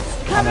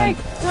 Coming!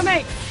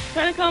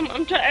 Trying to come.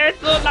 I'm trying.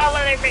 It's not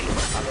letting me.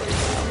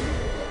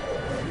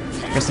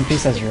 Rest in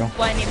peace, Ezreal.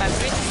 Why I need my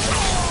boots.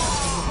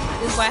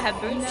 This is why I have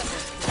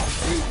boots.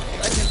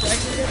 I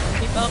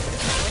can keep up.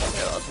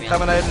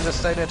 Coming Aiden, just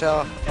stay near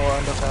tower, or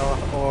under tower,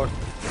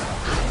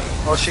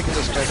 or she can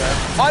just go down.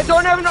 I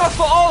don't have enough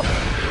for all.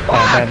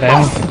 Oh,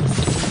 damn.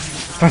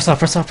 Press off.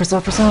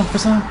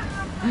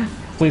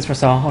 Please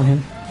press off on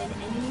him.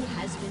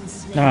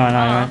 No.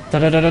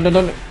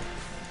 Don't.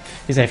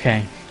 He's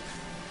AFK.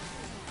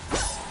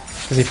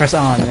 Because he press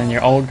on and then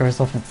your ult goes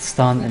off and it's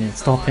stun and you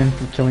stop him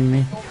from killing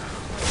me.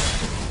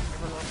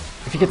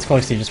 If he gets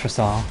close to you, just press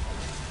R.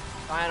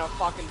 Diana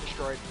fucking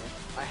destroyed me.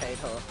 I hate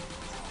her.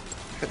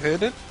 Who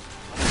did?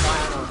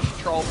 Diana, she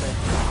trolled me.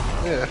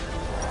 Yeah.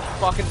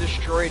 Fucking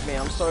destroyed me.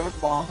 I'm so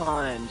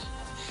behind.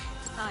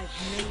 I've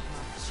made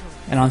my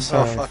choice. And I'm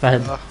so fuck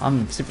fed. off.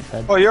 I'm super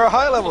fed. Oh, you're a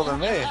higher level than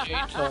me.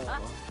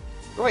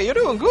 Wait, you're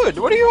doing good.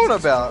 What are you on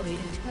about?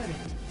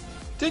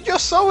 Dude, you're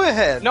so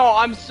ahead. No,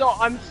 I'm so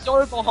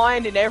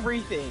behind in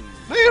everything.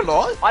 No, you're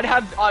not. I'd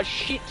have a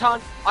shit ton.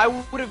 I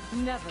would have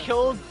Never.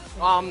 killed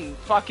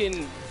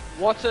fucking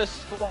what's her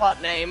slut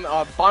name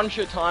a bunch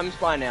of times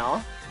by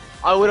now.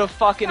 I would have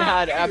fucking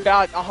had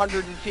about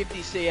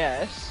 150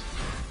 CS.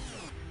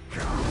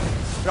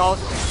 But I was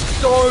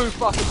so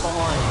fucking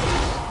behind.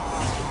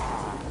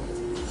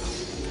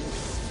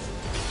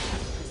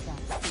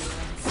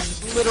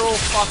 Literal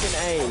fucking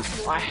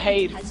AIDS. I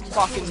hate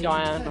fucking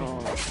Diana.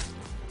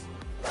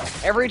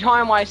 Every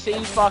time I see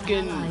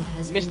fucking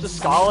Mr.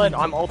 Scarlet,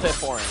 I'm ult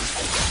for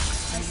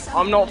him.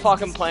 I'm not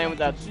fucking playing with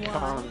that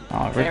cunt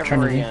Oh, Rip ever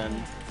Trinity.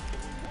 again.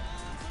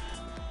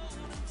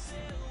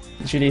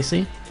 Is your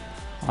DC?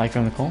 I like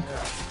from the call.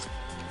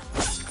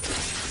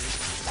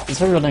 It's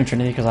her real name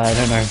Trinity because I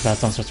don't know if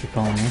that's what I'm supposed to be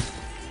calling you.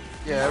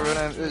 Yeah,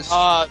 everyone is.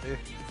 But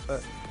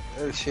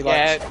she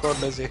yeah, likes God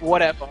busy.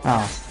 Whatever.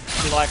 Oh,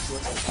 She likes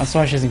it. that's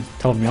why she hasn't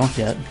told me off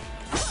yet.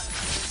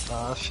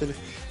 She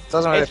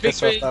doesn't really It's piss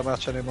her off because- that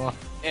much anymore.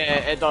 Yeah,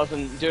 it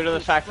doesn't, due to the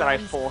fact that I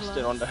forced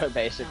it onto her,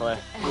 basically.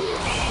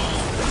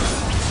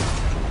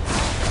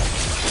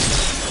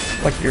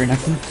 Like you're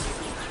enacting.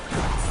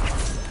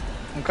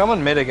 I'm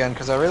coming mid again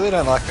because I really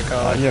don't like the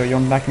card. Yo, you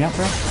want to back me up,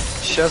 bro?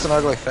 She has an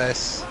ugly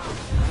face.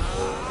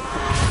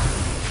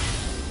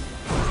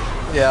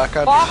 Yeah, I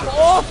can't do Fuck shit.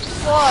 off,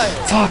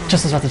 slut! Fuck!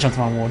 Just was about to jump to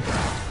my ward.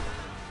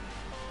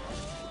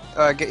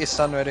 Alright, get your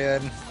stun ready,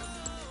 Aiden.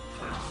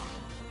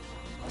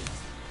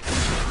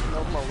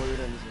 Love my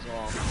Ludens.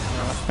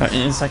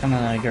 In a second,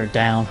 I'm gonna go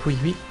down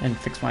and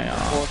fix my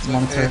it's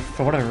monitor. okay.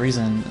 For whatever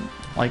reason,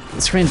 like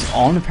the screen's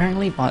on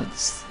apparently, but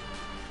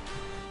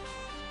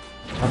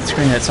the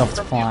screen itself is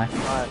apply.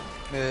 Right.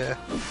 Yeah.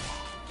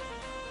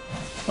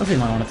 Hopefully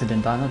my monitor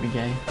didn't die. That'd be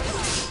gay.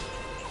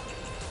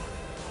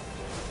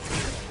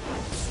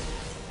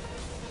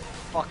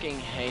 Fucking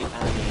hate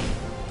Annie.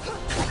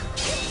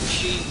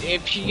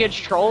 If she gets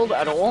trolled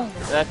at all,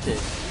 that's it.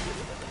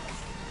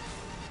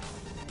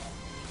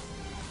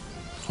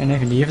 And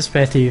Nathan, do you have a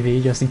spare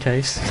TV just in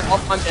case?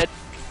 Oh, I'm dead.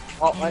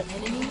 Oh, wait.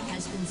 Enemy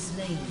has been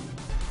slain.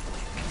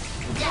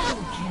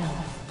 Double kill.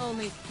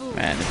 Only fools.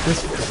 Man, if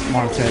this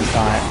monitor had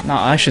died... No,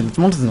 actually,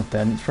 the monitor's not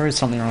dead. It's probably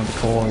something wrong with the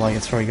core, like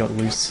it's probably got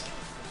loose.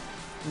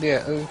 Yeah,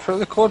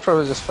 the cord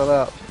probably just fell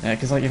out. Yeah,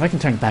 because like, if I can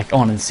turn it back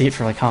on and see it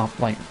for like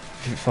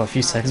for a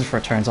few seconds before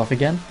it turns off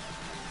again,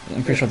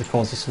 I'm pretty sure the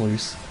core's just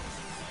loose.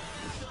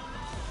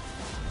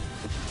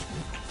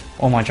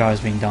 All my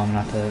drives being dumb and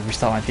I have to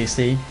restart my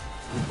PC.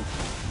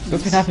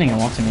 What's been happening a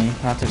lot to me?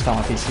 I have to restart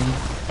my PC.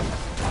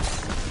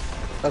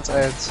 That's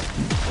ads.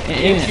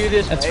 You cue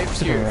this That's wave,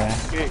 super cue. rare.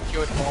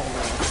 Cue it for me.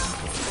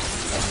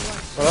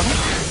 What?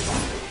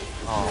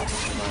 Oh,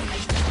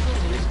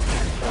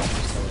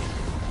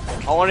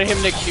 man. I wanted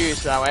him to Q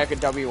so that way I could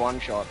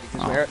W1 shot,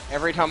 because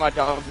every time I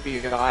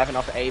W, I have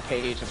enough AP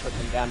to put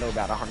them down to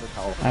about 100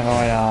 health. I have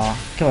a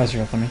kill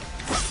Ezreal for me.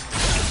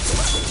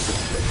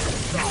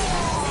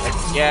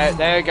 Yeah,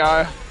 there you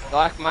go.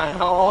 Like my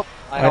help,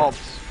 I Right. helped.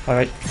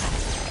 Alright.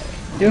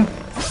 You.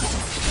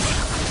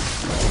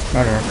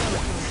 Murderer.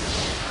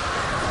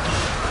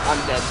 I'm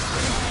dead.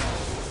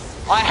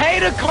 I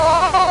hate a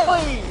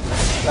Carly!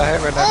 I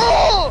hate Renekton.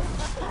 Oh!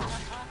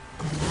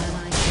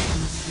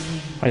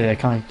 Oh yeah,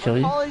 can I kill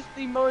you? Carly's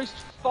the most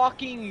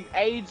fucking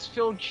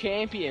AIDS-filled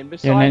champion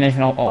besides. Yeah,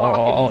 Nathan,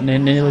 fucking-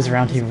 Nearly's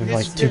around here with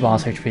like 2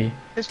 bars HP.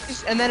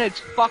 And then it's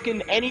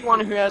fucking anyone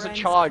who has a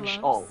charge.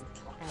 Oh.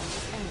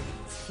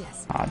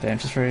 Yes. Ah, damn,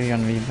 she's really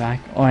gonna be back.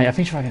 Oh, yeah, I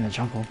think she's back in the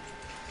jungle.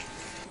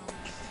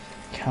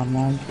 Come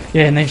on.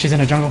 Yeah, and then she's in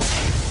the jungle.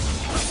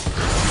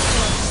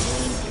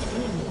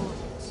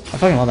 I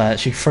fucking love that.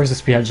 She froze the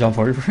speed out jump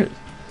over it.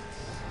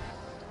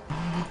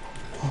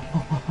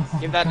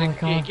 Give that, Oh my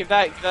God. give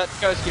that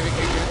ghost, give it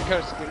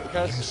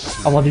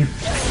ghost. I love you.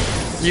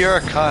 You're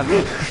a cunt.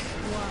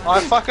 I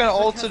fucking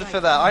altered for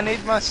that. I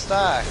need my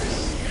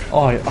stacks.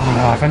 Oh, if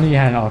I knew you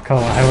had an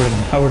call, I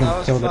That wouldn't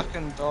was killed it.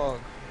 fucking dog.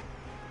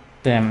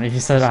 Damn, if you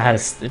said I had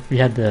if we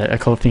had the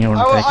occult thing, I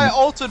wouldn't have I taken it.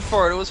 altered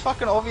for it. It was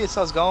fucking obvious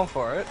I was going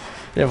for it.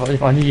 Yeah, but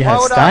if I knew you had Why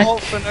a would I stack,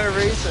 alt for no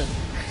reason?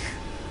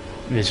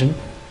 vision.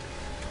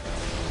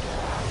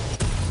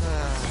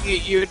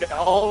 You'd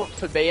ult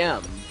for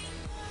BM.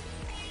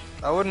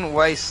 I wouldn't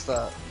waste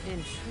that.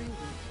 Intriguing.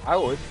 I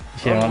would.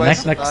 Yeah, well,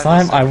 waste next the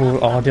time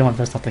dinosaur. I'll do my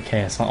best not to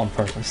KS on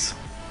purpose.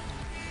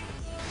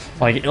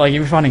 Like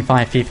you're finding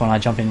 5 people and I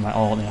jump in my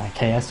ult and I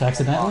KS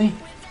accidentally.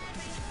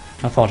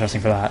 I'm apologizing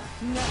for that.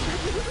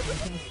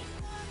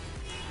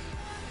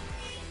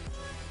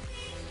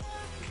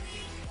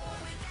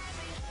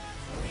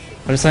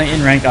 But it's saying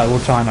in rank I will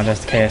try my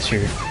best to KS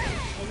you.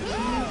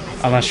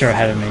 Unless you're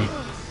ahead of me.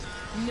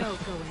 No going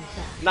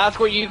back. And that's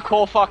what you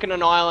call fucking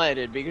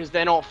annihilated, because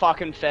they're not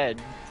fucking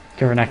fed.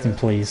 Go renekton,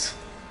 please.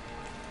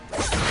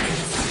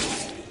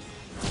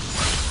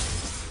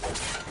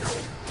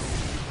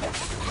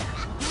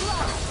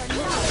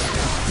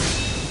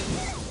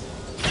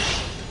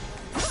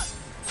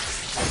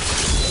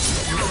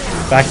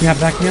 Back me up,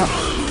 back me up.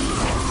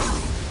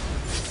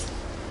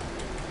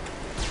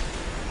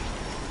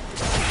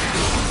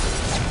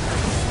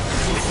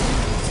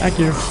 Thank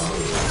you.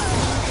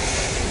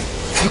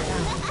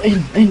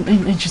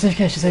 Aiden, she's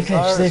AFK, she's AFK,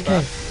 she's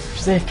AFK.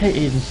 She's AFK,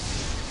 Aiden.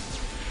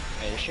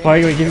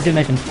 Wait, give it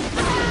Nathan. That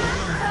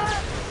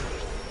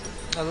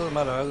doesn't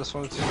matter. I just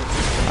wanted to.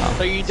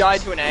 So you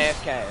died to an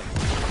AFK.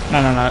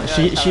 No.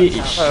 She Oh, actually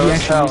used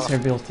her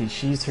ability.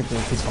 She used her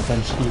ability to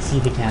then she see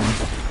the cannon.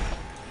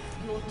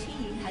 Your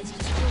team has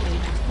destroyed a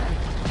turret.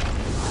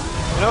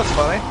 You know what's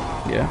funny?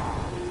 Yeah.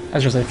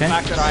 That's just The AFK.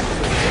 fact that I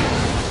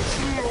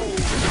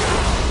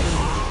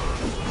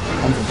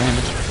One for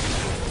damage.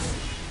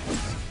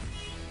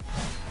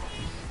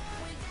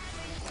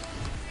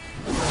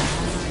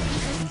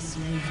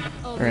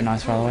 Very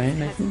nice, by the way,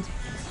 Nathan.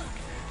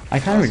 I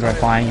kind of regret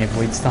buying a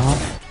Void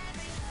Staff.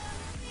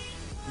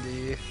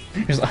 Yeah.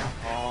 Because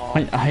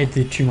I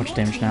did too much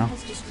damage now.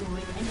 Has destroyed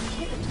an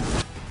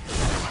inhibitor.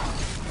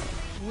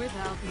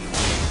 Without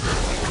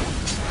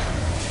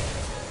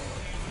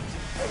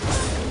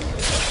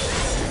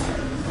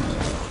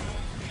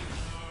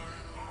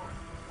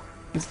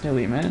It's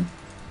nearly, man.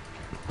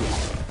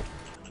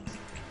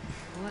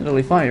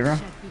 Nearly funny, bro.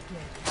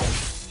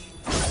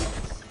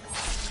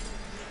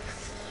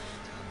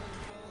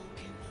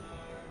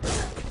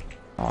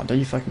 Oh, don't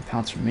you fucking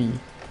pounce for me.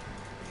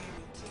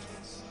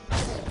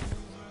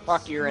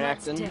 fuck you,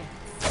 Renekton.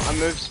 I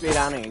move speed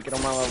Annie and get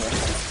on my level.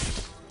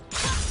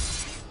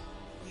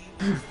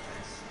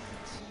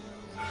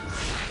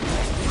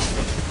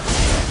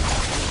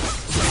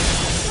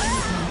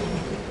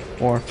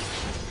 Or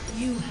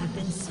You have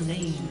been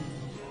slain.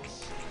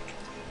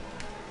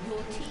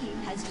 Your team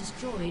has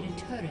destroyed a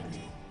turret.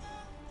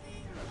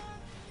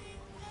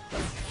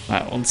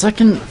 Alright, 1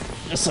 second.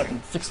 Just so I can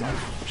fix my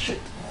shit.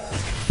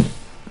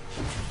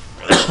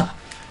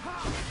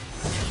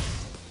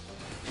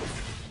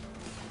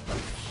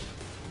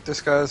 This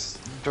guy's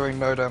doing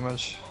no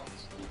damage.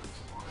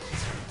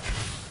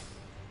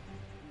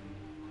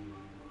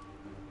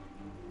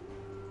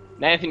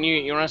 Nathan,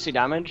 you want to see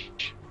damage?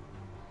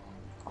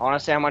 I want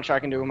to see how much I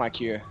can do with my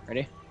Q.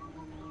 Ready?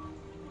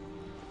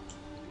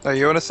 Oh,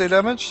 you want to see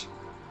damage?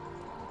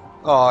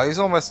 Oh, he's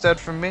almost dead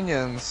from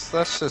minions.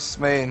 That's just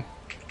mean.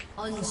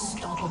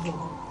 Unstoppable.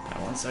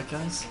 1 sec,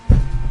 guys.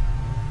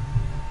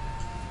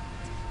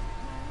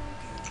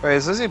 Wait,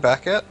 is Lizzie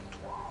back yet?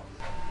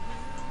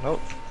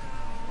 Nope.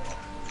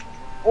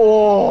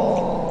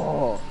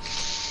 Oh!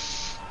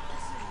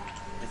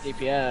 The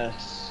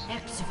DPS.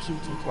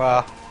 Executed.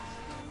 Wow.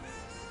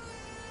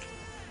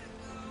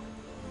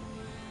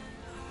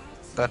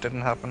 That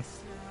didn't happen.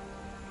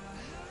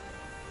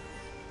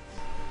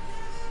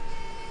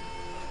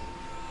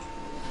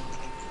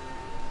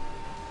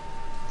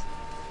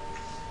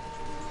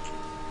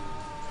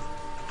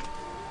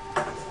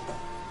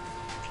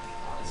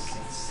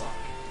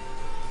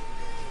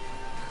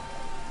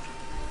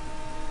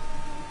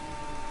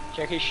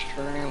 Check his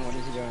stream, what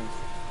is he doing?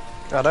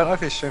 I don't know if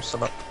he streams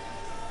still up.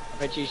 I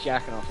bet he's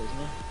jacking off, isn't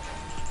he?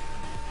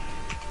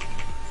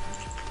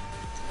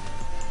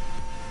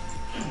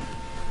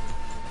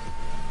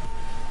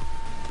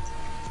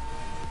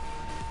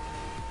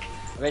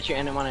 I bet you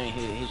any money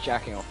he's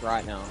jacking off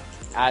right now,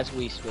 as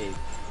we speak.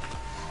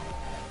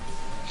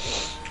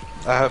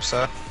 I hope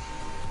so.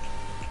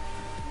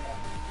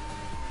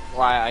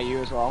 Why, are you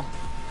as well?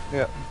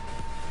 Yeah.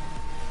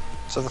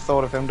 So the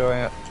thought of him doing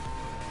it.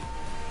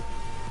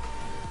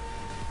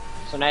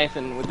 So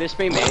Nathan, would this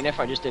be mean if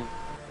I just did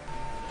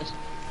this?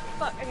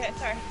 Fuck, okay,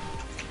 sorry.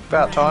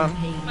 About time.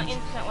 My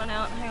internet went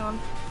out, hang on.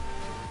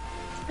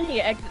 I need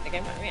to exit the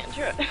game and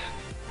re-enter it.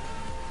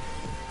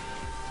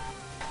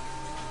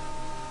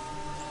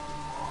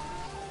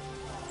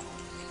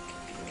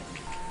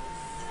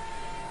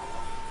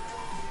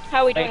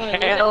 How are we doing with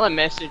it? Kayla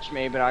messaged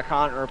me, but I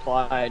can't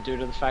reply due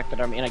to the fact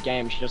that I'm in a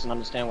game. She doesn't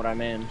understand what I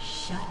mean.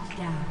 Shut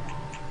down.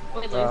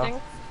 We're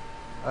losing.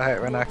 I hate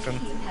reenacting.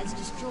 Team has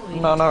destroyed.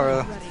 No, not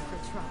really.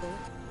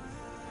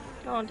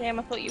 Oh damn,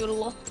 I thought you would have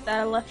lost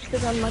that I left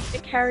because I'm like the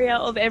carrier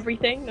of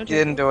everything. No You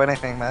didn't do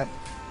anything, mate.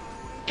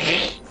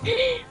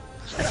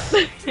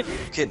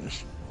 Kidding.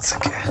 It's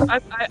okay.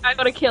 I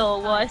got a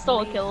kill. Well, I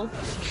stole a kill,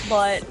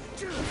 but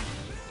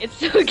it's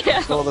still a kill.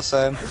 It's all the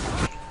same.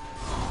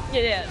 Yeah,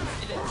 it is.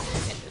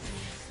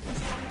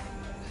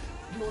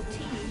 Your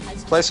team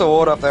has Place a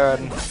ward up there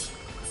and...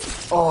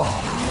 Oh.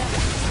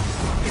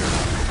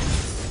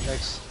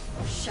 Thanks.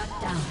 shut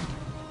down.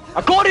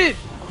 I got it!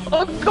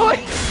 I got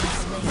it!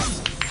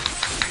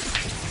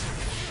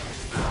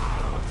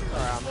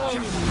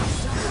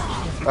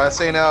 Alright,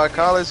 see now,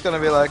 Akali's gonna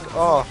be like,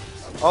 oh,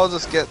 I'll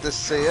just get this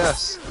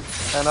CS.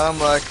 And I'm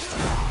like,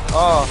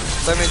 oh,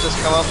 let me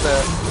just come up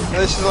there. And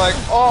then she's like,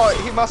 oh,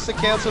 he must have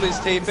cancelled his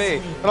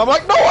TP. And I'm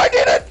like, no, I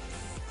didn't!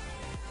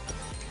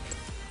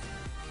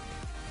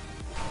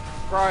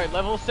 Bro,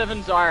 level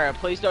 7 Zyra,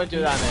 please don't do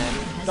that, man.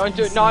 Don't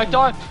do it. No,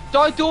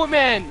 don't do it,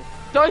 man!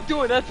 Don't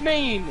do it, that's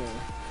mean!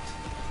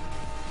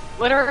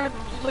 Let her at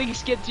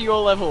least get to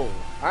your level,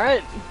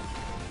 alright?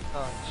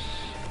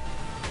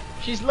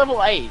 She's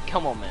level 8,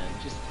 come on, man.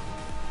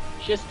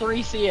 She has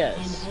 3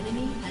 CS. An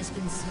enemy has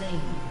been slain.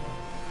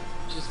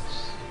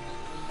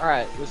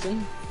 Alright,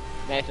 listen.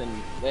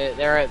 Nathan,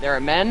 there are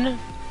men,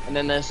 and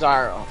then there's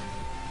Zyra.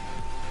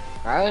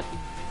 Alright?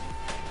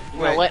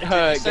 You're gonna let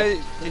her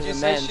did you the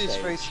say man she's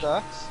stage. 3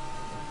 stacks?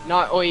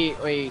 No,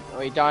 oi,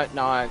 don't,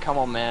 no, come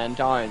on, man,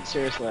 don't,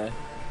 seriously.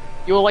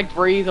 You'll, like,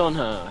 breathe on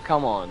her,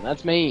 come on,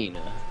 that's mean.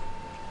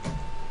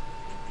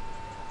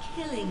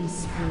 Killing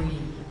spree.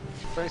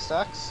 3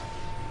 stacks?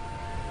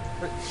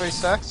 3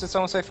 stacks? Did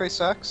someone say 3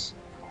 stacks?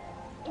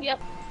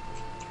 Yep.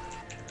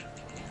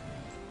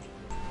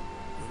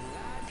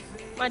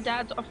 My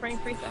dad's offering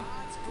free stuff.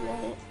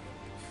 Lol.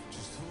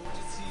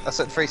 I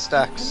said 3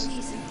 stacks.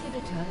 Enemy's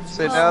inhibitor is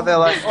So now they're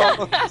like, oh,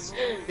 look,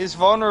 he's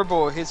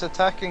vulnerable, he's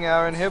attacking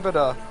our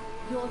inhibitor.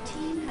 Your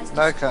team has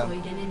No,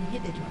 destroyed an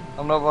inhibitor.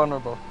 I'm not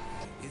vulnerable.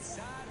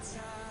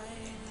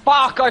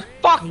 Fuck, I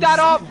fucked that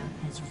up!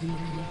 Has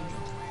reignited.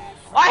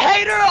 I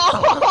hate her!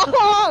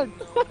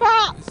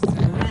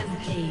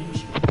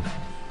 Rampage. An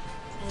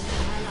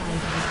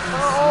ally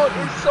Oh,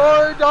 has it's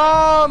so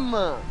dumb!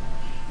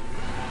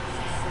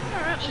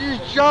 She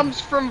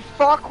jumps from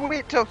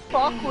fuckwit to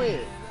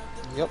fuckwit.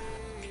 Yep.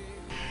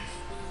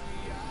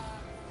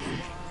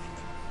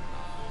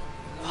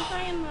 I'm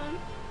trying the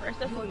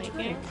process of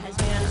making has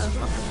yeah, been a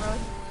destroyed. fucking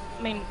rose.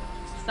 I mean,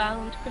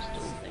 silent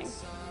crystal thing.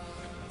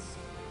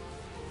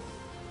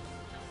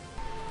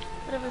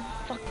 Whatever the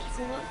fuck you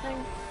call that thing.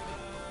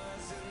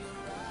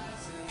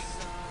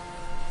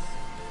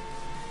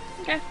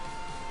 Okay.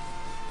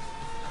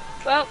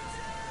 Well,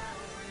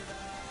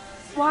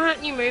 why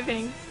aren't you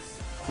moving?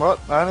 What?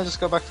 I only just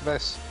got back to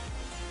base.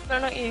 No,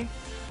 not you.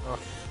 Oh.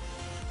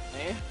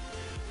 Me?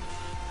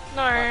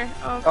 No.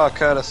 Oh,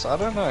 Curtis. I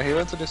don't know. He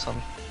went to do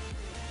something.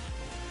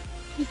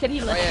 He said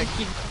he Oh, yeah.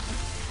 electrocuted.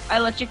 I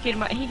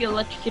electrocuted he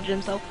electrocuted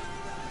himself.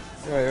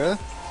 Wait, really?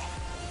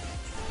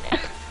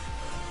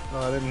 No,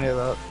 I didn't hear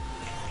that.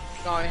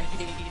 No,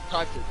 he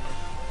typed it.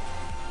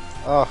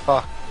 Oh,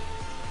 fuck.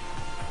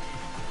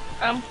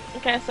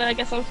 Okay, so I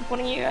guess I'm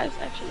supporting you guys.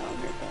 Actually, no, I'm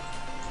here,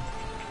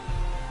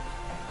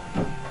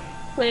 but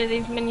clear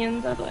these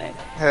minions out of the way.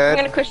 Head.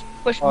 I'm gonna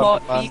push Oh,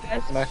 bot for man. you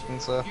guys. Connecting,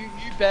 sir. You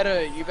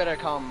better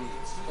come,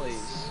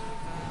 please.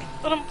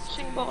 But I'm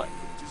pushing bot.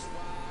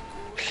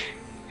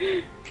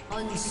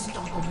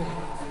 Unstoppable.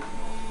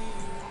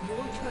 Your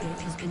turret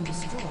has been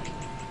destroyed.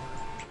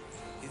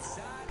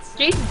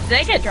 Jesus, did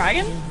I get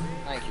dragon?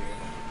 Thank you.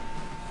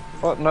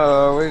 What?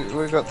 No,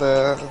 we got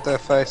their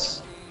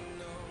face.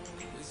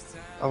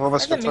 I've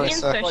almost Why got the 20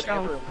 minions so seconds.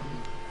 strong?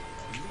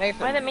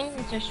 Nathan, Why are the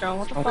minions so strong?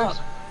 What the Okay. fuck?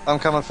 I'm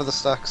coming for the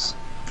stacks.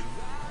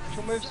 what's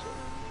your move speed?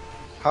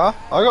 Huh?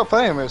 I got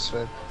plenty of move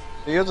speed.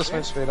 But you're just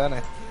move speed,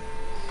 Annie.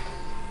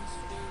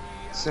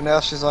 So now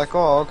she's like,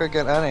 oh, I'll go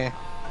get Annie.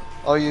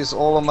 I'll use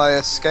all of my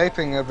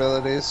escaping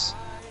abilities.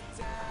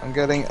 I'm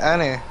getting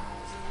Annie.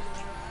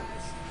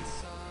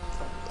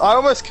 I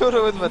almost killed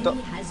her with my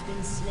Enemy has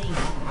been slain.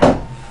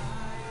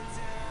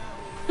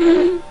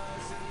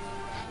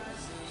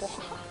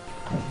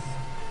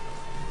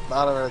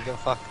 I don't really give a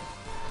fuck.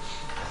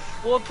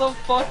 What the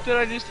fuck did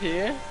I just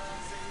hear?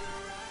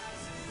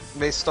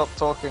 Me stop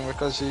talking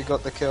because you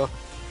got the kill.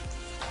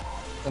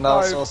 And now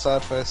it's No. all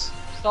sad face.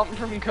 Something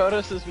from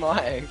Curtis's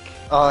mic.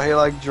 Oh, he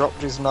like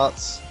dropped his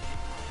nuts.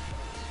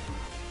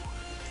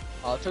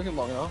 Oh, it took him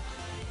long enough.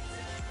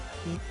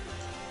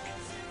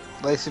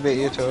 Lacey beat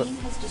you Your to it. team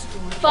has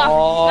destroyed. Fuck!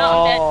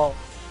 No, I'm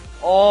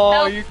Oh,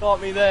 Help. you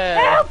got me there.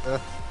 Help! Yeah.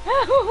 dead.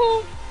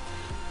 Help!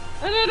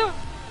 I don't know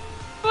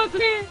what's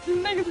here. This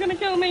nigga's gonna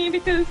kill me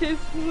because his.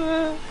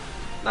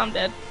 I'm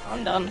dead.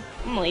 I'm done.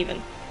 I'm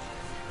leaving.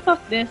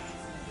 Fuck this.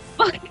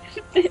 Fuck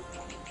this.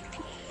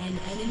 An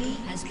enemy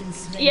has been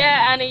slain.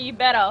 Yeah, Annie, you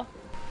better.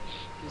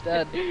 He's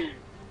dead.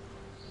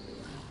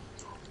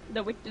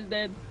 The witch is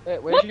dead.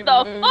 Wait, where's What your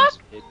the move fuck?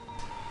 speed?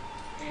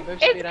 Move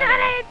It's speed, got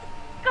Annie. it!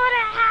 Got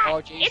a hat!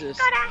 Oh, Jesus. It's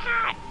got a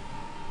hat!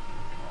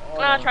 Oh,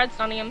 I tried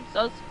stunning him,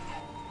 so it's...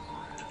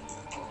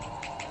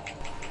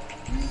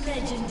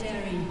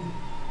 Legendary.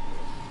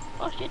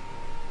 Oh shit.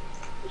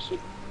 Oh shit.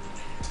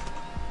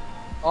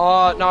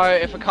 Oh, no,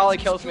 if a Kali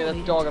kills me, that's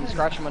a dog. I'm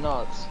scratching my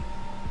nuts.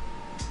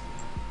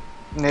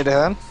 Need a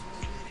hand?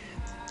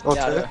 Or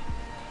Yeah, I two? do.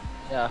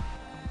 Yeah,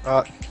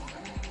 Right,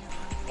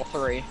 or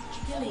 3.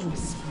 Killing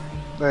spree.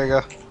 there you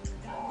go.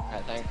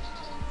 Alright, thanks.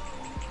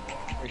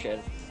 Appreciate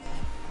it.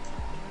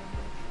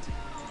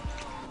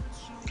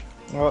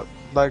 What?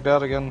 Lagged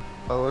out again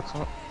by the looks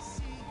of it.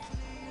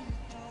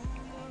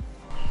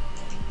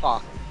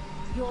 Fuck.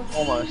 Your team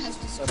Almost. has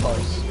So destroyed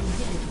close. an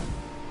inhibitor.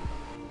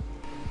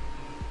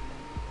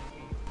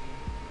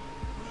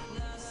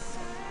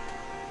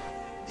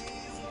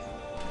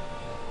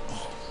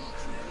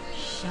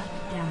 Shut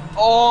down.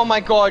 Oh my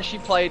god, she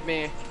played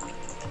me.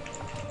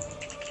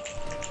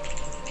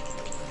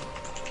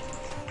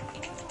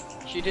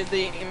 She did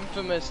the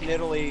infamous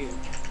Nidalee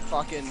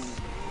fucking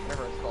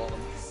whatever it's called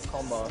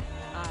combo.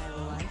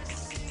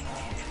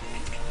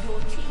 Your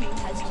team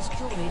has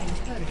destroyed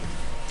a turret.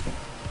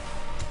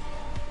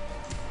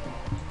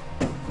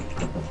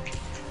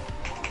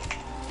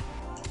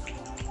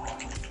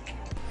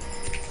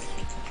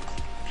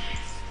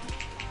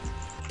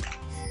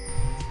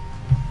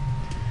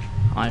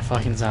 I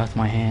fucking zapped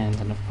my hand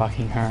and it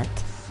fucking hurt.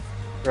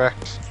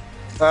 Correct.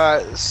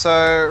 Alright, so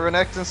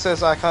Renekton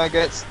says I can't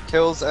get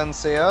kills and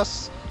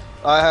CS.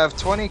 I have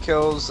 20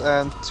 kills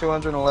and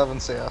 211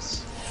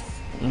 CS.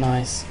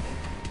 Nice.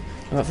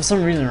 But for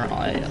some reason,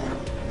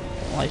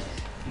 I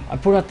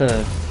put out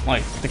the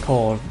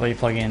cord where you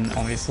plug in,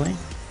 obviously.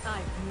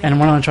 And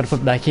when I try to put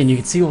it back in, you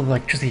can see all the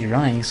electricity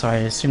running, so I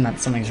assume that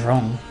something's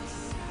wrong.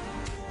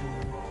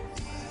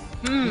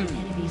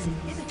 Enemy's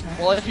inhibitor.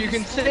 Well, if you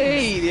can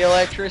see the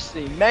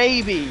electricity,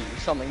 maybe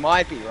something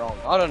might be wrong.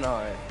 I don't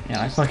know.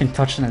 Yeah, I fucking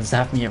touched it and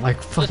zapped me. It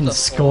fucking a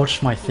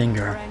scorched my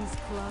finger.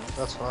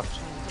 That's fucked.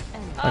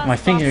 My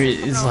finger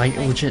is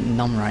legit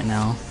numb right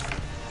now.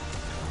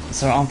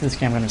 So after this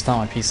game, I'm gonna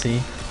start my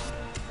PC.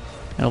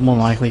 It'll more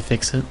likely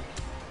fix it.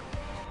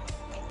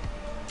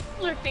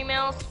 They're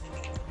females.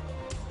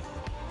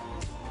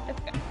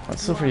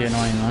 That's still pretty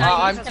annoying though.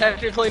 I'm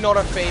technically not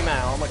a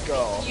female, I'm a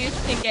girl.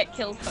 Used to get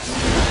killed first.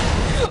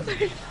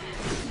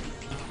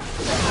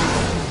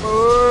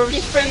 Move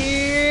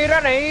speed,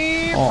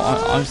 Annie!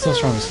 Oh, I'm still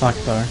strong as fuck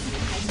though.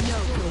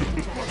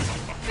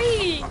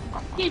 Hey,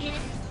 GG.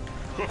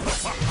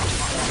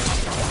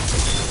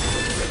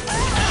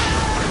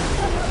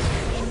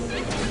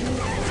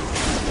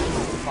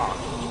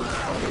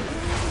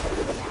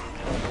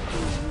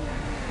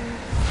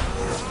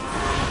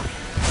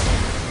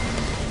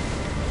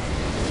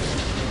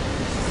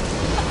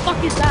 What the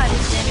fuck is that?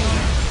 He's standing on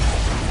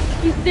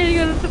it. He's standing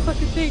on the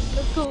fucking thing.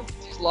 That's cool.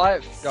 It's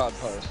lifeguard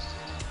post.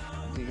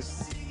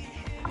 These-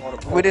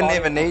 We didn't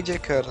even need you,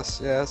 Curtis.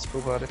 Yeah, it's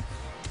cool, buddy.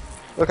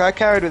 Look, I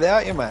carried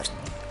without you, mate.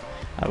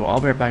 Well,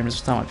 I'll be right back. I'm just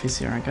starting my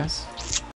PC, alright, guys?